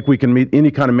 and we think we can meet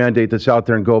any kind of mandate that's out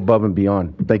there and go above and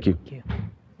beyond. Thank you. Thank you.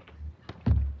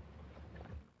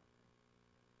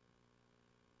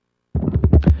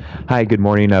 Hi, good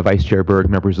morning, Vice Chair Berg,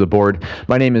 members of the board.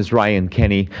 My name is Ryan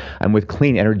Kenny. I'm with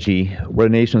Clean Energy. We're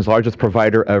the nation's largest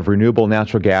provider of renewable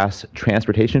natural gas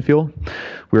transportation fuel.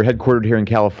 We're headquartered here in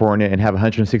California and have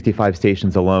 165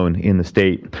 stations alone in the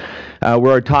state.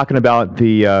 We're talking about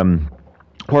the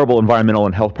horrible environmental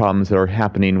and health problems that are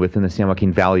happening within the San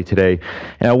Joaquin Valley today.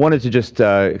 And I wanted to just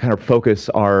kind of focus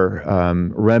our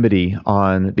remedy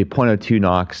on the 0.02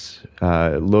 NOx,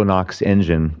 low NOx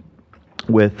engine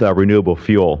with renewable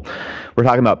fuel. We're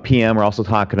talking about PM, we're also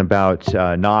talking about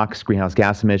NOx, greenhouse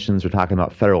gas emissions, we're talking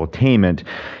about federal attainment,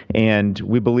 and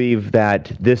we believe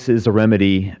that this is a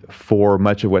remedy for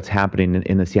much of what's happening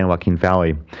in the San Joaquin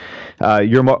Valley.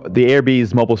 The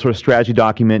ARB's mobile source strategy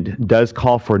document does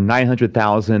call for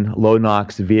 900,000 low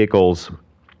NOx vehicles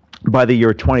by the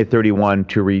year 2031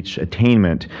 to reach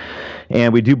attainment.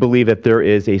 And we do believe that there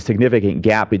is a significant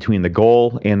gap between the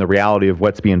goal and the reality of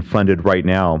what's being funded right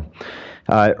now.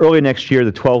 Early next year,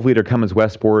 the 12-liter Cummins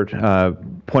Westport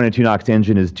 0.02 NOx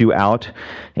engine is due out,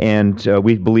 and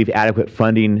we believe adequate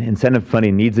funding, incentive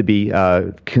funding, needs to be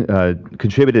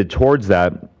contributed towards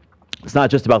that. It's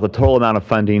not just about the total amount of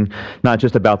funding, not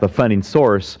just about the funding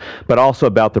source, but also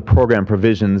about the program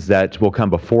provisions that will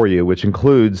come before you, which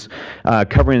includes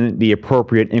covering the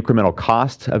appropriate incremental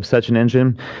cost of such an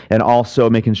engine, and also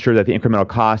making sure that the incremental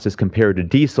cost is compared to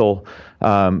diesel,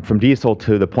 from diesel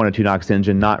to the 0.02 NOx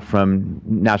engine, not from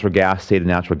natural gas, state of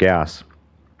natural gas.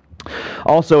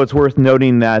 Also, it's worth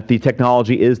noting that the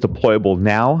technology is deployable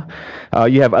now.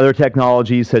 You have other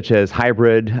technologies such as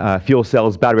hybrid, fuel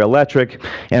cells, battery electric,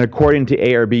 and according to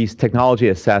ARB's technology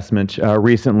assessment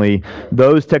recently,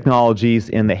 those technologies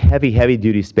in the heavy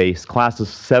duty space, classes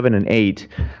 7 and 8,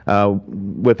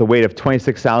 with a weight of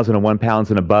 26,001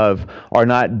 pounds and above, are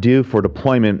not due for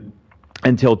deployment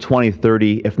until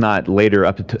 2030, if not later,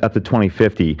 up to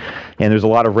 2050. And there's a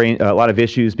lot of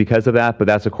issues because of that, but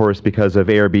that's of course because of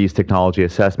ARB's technology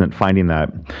assessment finding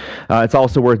that. It's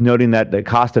also worth noting that the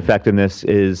cost effectiveness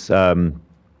is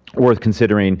worth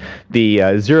considering.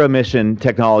 The zero emission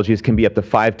technologies can be up to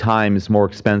 5 times more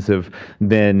expensive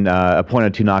than a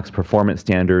 0.02 NOx performance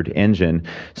standard engine.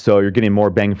 So you're getting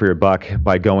more bang for your buck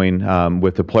by going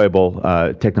with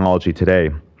deployable technology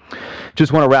today.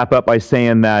 Just want to wrap up by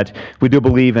saying that we do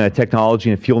believe in a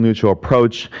technology and fuel neutral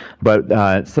approach, but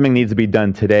something needs to be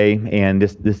done today, and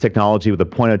this technology with a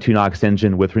 0.02 NOx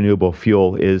engine with renewable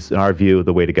fuel is, in our view,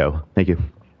 the way to go. Thank you.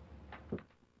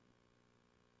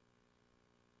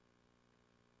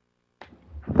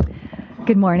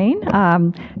 Good morning.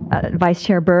 Vice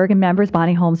Chair Berg and members,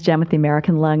 Bonnie Holmes, Jen with the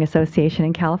American Lung Association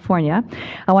in California.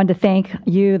 I wanted to thank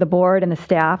you, the board, and the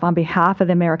staff on behalf of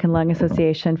the American Lung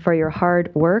Association for your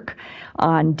hard work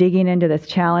on digging into this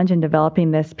challenge and developing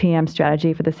this PM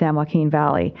strategy for the San Joaquin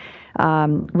Valley.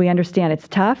 We understand it's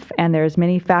tough and there's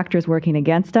many factors working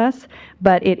against us,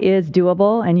 but it is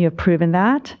doable and you have proven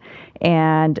that.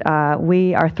 And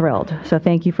we are thrilled. So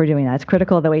thank you for doing that. It's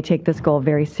critical that we take this goal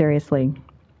very seriously.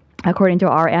 According to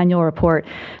our annual report,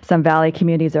 some valley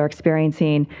communities are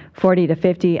experiencing 40 to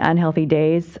 50 unhealthy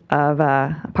days of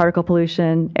particle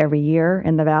pollution every year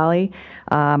in the valley,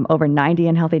 over 90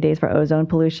 unhealthy days for ozone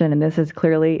pollution, and this is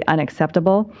clearly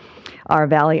unacceptable. Our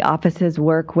valley offices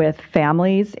work with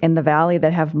families in the valley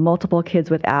that have multiple kids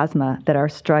with asthma that are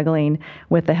struggling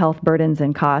with the health burdens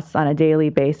and costs on a daily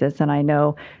basis, and I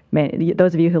know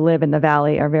those of you who live in the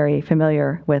valley are very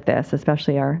familiar with this,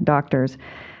 especially our doctors.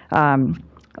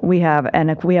 We have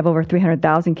over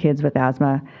 300,000 kids with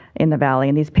asthma in the valley,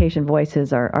 and these patient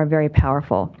voices are very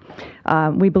powerful.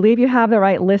 We believe you have the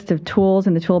right list of tools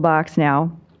in the toolbox now,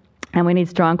 and we need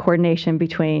strong coordination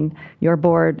between your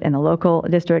board and the local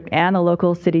district and the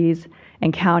local cities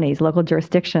and counties, local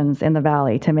jurisdictions in the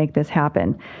valley to make this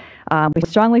happen. We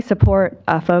strongly support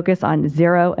a focus on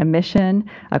zero emission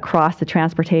across the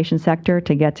transportation sector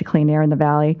to get to clean air in the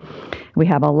valley. We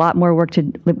have a lot more work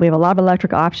we have a lot of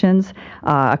electric options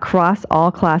across all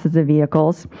classes of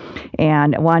vehicles.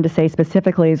 And I wanted to say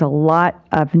specifically, there's a lot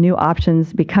of new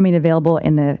options becoming available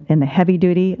in the heavy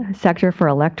duty sector for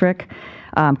electric.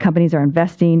 Companies are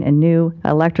investing in new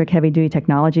electric heavy-duty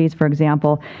technologies. For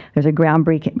example, there's a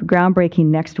groundbreaking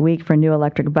next week for a new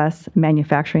electric bus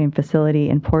manufacturing facility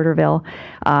in Porterville.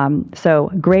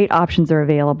 So great options are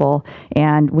available,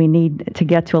 and we need to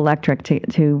get to electric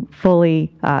to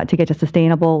fully to get to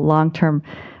sustainable, long-term,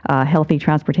 healthy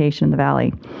transportation in the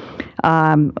valley.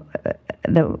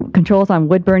 The controls on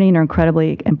wood burning are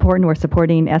incredibly important. We're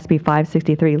supporting SB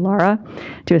 563 LARA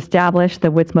to establish the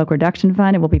Wood Smoke Reduction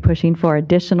Fund, and we'll be pushing for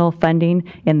additional funding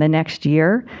in the next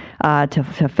year to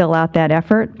fill out that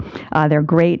effort. There are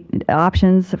great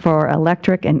options for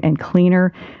electric and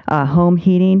cleaner home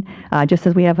heating. Just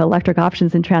as we have electric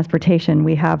options in transportation,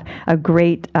 we have a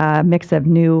great mix of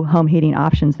new home heating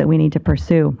options that we need to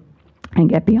pursue and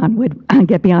get beyond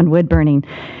wood burning.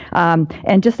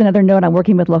 And just another note on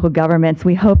working with local governments,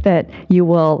 we hope that you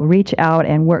will reach out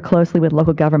and work closely with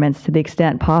local governments to the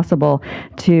extent possible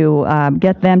to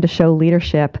get them to show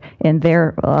leadership in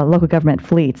their local government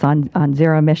fleets on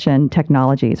zero emission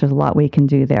technologies. There's a lot we can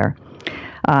do there.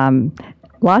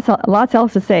 Lots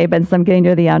else to say, but since I'm getting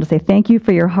to the end, to say thank you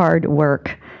for your hard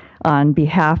work on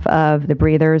behalf of the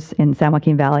breathers in San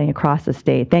Joaquin Valley and across the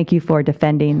state. Thank you for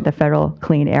defending the Federal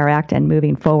Clean Air Act and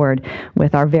moving forward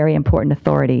with our very important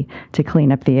authority to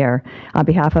clean up the air. On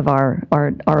behalf of our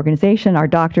organization, our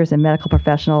doctors and medical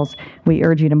professionals, we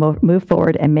urge you to move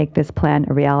forward and make this plan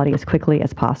a reality as quickly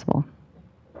as possible.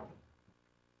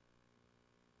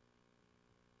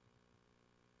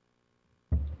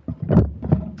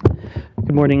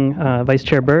 Good morning, Vice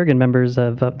Chair Berg and members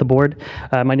of the board.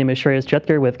 My name is Shreyas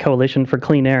Jetker with Coalition for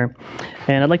Clean Air.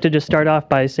 And I'd like to just start off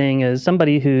by saying, as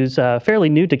somebody who's fairly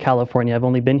new to California, I've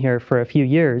only been here for a few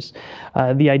years,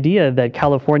 the idea that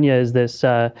California is this,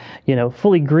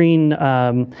 fully green,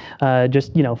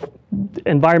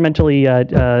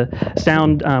 environmentally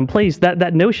sound place,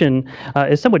 that notion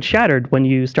is somewhat shattered when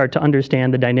you start to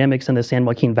understand the dynamics in the San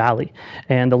Joaquin Valley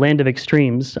and the land of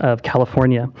extremes of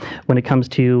California when it comes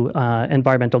to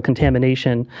environmental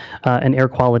contamination and air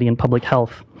quality and public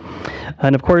health.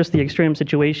 And of course, the extreme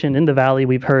situation in the valley,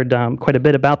 we've heard quite a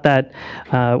bit about that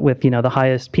with the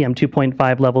highest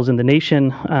PM2.5 levels in the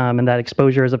nation, and that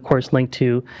exposure is of course linked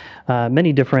to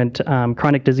many different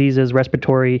chronic diseases,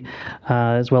 respiratory,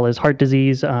 as well as heart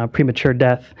disease, premature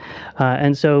death.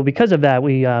 And so because of that,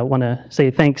 we want to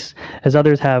say thanks, as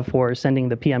others have, for sending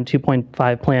the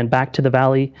PM2.5 plan back to the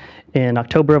valley in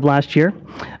October of last year,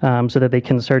 so that they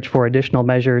can search for additional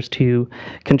measures to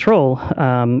control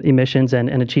emissions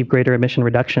and achieve greater emission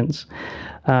reductions.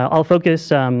 I'll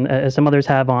focus, as some others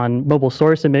have, on mobile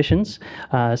source emissions,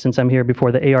 since I'm here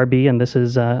before the ARB and this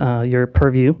is your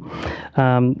purview.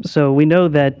 So we know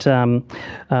that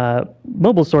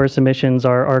mobile source emissions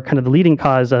are kind of the leading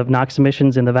cause of NOx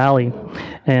emissions in the valley.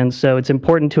 And so it's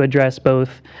important to address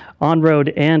both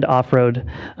on-road and off-road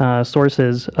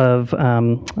sources of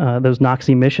those NOx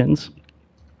emissions.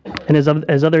 And as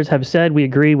others have said, we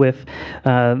agree with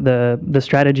the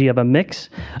strategy of a mix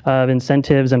of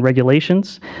incentives and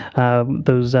regulations.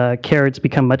 Those carrots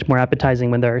become much more appetizing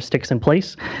when there are sticks in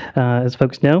place, as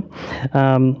folks know.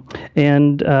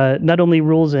 And not only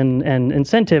rules and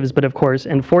incentives, but of course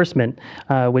enforcement,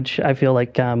 which I feel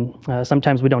like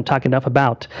sometimes we don't talk enough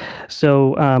about.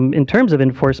 So in terms of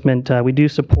enforcement, we do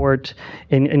support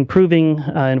improving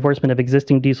enforcement of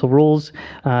existing diesel rules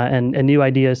and new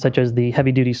ideas such as the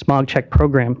heavy-duty smog check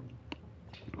program.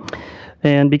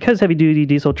 And because heavy-duty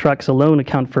diesel trucks alone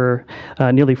account for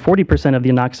nearly 40% of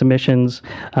the NOx emissions,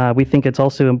 we think it's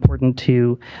also important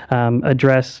to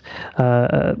address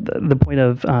the point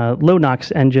of low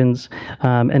NOx engines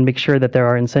and make sure that there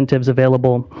are incentives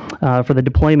available for the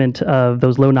deployment of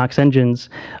those low NOx engines,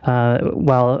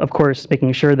 while, of course,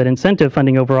 making sure that incentive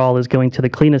funding overall is going to the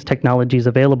cleanest technologies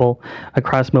available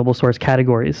across mobile source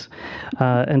categories.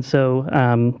 And so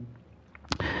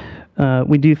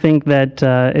we do think that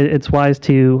it's wise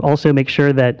to also make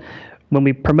sure that when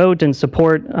we promote and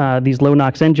support these low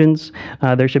NOx engines,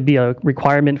 there should be a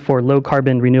requirement for low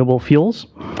carbon renewable fuels.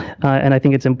 And I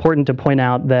think it's important to point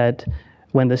out that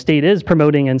when the state is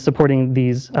promoting and supporting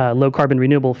these low carbon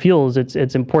renewable fuels,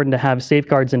 it's important to have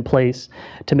safeguards in place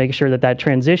to make sure that that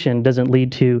transition doesn't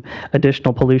lead to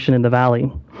additional pollution in the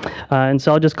valley. And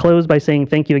so I'll just close by saying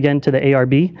thank you again to the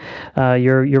ARB.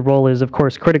 Your role is of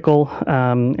course critical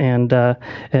and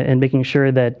making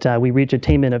sure that we reach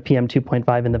attainment of PM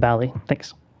 2.5 in the valley.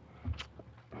 Thanks.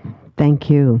 Thank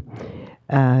you.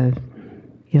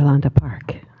 Yolanda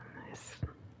Park.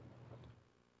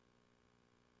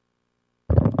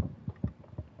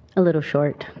 A little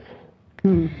short.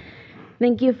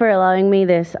 Thank you for allowing me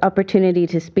this opportunity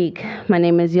to speak. My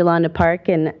name is Yolanda Park,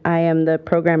 and I am the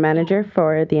program manager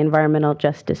for the Environmental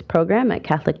Justice Program at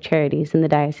Catholic Charities in the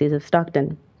Diocese of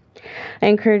Stockton. I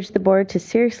encourage the board to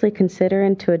seriously consider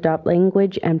and to adopt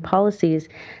language and policies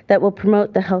that will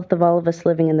promote the health of all of us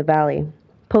living in the Valley.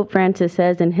 Pope Francis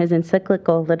says in his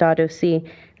encyclical Laudato Si,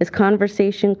 this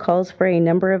conversation calls for a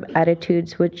number of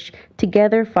attitudes which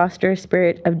together foster a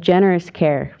spirit of generous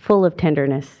care, full of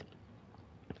tenderness.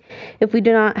 If we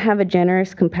do not have a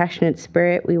generous, compassionate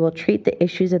spirit, we will treat the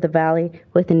issues of the Valley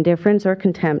with indifference or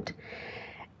contempt,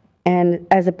 and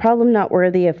as a problem not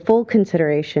worthy of full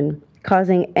consideration,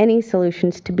 causing any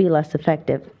solutions to be less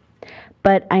effective.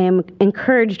 But I am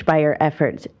encouraged by your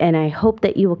efforts, and I hope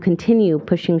that you will continue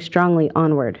pushing strongly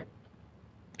onward.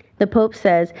 The Pope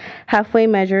says halfway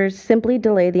measures simply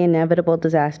delay the inevitable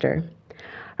disaster.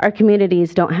 Our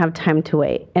communities don't have time to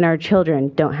wait, and our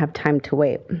children don't have time to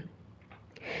wait.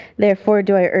 Therefore,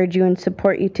 do I urge you and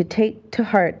support you to take to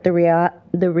heart the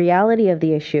reality of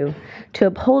the issue, to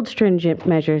uphold stringent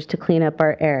measures to clean up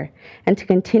our air, and to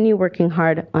continue working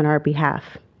hard on our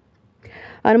behalf.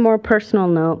 On a more personal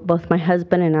note, both my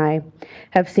husband and I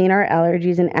have seen our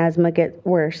allergies and asthma get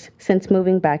worse since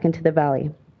moving back into the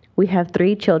Valley. We have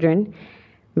 3 children,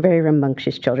 very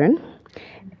rambunctious children,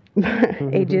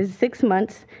 ages 6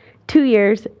 months, 2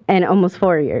 years, and almost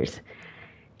 4 years.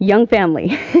 Young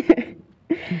family.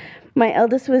 My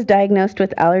eldest was diagnosed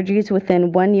with allergies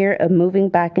within 1 year of moving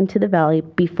back into the Valley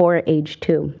before age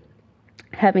 2,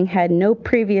 having had no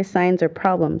previous signs or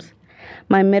problems.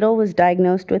 My middle was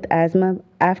diagnosed with asthma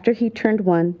after he turned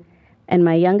 1, and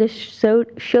my youngest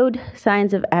showed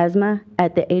signs of asthma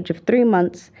at the age of 3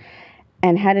 months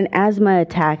and had an asthma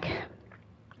attack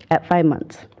at 5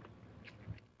 months.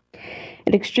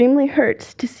 It extremely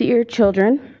hurts to see your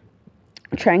children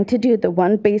trying to do the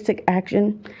one basic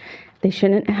action they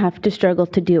shouldn't have to struggle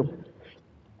to do.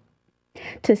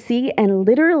 To see and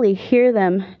literally hear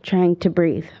them trying to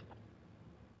breathe.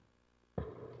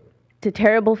 It's a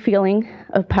terrible feeling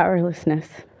of powerlessness.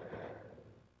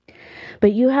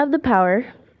 But you have the power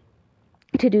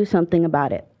to do something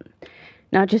about it.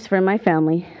 Not just for my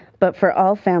family, but for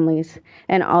all families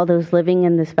and all those living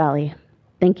in this valley.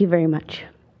 Thank you very much.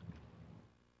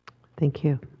 Thank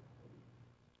you.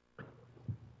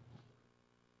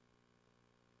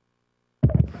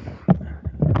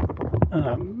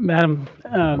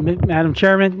 Madam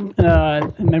Chairman,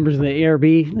 members of the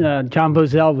ARB, John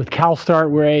Bozell with CalSTART.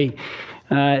 We're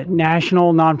a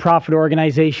national nonprofit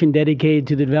organization dedicated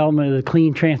to the development of the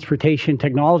clean transportation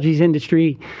technologies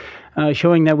industry,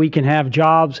 showing that we can have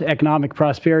jobs, economic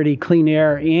prosperity, clean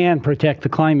air, and protect the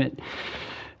climate.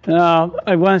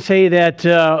 I want to say that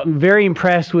I'm very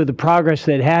impressed with the progress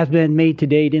that has been made to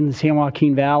date in the San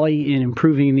Joaquin Valley in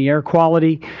improving the air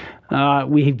quality.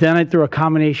 We've done it through a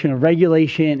combination of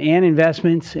regulation and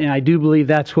investments, and I do believe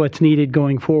that's what's needed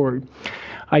going forward.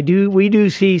 We do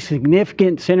see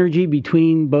significant synergy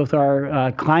between both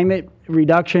our climate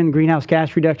reduction, greenhouse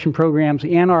gas reduction programs,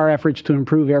 and our efforts to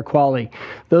improve air quality.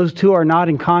 Those two are not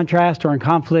in contrast or in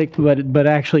conflict, but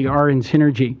actually are in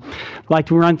synergy. I'd like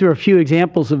to run through a few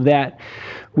examples of that.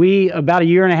 About a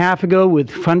year and a half ago, with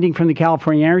funding from the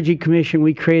California Energy Commission,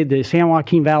 we created the San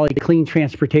Joaquin Valley Clean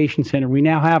Transportation Center. We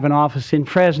now have an office in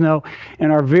Fresno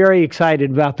and are very excited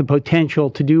about the potential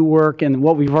to do work and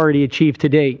what we've already achieved to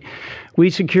date. We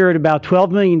secured about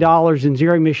 $12 million in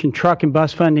zero-emission truck and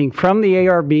bus funding from the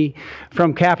ARB,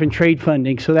 from cap and trade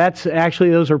funding. So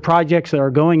those are projects that are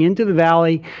going into the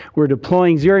valley. We're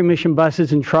deploying zero-emission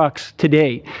buses and trucks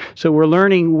today. So we're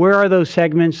learning where are those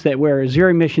segments where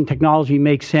zero-emission technology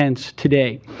makes sense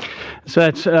today. So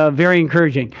that's very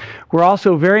encouraging. We're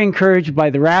also very encouraged by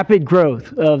the rapid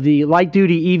growth of the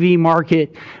light-duty EV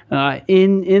market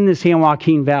in the San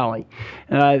Joaquin Valley.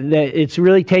 That it's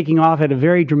really taking off at a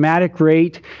very dramatic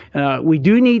rate. We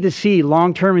do need to see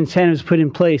long-term incentives put in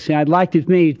place, and I'd like to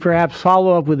maybe perhaps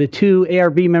follow up with the 2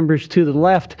 ARB members to the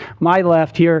left, my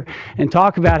left here, and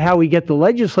talk about how we get the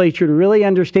legislature to really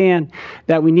understand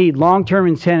that we need long-term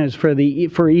incentives for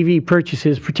EV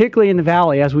purchases, particularly in the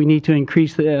valley, as we need to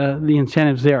increase the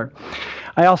incentives there.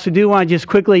 I also do want to just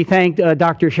quickly thank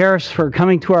Dr. Sheriff for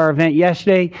coming to our event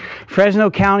yesterday. Fresno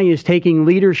County is taking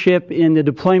leadership in the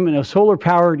deployment of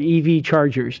solar-powered EV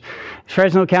chargers.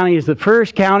 Fresno County is the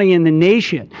first county in the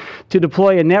nation to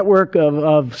deploy a network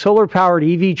of solar-powered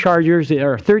EV chargers.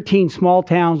 There are 13 small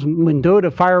towns,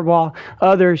 Mendota, Fireball,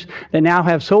 others, that now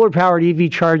have solar-powered EV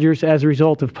chargers as a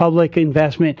result of public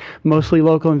investment, mostly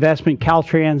local investment.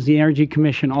 Caltrans, the Energy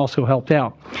Commission, also helped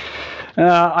out.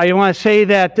 I want to say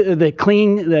that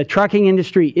the trucking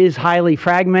industry is highly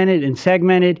fragmented and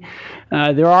segmented.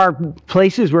 There are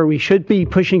places where we should be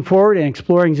pushing forward and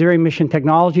exploring zero-emission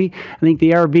technology. I think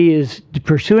the ARB is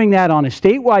pursuing that on a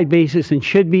statewide basis and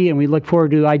should be, and we look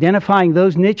forward to identifying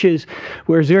those niches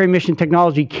where zero-emission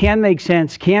technology can make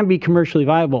sense, can be commercially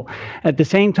viable. At the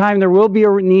same time, there will be a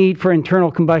need for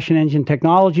internal combustion engine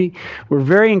technology. We're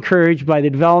very encouraged by the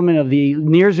development of the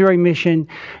near-zero emission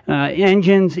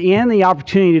engines and the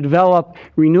opportunity to develop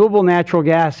renewable natural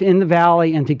gas in the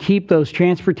valley and to keep those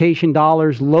transportation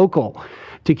dollars local,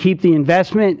 to keep the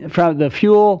investment from the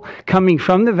fuel coming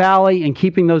from the valley and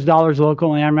keeping those dollars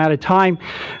local. And I'm out of time.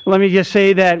 Let me just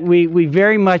say that we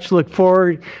very much look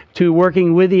forward to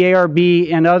working with the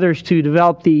ARB and others to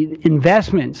develop the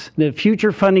investments, the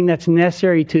future funding that's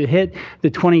necessary to hit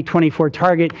the 2024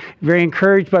 target. Very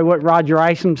encouraged by what Roger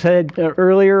Isom said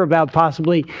earlier about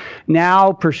possibly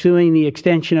now pursuing the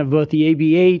extension of both the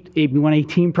AB8,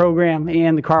 AB118 program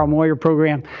and the Carl Moyer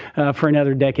program for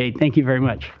another decade. Thank you very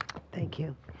much. Thank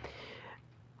you.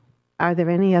 Are there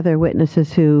any other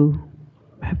witnesses who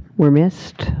were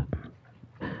missed?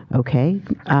 Okay.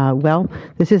 Well,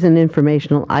 this is an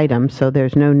informational item, so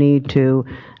there's no need to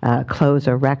close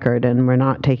a record, and we're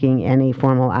not taking any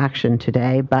formal action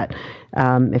today. But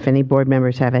if any board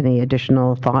members have any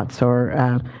additional thoughts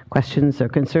or questions or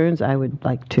concerns, I would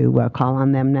like to call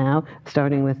on them now,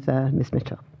 starting with Ms.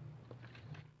 Mitchell.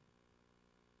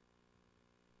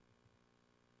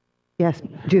 Yes,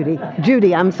 Judy.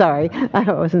 Judy, I'm sorry. I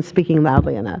wasn't speaking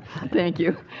loudly enough. Thank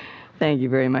you. Thank you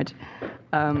very much.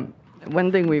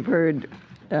 One thing we've heard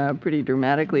pretty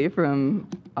dramatically from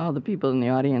all the people in the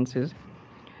audience is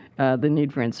the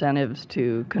need for incentives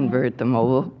to convert the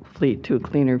mobile fleet to a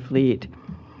cleaner fleet.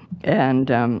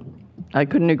 And I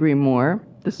couldn't agree more.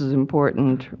 This is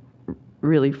important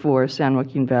really for San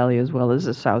Joaquin Valley as well as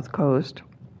the South Coast.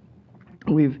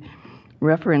 We've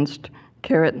referenced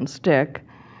carrot and stick,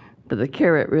 but the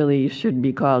carrot really should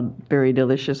be called Very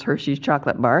Delicious Hershey's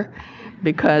Chocolate Bar,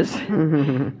 because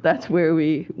that's where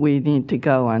we need to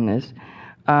go on this.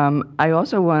 I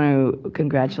also want to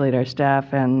congratulate our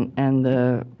staff and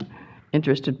the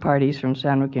interested parties from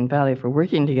San Joaquin Valley for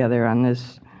working together on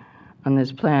this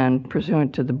plan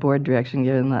pursuant to the board direction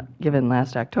given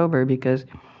last October, because it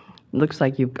looks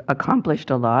like you've accomplished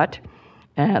a lot.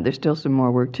 There's still some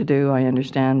more work to do, I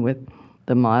understand, with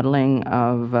the modeling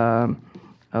of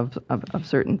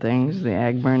certain things, the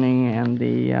ag burning and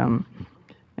the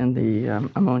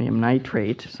ammonium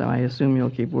nitrate. So I assume you'll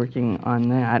keep working on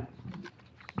that.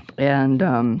 And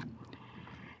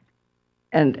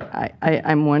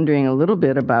I'm wondering a little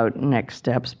bit about next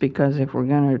steps, because if we're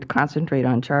going to concentrate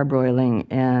on charbroiling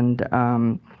and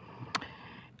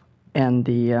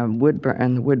the wood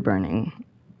burning,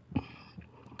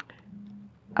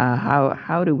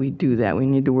 how do we do that? We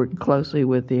need to work closely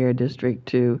with the Air District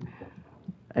to.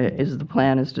 Is the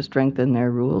plan is to strengthen their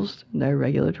rules, their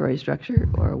regulatory structure,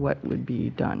 or what would be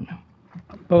done?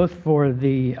 Both for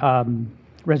the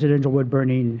residential wood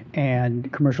burning and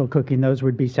commercial cooking, those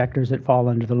would be sectors that fall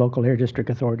under the local air district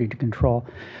authority to control.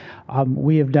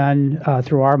 We have done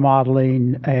through our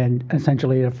modeling and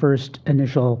essentially a first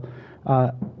initial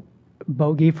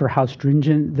bogey for how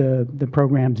stringent the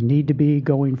programs need to be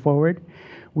going forward.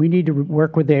 We need to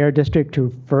work with the Air District to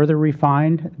further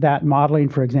refine that modeling.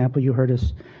 For example, you heard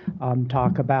us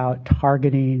talk about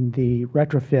targeting the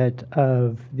retrofit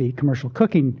of the commercial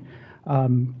cooking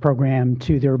program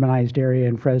to the urbanized area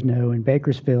in Fresno and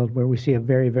Bakersfield, where we see a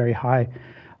very, very high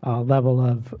level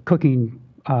of cooking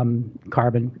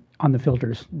carbon on the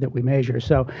filters that we measure.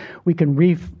 So we can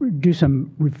do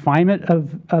some refinement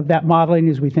of that modeling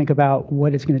as we think about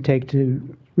what it's going to take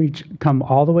to come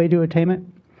all the way to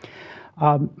attainment.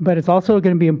 But it's also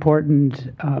going to be important,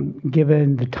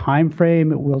 given the time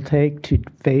frame it will take to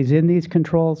phase in these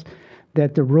controls,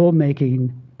 that the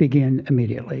rulemaking begin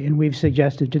immediately. And we've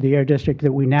suggested to the Air District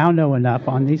that we now know enough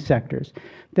on these sectors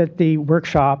that the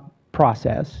workshop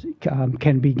process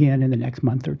can begin in the next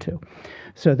month or two,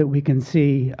 so that we can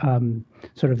see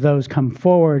sort of those come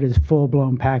forward as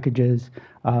full-blown packages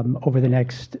over the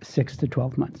next 6 to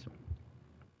 12 months.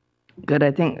 Good.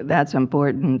 I think that's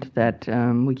important that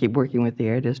we keep working with the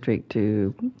Air District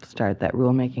to start that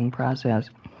rulemaking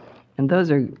process. And those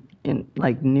are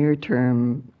like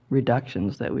near-term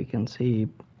reductions that we can see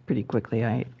pretty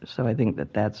quickly. So I think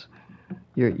that's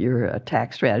your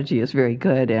attack strategy is very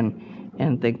good,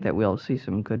 and think that we'll see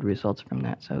some good results from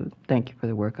that. So thank you for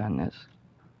the work on this.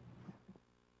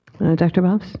 Dr.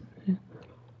 Bobs?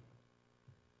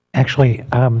 Actually,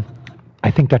 I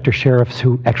think Dr. Sheriffs,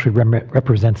 who actually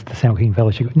represents the San Joaquin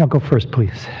Valley, should go. No, go first,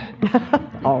 please.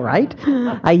 All right.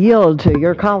 I yield to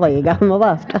your colleague on the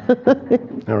left.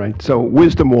 All right. So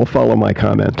wisdom will follow my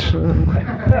comments.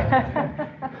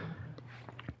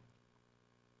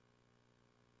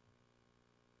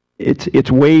 It's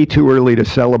way too early to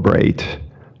celebrate,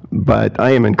 but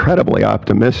I am incredibly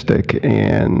optimistic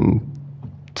and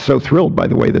so thrilled by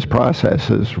the way this process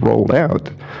has rolled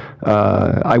out.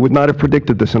 I would not have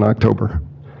predicted this in October.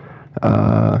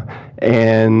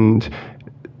 And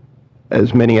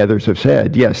as many others have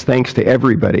said, yes, thanks to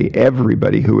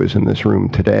everybody who is in this room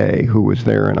today, who was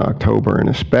there in October, and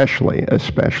especially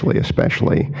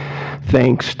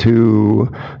thanks to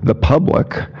the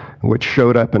public, which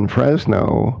showed up in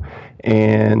Fresno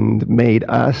and made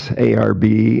us,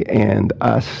 ARB, and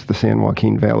us, the San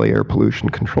Joaquin Valley Air Pollution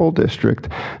Control District,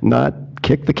 not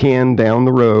kick the can down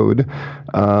the road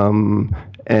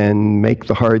and make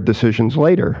the hard decisions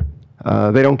later.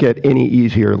 They don't get any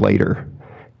easier later.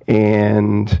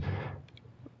 And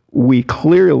we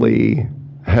clearly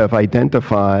have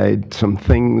identified some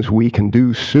things we can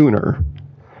do sooner.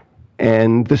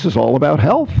 And this is all about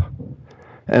health.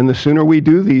 And the sooner we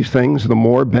do these things, the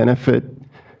more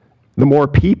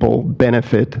people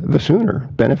benefit the sooner,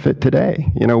 benefit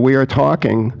today. You know, we are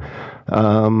talking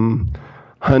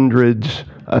hundreds,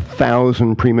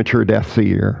 1,000 premature deaths a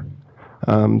year.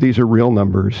 These are real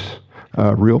numbers,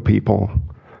 real people,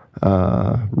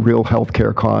 real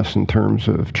healthcare costs in terms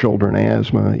of children,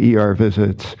 asthma, ER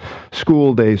visits,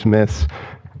 school days missed,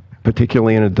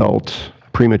 particularly in adults,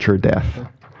 premature death.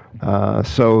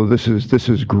 So this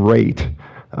is great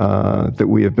that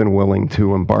we have been willing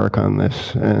to embark on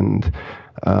this, and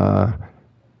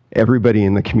everybody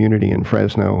in the community in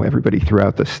Fresno, everybody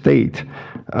throughout the state.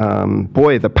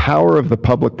 Boy, the power of the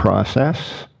public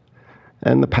process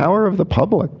and the power of the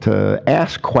public to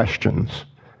ask questions.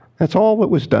 That's all that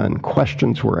was done.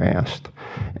 Questions were asked.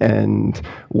 And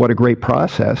what a great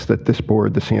process that this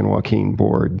board, the San Joaquin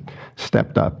board,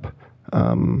 stepped up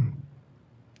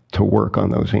to work on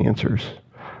those answers.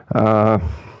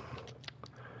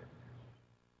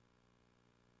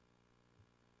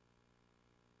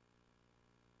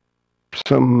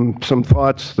 Some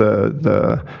thoughts.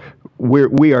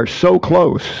 We are so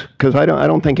close, because I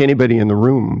don't think anybody in the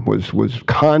room was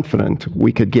confident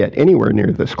we could get anywhere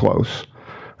near this close.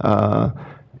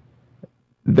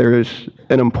 There's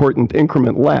an important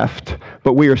increment left,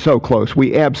 but we are so close.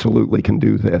 We absolutely can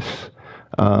do this.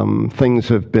 Things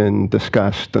have been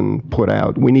discussed and put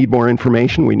out. We need more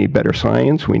information. We need better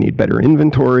science. We need better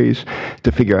inventories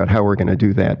to figure out how we're going to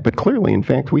do that. But clearly, in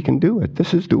fact, we can do it.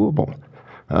 This is doable.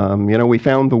 You know, we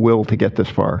found the will to get this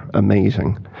far.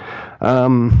 Amazing.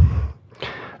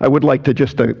 I would like to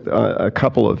just a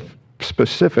couple of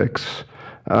specifics.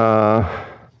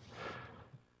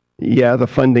 Yeah, the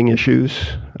funding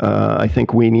issues. I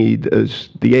think we need, as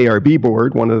the ARB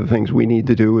board, one of the things we need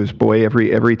to do is, boy,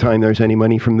 every time there's any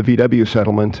money from the VW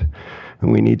settlement,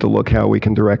 we need to look how we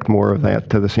can direct more of that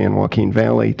to the San Joaquin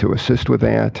Valley to assist with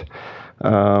that.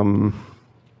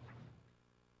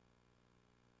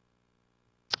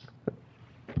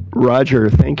 Roger,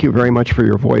 thank you very much for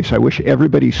your voice. I wish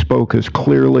everybody spoke as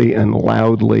clearly and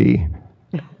loudly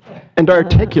and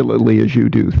articulately as you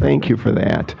do. Thank you for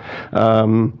that.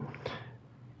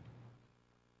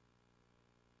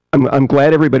 I'm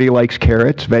glad everybody likes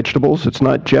carrots, vegetables. It's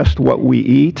not just what we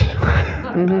eat.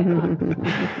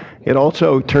 It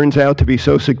also turns out to be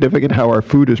so significant how our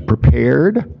food is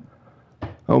prepared.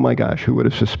 Oh my gosh, who would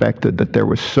have suspected that there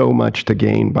was so much to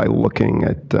gain by looking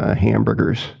at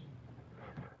hamburgers?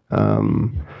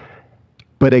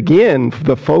 But again,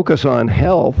 the focus on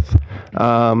health,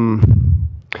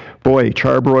 boy,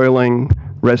 charbroiling,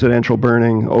 residential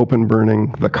burning, open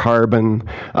burning, the carbon,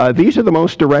 these are the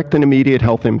most direct and immediate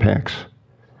health impacts.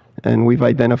 And we've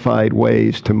identified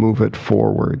ways to move it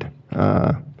forward.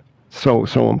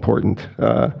 So important.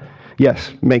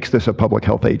 Yes, makes this a public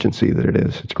health agency that it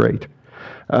is. It's great.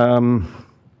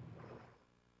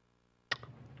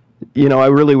 You know, I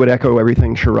really would echo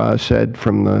everything Shiraz said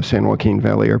from the San Joaquin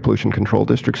Valley Air Pollution Control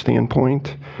District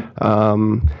standpoint.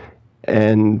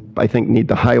 And I think need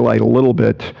to highlight a little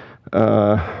bit,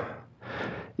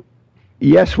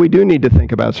 yes, we do need to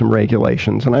think about some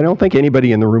regulations, and I don't think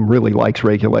anybody in the room really likes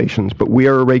regulations, but we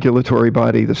are a regulatory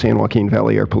body. The San Joaquin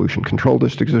Valley Air Pollution Control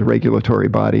District is a regulatory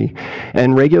body,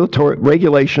 and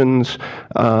regulations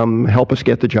help us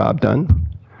get the job done.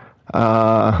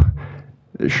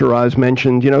 Shiraz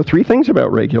mentioned, you know, 3 things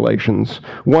about regulations.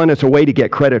 One, it's a way to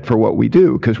get credit for what we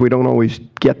do, because we don't always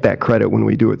get that credit when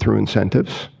we do it through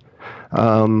incentives.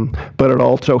 But it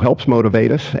also helps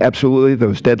motivate us. Absolutely,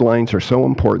 those deadlines are so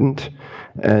important.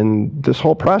 And this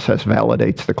whole process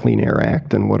validates the Clean Air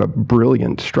Act and what a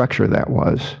brilliant structure that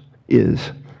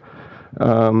is.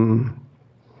 And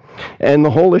the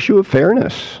whole issue of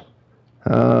fairness.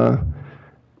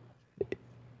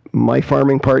 My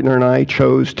farming partner and I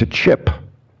chose to chip,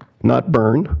 not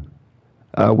burn.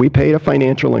 We paid a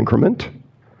financial increment,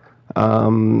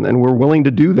 and we're willing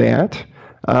to do that.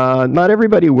 Not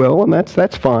everybody will, and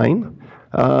that's fine.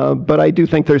 But I do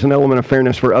think there's an element of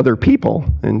fairness for other people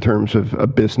in terms of a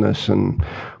business and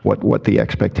what the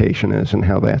expectation is and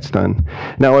how that's done.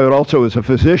 Now, I would also, as a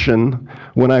physician,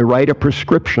 when I write a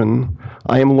prescription,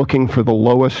 I am looking for the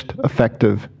lowest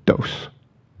effective dose.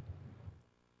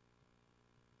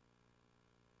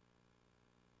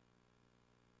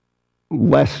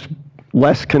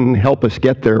 Less can help us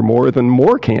get there more than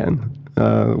more can.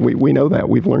 We know that.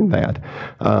 We've learned that.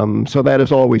 So that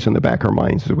is always in the back of our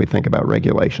minds as we think about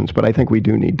regulations. But I think we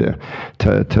do need to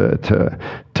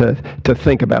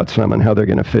think about some and how they're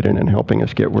going to fit in helping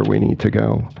us get where we need to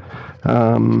go.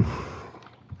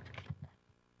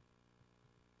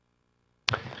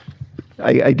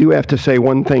 I do have to say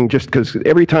one thing, just because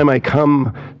every time I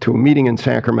come to a meeting in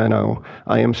Sacramento,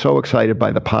 I am so excited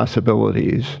by the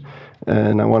possibilities.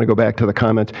 And I want to go back to the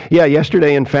comments. Yeah,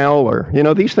 yesterday in Fowler,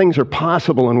 these things are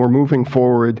possible and we're moving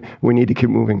forward. We need to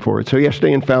keep moving forward. So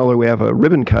yesterday in Fowler, we have a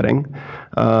ribbon cutting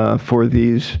for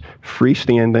these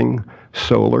freestanding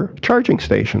solar charging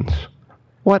stations.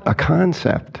 What a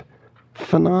concept.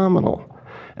 Phenomenal.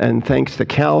 And thanks to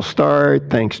CalSTART,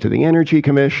 thanks to the Energy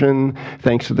Commission,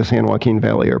 thanks to the San Joaquin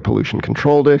Valley Air Pollution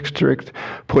Control District,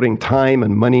 putting time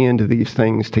and money into these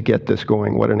things to get this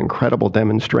going. What an incredible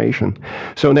demonstration.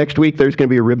 So next week, there's going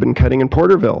to be a ribbon cutting in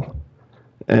Porterville.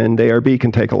 And ARB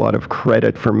can take a lot of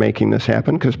credit for making this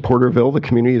happen because Porterville, the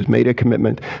community, has made a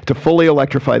commitment to fully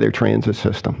electrify their transit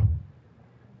system.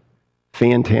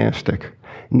 Fantastic.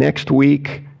 Next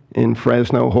week in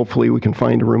Fresno, hopefully we can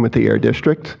find a room at the Air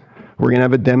District. We're going to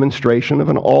have a demonstration of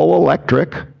an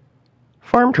all-electric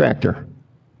farm tractor.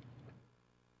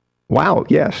 Wow,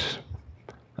 yes.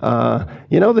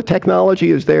 The technology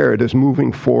is there. It is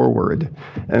moving forward.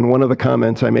 And one of the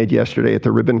comments I made yesterday at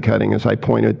the ribbon cutting is I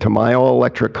pointed to my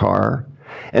all-electric car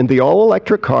and the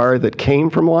all-electric car that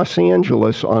came from Los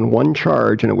Angeles on one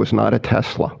charge, and it was not a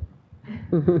Tesla.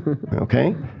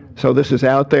 Okay? So this is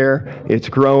out there. It's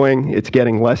growing. It's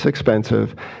getting less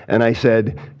expensive. And I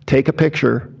said, take a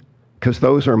picture, because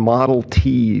those are Model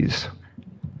Ts.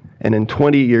 And in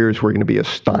 20 years, we're going to be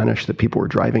astonished that people were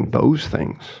driving those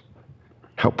things,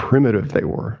 how primitive they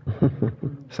were.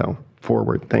 So,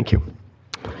 forward. Thank you.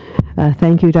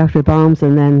 Thank you, Dr. Balmes,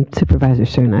 and then Supervisor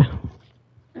Cerna.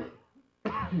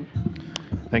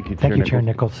 Thank you, Thank you, Chair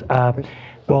Nichols.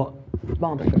 Well,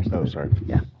 Balmes first. Oh, sorry.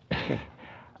 Yeah. Okay.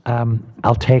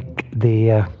 I'll take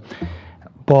the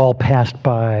ball passed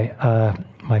by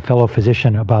my fellow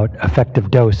physician about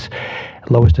effective dose,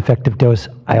 lowest effective dose.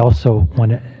 I also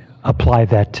want to apply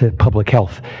that to public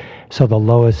health. So the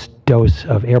lowest dose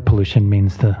of air pollution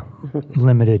means the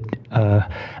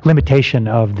limitation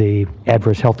of the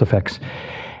adverse health effects.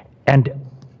 And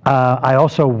I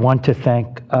also want to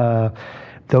thank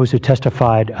those who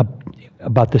testified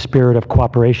about the spirit of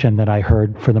cooperation that I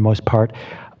heard for the most part,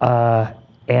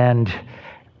 and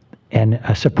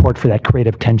support for that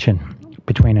creative tension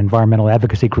between environmental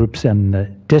advocacy groups and the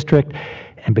district,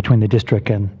 and between the district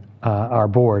and our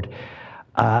board.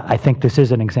 I think this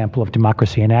is an example of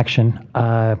democracy in action.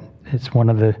 It's one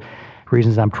of the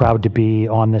reasons I'm proud to be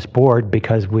on this board,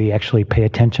 because we actually pay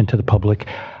attention to the public,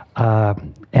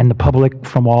 and the public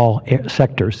from all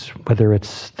sectors, whether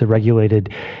it's the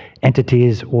regulated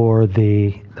entities or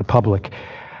the public.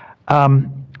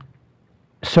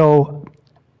 So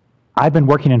I've been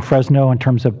working in Fresno in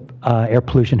terms of air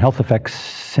pollution health effects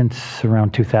since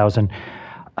around 2000.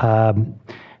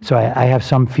 So I have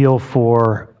some feel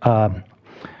for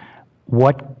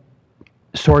what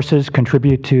sources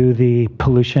contribute to the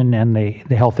pollution and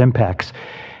the health impacts.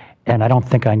 And I don't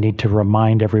think I need to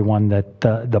remind everyone that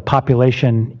the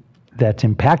population that's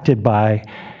impacted by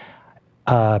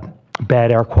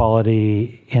bad air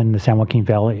quality in the San Joaquin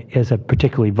Valley is a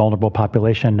particularly vulnerable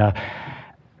population.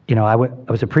 I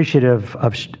was appreciative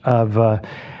of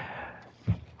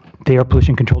the Air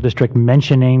Pollution Control District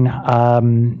mentioning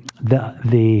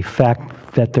the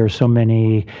fact that there's so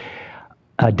many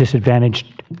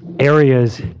disadvantaged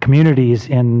areas, communities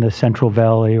in the Central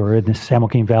Valley or in the San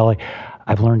Joaquin Valley.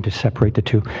 I've learned to separate the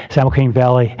two. San Joaquin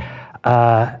Valley,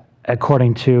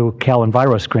 according to Cal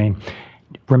EnviroScreen,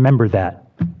 remember that.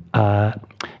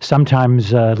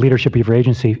 Sometimes leadership of your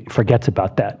agency forgets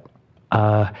about that.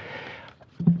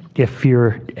 if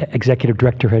your executive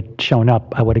director had shown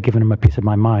up, I would have given him a piece of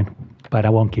my mind, but I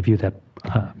won't give you that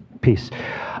piece.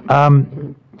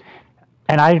 And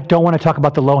I don't want to talk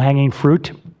about the low-hanging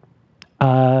fruit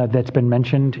that's been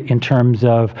mentioned in terms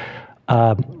of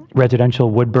residential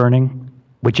wood burning,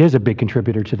 which is a big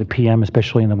contributor to the PM,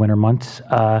 especially in the winter months,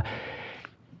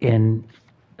 in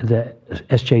the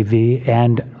SJV,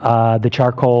 and the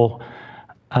charcoal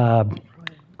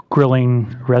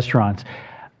grilling restaurants.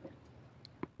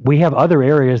 We have other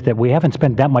areas that we haven't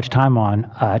spent that much time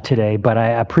on today, but I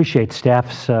appreciate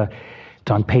staff's, it's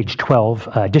on page 12,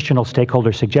 additional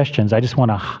stakeholder suggestions. I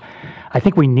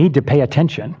think we need to pay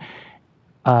attention,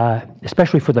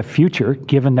 especially for the future,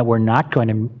 given that we're not going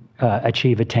to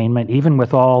achieve attainment, even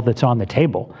with all that's on the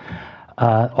table,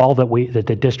 all that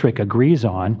the district agrees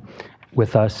on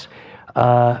with us.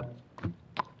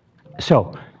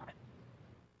 So,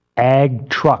 ag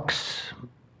trucks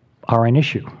are an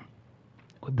issue.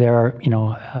 There are,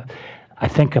 I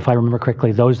think if I remember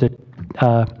correctly, those that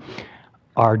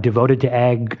are devoted to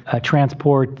ag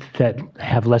transport that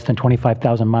have less than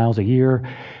 25,000 miles a year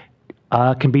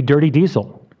can be dirty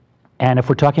diesel. And if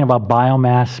we're talking about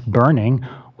biomass burning,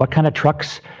 what kind of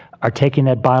trucks are taking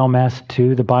that biomass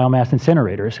to the biomass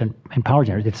incinerators and power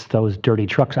generators? It's those dirty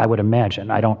trucks, I would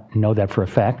imagine. I don't know that for a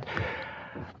fact.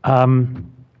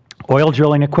 Oil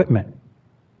drilling equipment.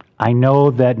 I know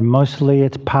that mostly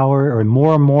it's powered, or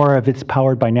more and more of it's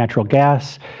powered by natural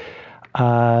gas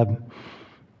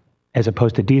as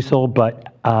opposed to diesel,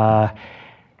 but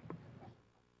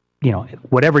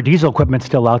whatever diesel equipment's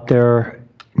still out there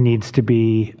needs to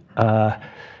be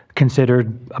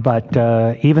considered, but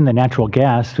even the natural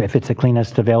gas, if it's the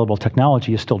cleanest available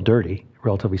technology, is still dirty,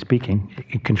 relatively speaking.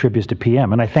 It contributes to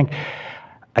PM. And I think,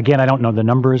 again, I don't know the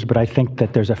numbers, but I think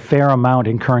that there's a fair amount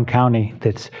in Kern County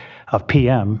of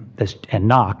PM and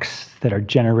NOx that are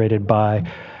generated by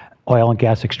oil and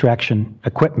gas extraction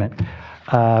equipment.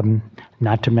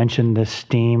 Not to mention the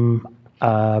steam.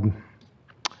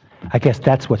 I guess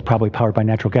that's what's probably powered by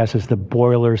natural gas, is the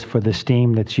boilers for the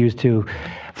steam that's used to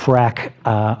frack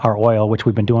our oil, which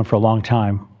we've been doing for a long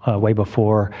time, way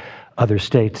before other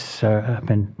states have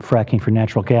been fracking for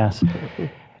natural gas.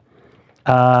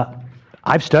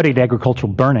 I've studied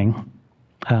agricultural burning,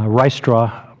 rice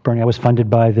straw burning. I was funded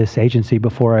by this agency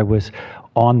before I was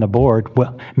on the board,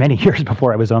 well, many years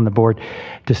before I was on the board,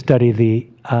 to study the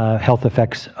health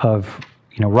effects of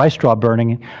rice straw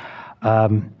burning.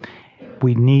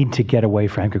 We need to get away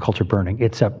from agriculture burning.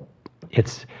 It's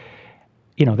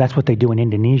that's what they do in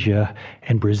Indonesia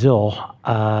and Brazil.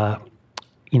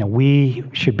 We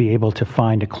should be able to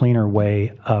find a cleaner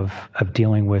way of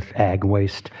dealing with ag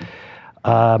waste.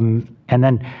 And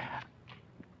then,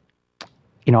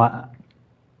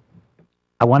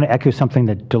 I want to echo something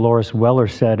that Dolores Weller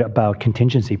said about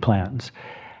contingency plans.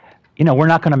 We're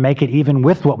not going to make it even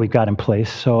with what we've got in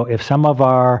place. So if some of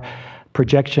our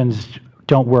projections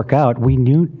don't work out, we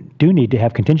do need to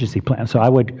have contingency plans. So I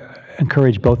would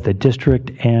encourage both the district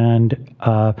and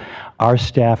our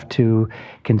staff to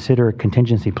consider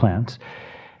contingency plans.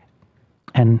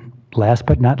 And last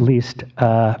but not least,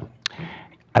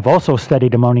 I've also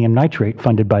studied ammonium nitrate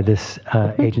funded by this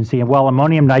agency. And while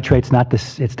ammonium nitrate's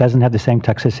it doesn't have the same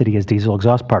toxicity as diesel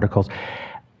exhaust particles,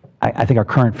 I think our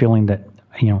current feeling that,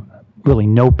 really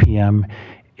no PM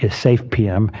is safe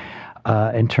PM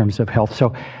in terms of health.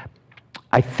 So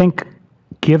I think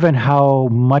given how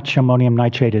much ammonium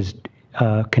nitrate is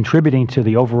contributing to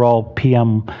the overall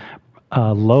PM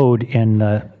load in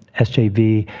the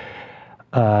SJV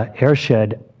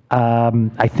airshed,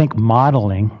 I think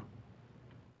modeling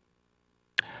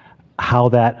how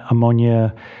that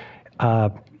ammonia,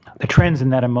 the trends in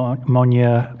that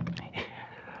ammonia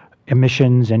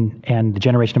emissions and the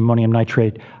generation of ammonium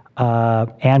nitrate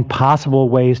and possible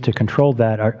ways to control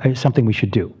that are something we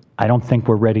should do. I don't think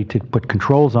we're ready to put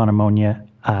controls on ammonia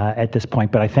at this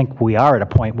point, but I think we are at a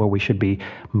point where we should be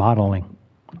modeling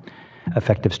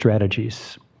effective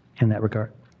strategies in that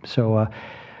regard. So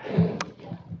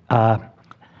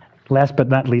last but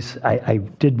not least, I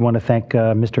did want to thank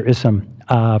Mr. Issam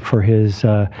for his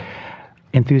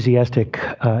enthusiastic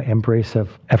embrace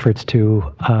of efforts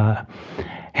to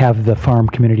have the farm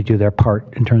community do their part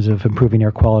in terms of improving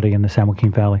air quality in the San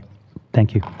Joaquin Valley.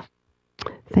 Thank you.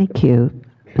 Thank you.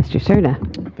 Mr.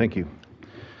 Serta. Thank you.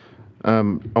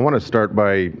 I want to start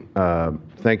by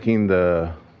thanking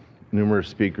the numerous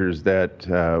speakers that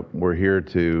were here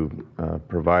to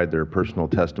provide their personal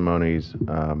testimonies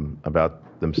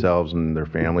about themselves and their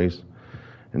families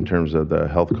in terms of the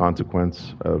health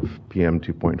consequence of PM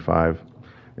 2.5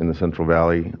 in the Central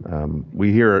Valley.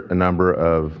 We hear a number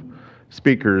of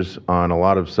speakers on a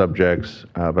lot of subjects,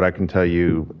 but I can tell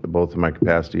you, both in my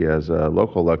capacity as a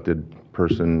local elected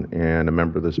person and a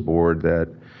member of this board, that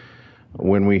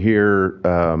when we hear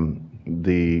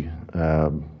the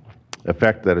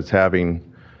effect that it's having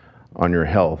on your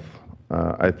health,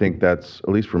 I think that's, at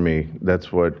least for me,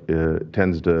 that's what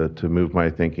tends to move my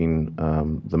thinking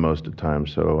the most at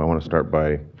times. So I want to start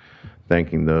by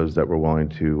thanking those that were willing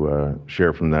to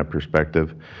share from that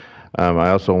perspective. I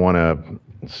also want to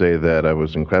say that I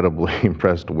was incredibly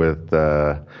impressed with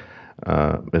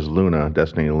Ms. Luna,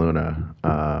 Destiny Luna,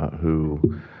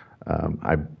 who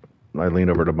I leaned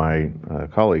over to my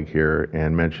colleague here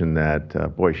and mentioned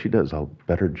that, boy, she does a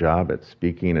better job at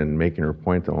speaking and making her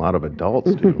point than a lot of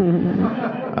adults do.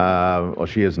 Well,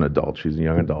 she is an adult; she's a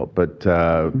young adult. But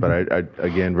I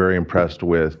again, very impressed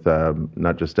with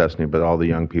not just Destiny, but all the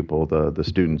young people, the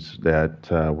students that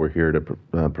were here to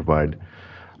provide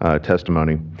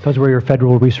testimony. Those were your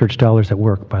federal research dollars at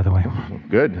work, by the way.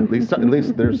 Good. At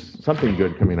least there's something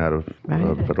good coming out of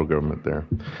the federal government there.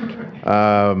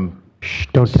 Shh,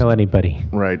 don't tell anybody.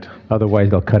 Right.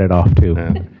 Otherwise, they'll cut it off too.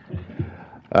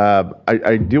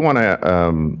 I do want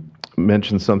to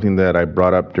mention something that I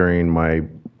brought up during my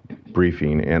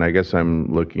briefing, and I guess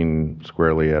I'm looking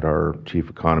squarely at our chief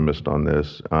economist on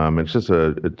this. It's just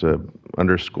it's a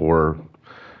underscore.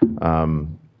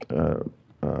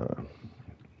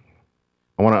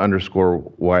 I want to underscore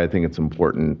why I think it's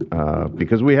important,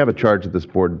 because we have a charge at this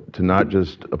board to not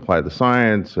just apply the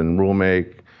science and rule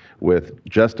make with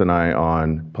just an eye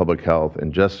on public health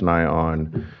and just an eye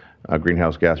on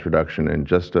greenhouse gas reduction and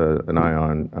just an eye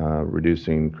on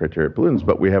reducing criteria pollutants,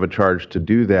 but we have a charge to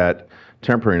do that,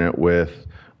 tempering it with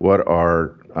what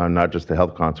are not just the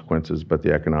health consequences, but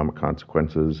the economic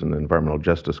consequences and the environmental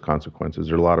justice consequences.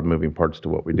 There are a lot of moving parts to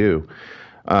what we do.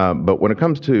 But when it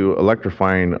comes to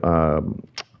electrifying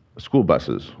school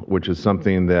buses, which is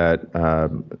something that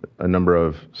a number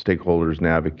of stakeholders and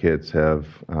advocates have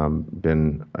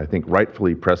been, I think,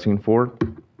 rightfully pressing for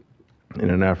in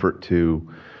an effort to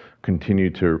continue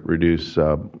to reduce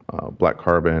black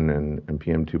carbon and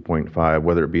PM2.5,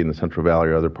 whether it be in the Central Valley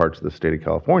or other parts of the state of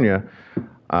California.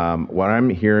 What I'm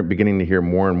beginning to hear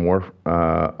more and more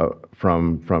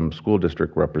from school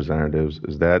district representatives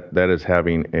is that is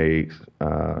having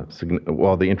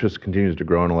while the interest continues to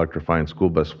grow in electrifying school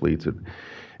bus fleets,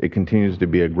 it continues to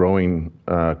be a growing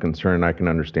concern. I can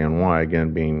understand why,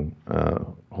 again, being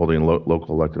holding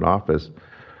local elected office,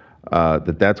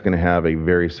 that's going to have a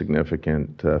very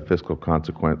significant fiscal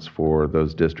consequence for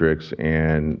those districts,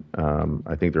 and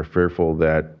I think they're fearful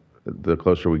that the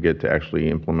closer we get to actually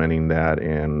implementing that,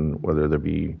 and whether there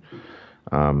be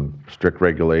strict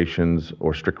regulations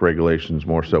or strict regulations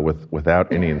more so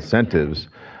without any incentives,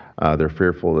 they're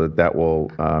fearful that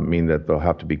will mean that there'll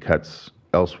have to be cuts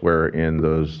elsewhere in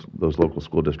those local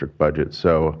school district budgets.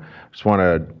 So I just want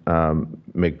to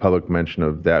make public mention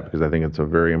of that, because I think it's a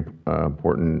very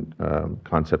important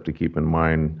concept to keep in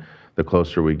mind the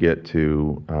closer we get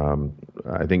to,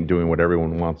 I think, doing what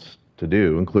everyone wants to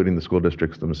do, including the school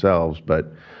districts themselves,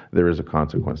 but there is a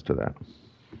consequence to that.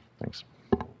 Thanks.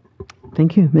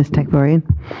 Thank you, Ms. Tekvorian.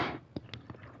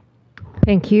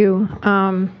 Thank you.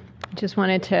 Just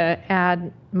wanted to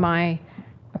add my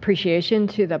appreciation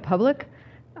to the public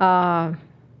from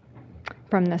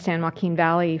the San Joaquin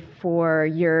Valley for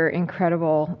your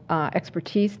incredible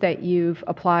expertise that you've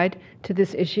applied to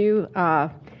this issue,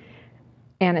 and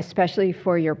especially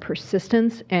for your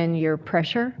persistence and your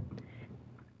pressure.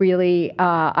 Really,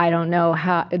 I don't know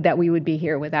how that we would be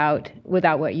here without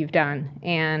what you've done,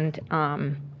 and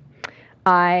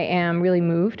I am really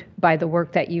moved by the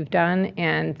work that you've done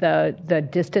and the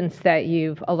distance that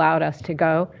you've allowed us to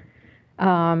go,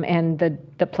 and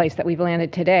the place that we've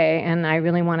landed today. And I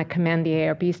really want to commend the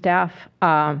ARB staff.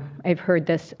 I've heard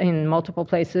this in multiple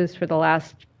places for the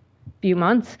last few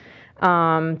months,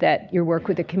 that your work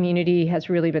with the community has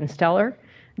really been stellar,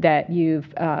 that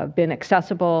you've been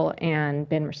accessible and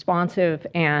been responsive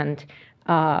and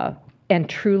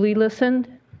truly listened.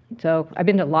 So I've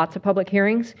been to lots of public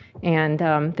hearings, and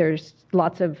there's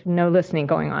lots of no listening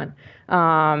going on.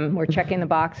 We're checking the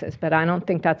boxes, but I don't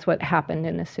think that's what happened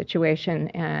in this situation,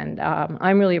 and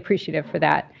I'm really appreciative for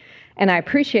that. And I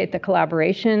appreciate the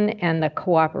collaboration and the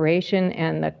cooperation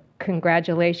and the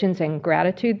congratulations and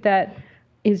gratitude that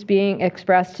is being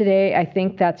expressed today. I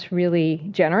think that's really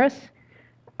generous,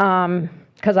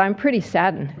 because I'm pretty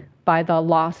saddened by the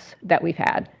loss that we've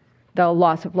had, the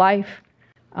loss of life,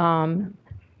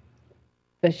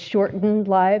 the shortened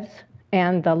lives,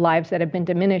 and the lives that have been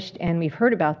diminished, and we've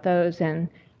heard about those, and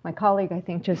my colleague, I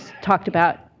think, just talked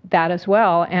about that as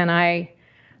well. And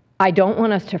I don't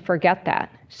want us to forget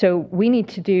that. So we need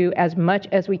to do as much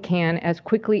as we can, as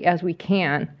quickly as we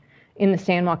can in the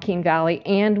San Joaquin Valley,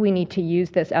 and we need to use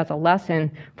this as a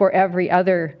lesson for every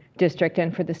other district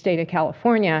and for the state of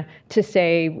California to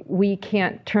say we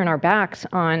can't turn our backs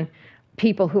on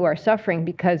people who are suffering,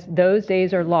 because those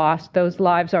days are lost, those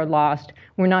lives are lost,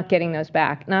 we're not getting those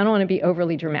back. And I don't want to be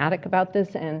overly dramatic about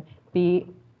this and be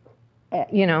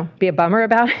a bummer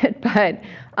about it, but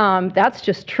that's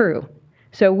just true.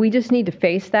 So we just need to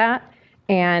face that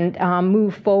and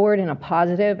move forward in a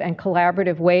positive and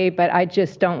collaborative way, but I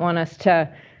just don't want us to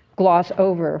gloss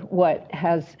over what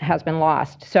has been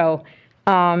lost. So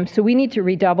we need to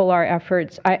redouble our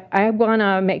efforts. I want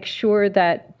to make sure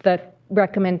that the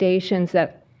recommendations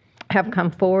that have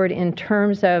come forward in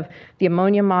terms of the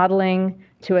ammonia modeling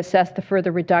to assess the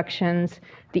further reductions,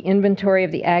 the inventory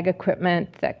of the ag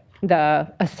equipment,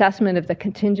 the assessment of the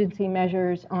contingency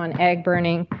measures on ag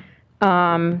burning,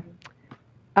 on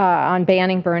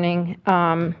banning burning,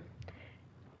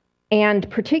 and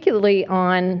particularly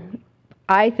on,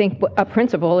 I think a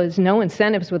principle is no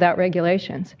incentives without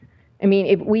regulations. I mean,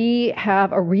 if we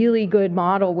have a really good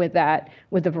model with that,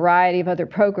 with a variety of other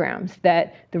programs,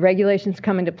 that the regulations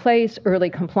come into place, early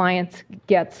compliance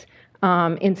gets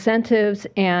incentives,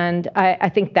 and I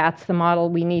think that's the model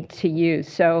we need to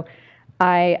use. So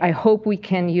I hope we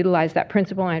can utilize that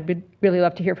principle, and I'd really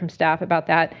love to hear from staff about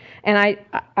that. And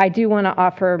I do want to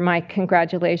offer my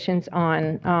congratulations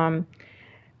on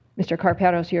Mr.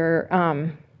 Carperos,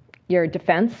 your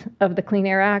defense of the Clean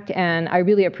Air Act, and I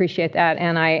really appreciate that.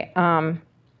 And I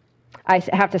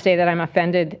have to say that I'm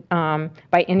offended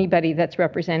by anybody that's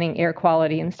representing air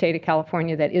quality in the state of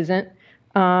California that isn't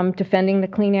defending the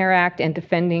Clean Air Act and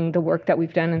defending the work that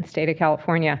we've done in the state of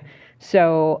California.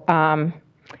 So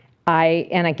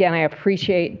I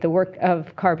appreciate the work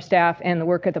of CARB staff and the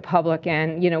work of the public,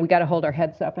 and we got to hold our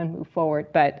heads up and move forward.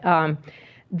 But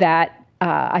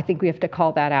I think we have to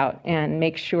call that out and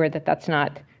make sure that that's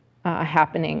not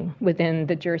happening within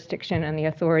the jurisdiction and the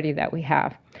authority that we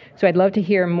have. So I'd love to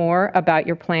hear more about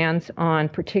your plans on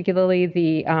particularly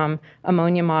the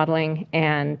ammonia modeling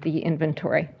and the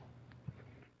inventory.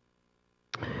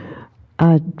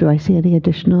 Do I see any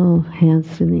additional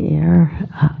hands in the air?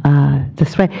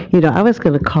 This way, I was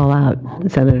going to call out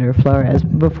Senator Flores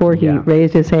before he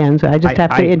raised his hand, so I just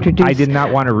have to introduce. I did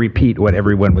not want to repeat what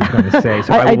everyone was going to say,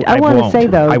 so I want to say,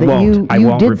 though, that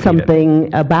you did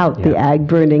something about the ag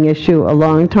burning issue a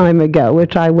long time ago,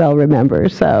 which I well remember.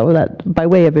 So that, by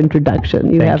way of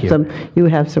introduction, you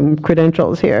have some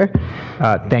credentials here.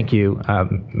 Thank you,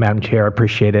 Madam Chair. I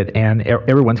appreciate it, and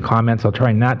everyone's comments. I'll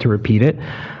try not to repeat it.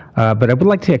 But I would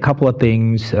like to say a couple of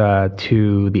things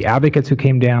to the advocates who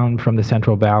came down from the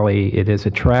Central Valley. It is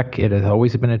a trek. It has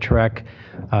always been a trek.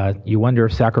 You wonder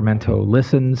if Sacramento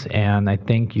listens, and I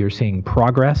think you're seeing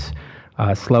progress,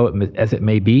 slow as it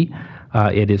may be.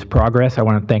 It is progress. I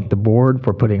want to thank the board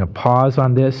for putting a pause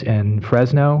on this in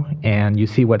Fresno, and you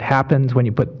see what happens when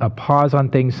you put a pause on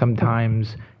things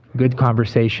sometimes. Good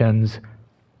conversations,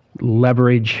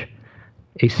 leverage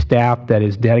a staff that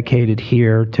is dedicated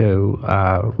here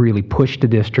to really push the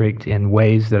district in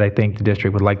ways that I think the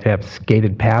district would like to have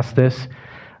skated past this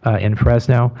in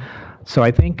Fresno. So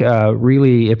I think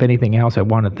really, if anything else, I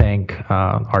want to thank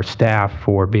our staff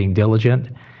for being diligent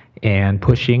and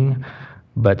pushing.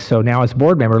 But so now as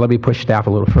board member, let me push staff a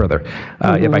little further,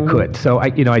 if I could. So I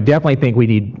definitely think we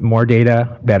need more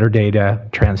data, better data,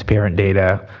 transparent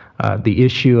data. The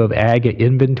issue of ag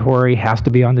inventory has to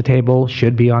be on the table,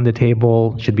 should be on the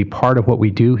table, should be part of what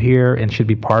we do here, and should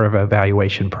be part of an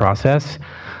evaluation process.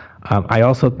 I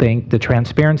also think the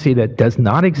transparency that does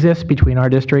not exist between our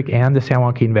district and the San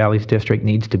Joaquin Valley's district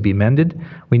needs to be mended.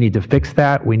 We need to fix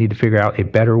that. We need to figure out a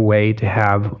better way to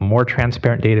have more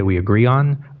transparent data we agree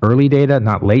on, early data,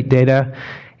 not late data,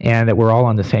 and that we're all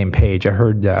on the same page. I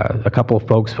heard a couple of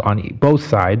folks on both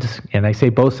sides, and I say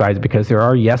both sides because there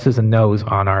are yeses and nos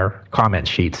on our comment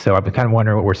sheets, so I'm kind of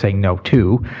wondering what we're saying no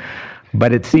to.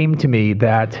 But it seemed to me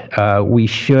that we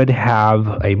should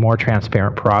have a more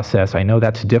transparent process. I know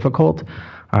that's difficult.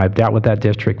 I've dealt with that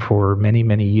district for many,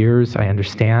 many years. I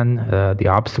understand the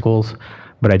obstacles,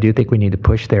 but I do think we need to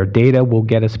push there. Data will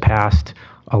get us past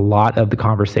a lot of the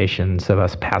conversations of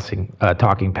us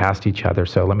talking past each other.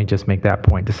 So let me just make that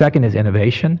point. The second is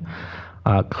innovation.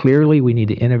 Clearly, we need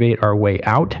to innovate our way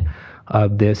out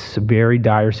of this very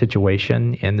dire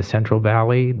situation in the Central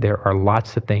Valley. There are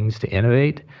lots of things to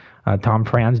innovate. Tom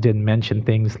Franz didn't mention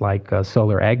things like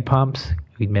solar ag pumps.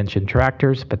 We mentioned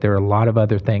tractors, but there are a lot of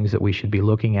other things that we should be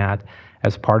looking at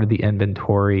as part of the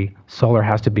inventory. Solar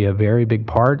has to be a very big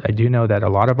part. I do know that a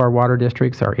lot of our water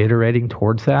districts are iterating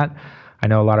towards that. I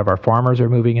know a lot of our farmers are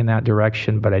moving in that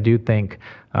direction, but I do think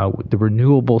the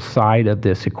renewable side of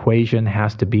this equation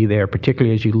has to be there,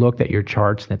 particularly as you looked at your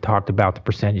charts that talked about the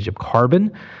percentage of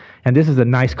carbon. And this is a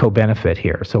nice co-benefit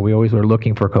here. So we always are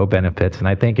looking for co-benefits. And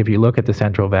I think if you look at the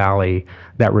Central Valley,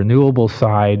 that renewable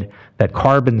side, that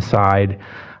carbon side,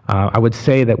 I would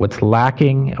say that what's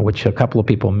lacking, which a couple of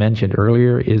people mentioned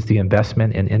earlier, is the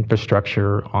investment in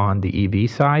infrastructure on the EV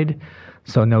side.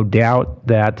 So no doubt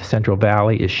that the Central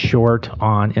Valley is short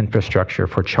on infrastructure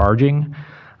for charging.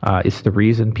 It's the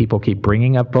reason people keep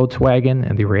bringing up Volkswagen,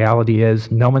 and the reality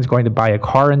is no one's going to buy a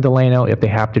car in Delano if they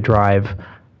have to drive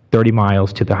 30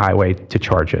 miles to the highway to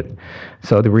charge it.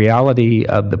 So the reality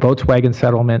of the Volkswagen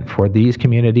settlement for these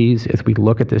communities, as we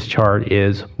look at this chart,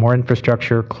 is more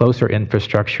infrastructure, closer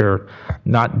infrastructure,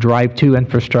 not drive-to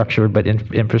infrastructure, but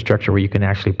infrastructure where you can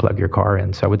actually plug your car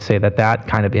in. So I would say that that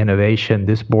kind of innovation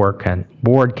this board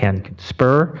can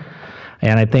spur.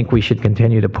 And I think we should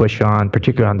continue to push on,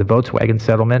 particularly on the Volkswagen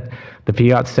settlement, the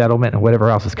Fiat settlement, and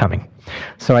whatever else is coming.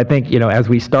 So I think, as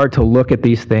we start to look at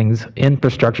these things,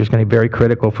 infrastructure is going to be very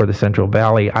critical for the Central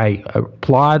Valley. I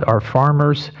applaud our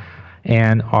farmers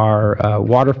and our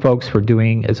water folks for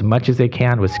doing as much as they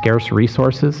can with scarce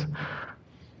resources.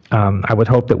 I would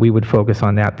hope that we would focus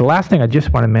on that. The last thing I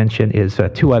just want to mention is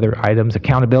two other items: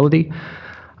 accountability.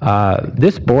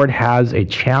 This board has a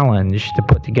challenge to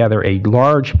put together a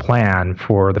large plan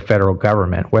for the federal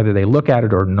government. Whether they look at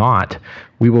it or not,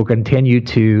 we will continue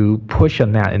to push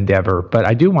on that endeavor. But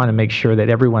I do want to make sure that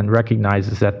everyone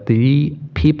recognizes that the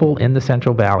people in the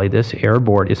Central Valley, this air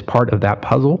board, is part of that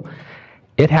puzzle.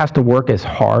 It has to work as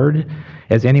hard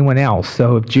as anyone else.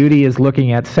 So if Judy is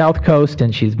looking at South Coast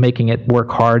and she's making it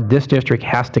work hard, this district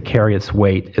has to carry its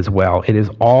weight as well. It is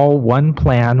all one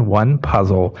plan, one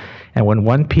puzzle, and when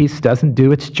one piece doesn't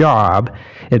do its job,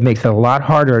 it makes it a lot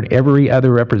harder on every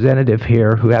other representative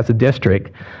here who has a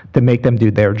district to make them do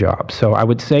their job. So I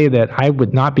would say that I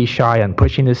would not be shy on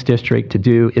pushing this district to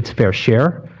do its fair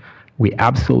share. We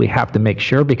absolutely have to make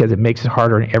sure, because it makes it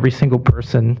harder on every single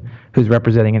person who's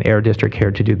representing an air district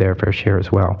here to do their fair share as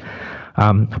well.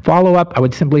 Follow-up, I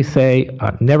would simply say,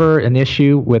 never an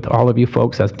issue with all of you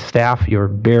folks as staff. You're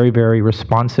very, very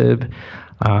responsive.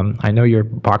 I know your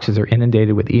boxes are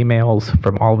inundated with emails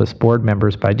from all of us board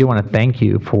members, but I do want to thank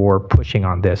you for pushing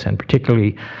on this, and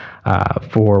particularly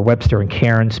for Webster and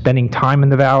Karen spending time in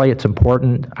the Valley. It's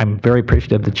important. I'm very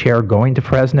appreciative of the chair going to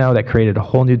Fresno. That created a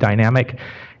whole new dynamic,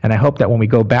 and I hope that when we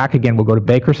go back again, we'll go to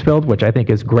Bakersfield, which I think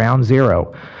is ground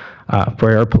zero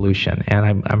for air pollution.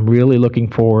 And I'm really looking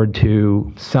forward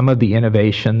to some of the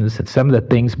innovations and some of the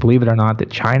things, believe it or not,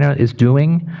 that China is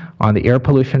doing on the air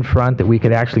pollution front that we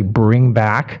could actually bring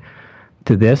back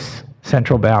to this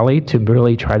Central Valley to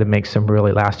really try to make some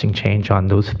really lasting change on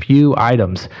those few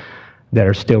items that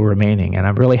are still remaining. And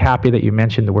I'm really happy that you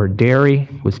mentioned the word dairy.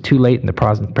 It was too late in the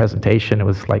presentation. It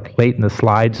was like late in the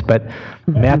slides, but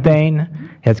methane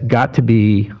has got to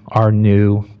be our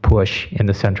new push in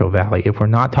the Central Valley. If we're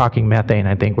not talking methane,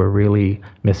 I think we're really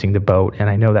missing the boat. And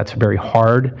I know that's very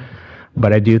hard,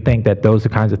 but I do think that those are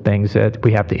the kinds of things that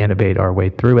we have to innovate our way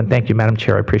through. And thank you, Madam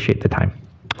Chair. I appreciate the time.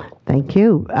 Thank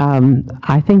you.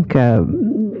 I think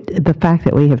the fact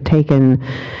that we have taken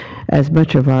as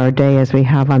much of our day as we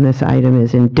have on this item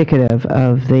is indicative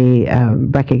of the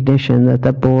recognition that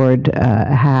the board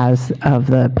has of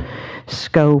the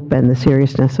scope and the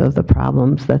seriousness of the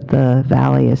problems that the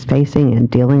Valley is facing in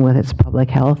dealing with its public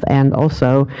health, and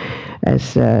also, as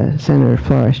Senator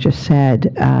Flores just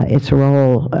said, its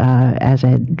role as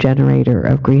a generator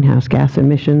of greenhouse gas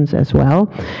emissions as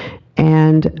well.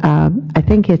 And I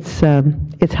think it's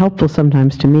helpful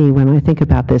sometimes to me when I think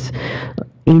about this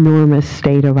enormous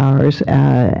state of ours,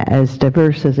 as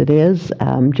diverse as it is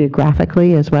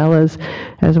geographically as well as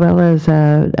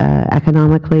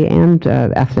economically and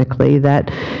ethnically, that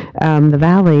the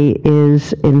Valley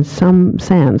is in some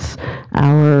sense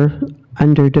our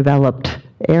underdeveloped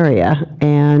area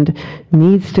and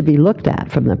needs to be looked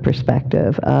at from the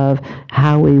perspective of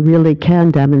how we really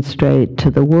can demonstrate to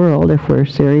the world, if we're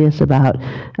serious about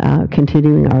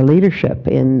continuing our leadership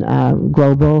in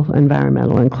global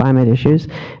environmental and climate issues,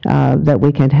 that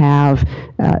we can have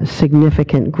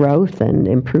significant growth and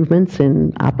improvements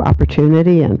in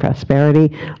opportunity and prosperity,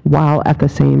 while at the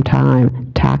same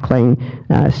time tackling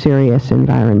serious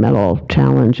environmental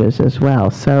challenges as well.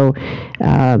 So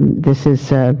this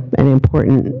is an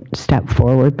important step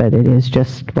forward, but it is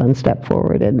just one step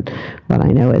forward in what I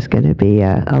know is going to be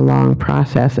a long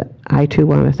process. I too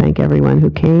want to thank everyone who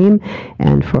came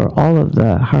and for all of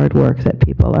the hard work that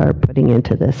people are putting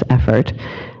into this effort.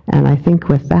 And I think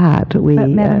with that, we... But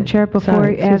Madam Chair, before,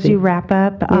 as you wrap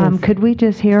up, could we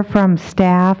just hear from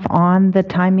staff on the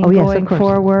timing going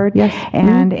forward? Yes.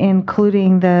 And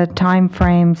including the time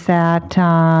frames that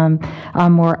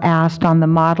were asked on the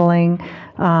modeling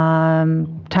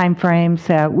time frames,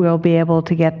 that we'll be able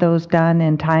to get those done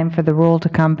in time for the rule to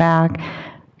come back?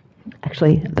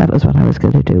 Actually, that was what I was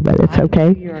going to do, but it's okay.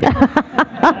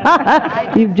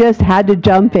 You've just had to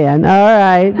jump in. All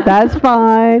right, that's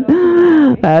fine.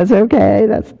 That's okay.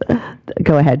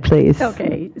 Go ahead, please.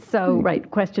 Okay, so,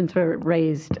 questions were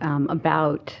raised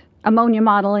about ammonia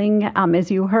modeling.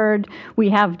 As you heard, we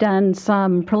have done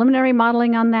some preliminary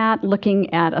modeling on that,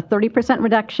 looking at a 30%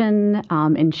 reduction,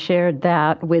 and shared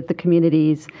that with the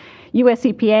communities. US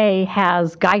EPA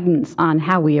has guidance on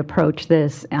how we approach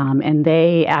this, and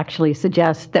they actually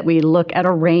suggest that we look at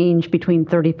a range between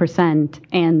 30%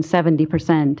 and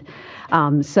 70%.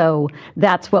 So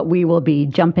that's what we will be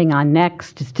jumping on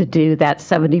next, is to do that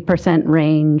 70%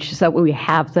 range, so we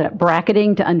have the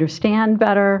bracketing to understand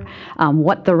better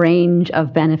what the range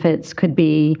of benefits could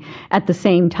be, at the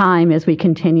same time as we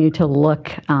continue to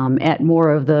look at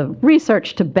more of the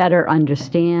research to better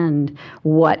understand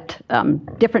what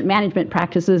different management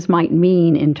practices might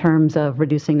mean in terms of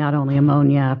reducing not only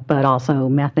ammonia, but also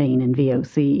methane and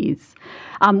VOCs.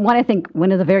 I think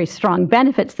one of the very strong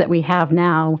benefits that we have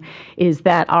now is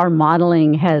that our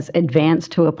modeling has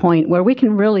advanced to a point where we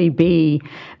can really be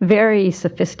very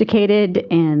sophisticated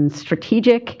and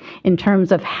strategic in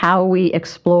terms of how we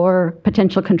explore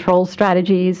potential control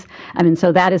strategies.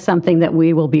 So that is something that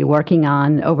we will be working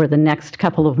on over the next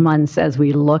couple of months as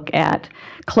we look at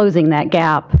closing that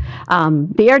gap.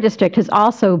 The Air District has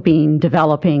also been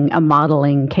developing a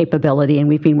modeling capability, and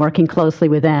we've been working closely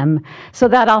with them. So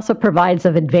that also provides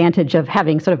an advantage of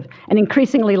having sort of an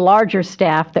increasingly larger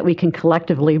staff that we can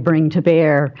collectively bring to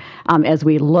bear as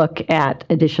we look at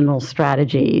additional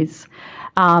strategies.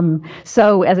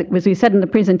 So as we said in the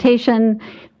presentation,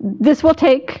 this will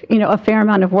take, a fair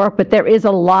amount of work, but there is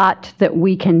a lot that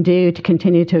we can do to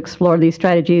continue to explore these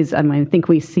strategies. I think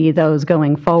we see those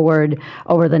going forward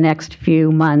over the next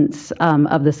few months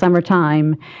of the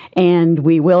summertime, and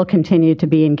we will continue to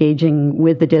be engaging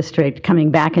with the district, coming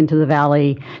back into the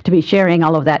valley to be sharing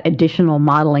all of that additional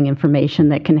modeling information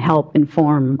that can help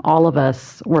inform all of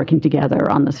us working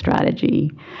together on the strategy.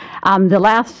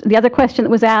 The other question that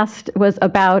was asked was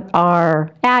about our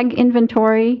ag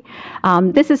inventory.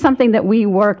 This is something that we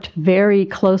worked very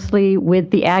closely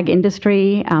with the ag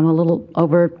industry a little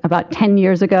over about 10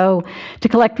 years ago to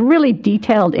collect really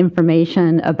detailed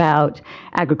information about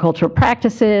agricultural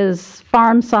practices,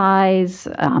 farm size,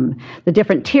 the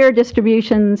different tier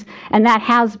distributions, and that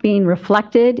has been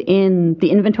reflected in the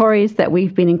inventories that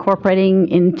we've been incorporating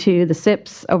into the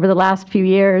SIPs over the last few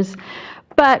years.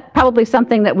 But probably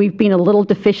something that we've been a little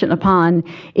deficient upon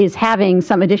is having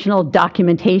some additional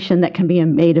documentation that can be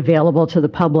made available to the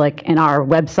public in our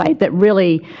website that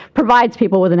really provides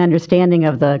people with an understanding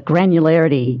of the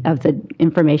granularity of the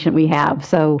information we have.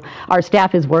 So our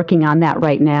staff is working on that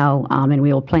right now, and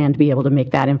we will plan to be able to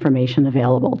make that information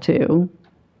available too.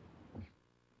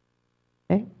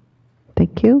 Okay,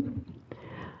 thank you.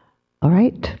 All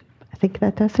right, I think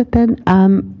that does it then.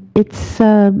 It's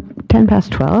 10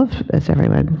 past 12, as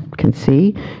everyone can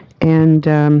see, and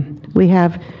we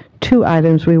have 2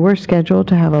 items. We were scheduled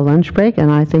to have a lunch break, and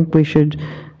I think we should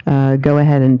go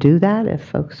ahead and do that if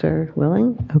folks are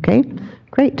willing. Okay,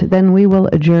 great. Then we will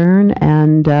adjourn,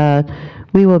 and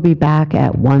we will be back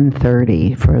at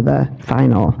 1:30 for the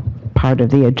final part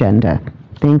of the agenda.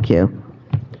 Thank you.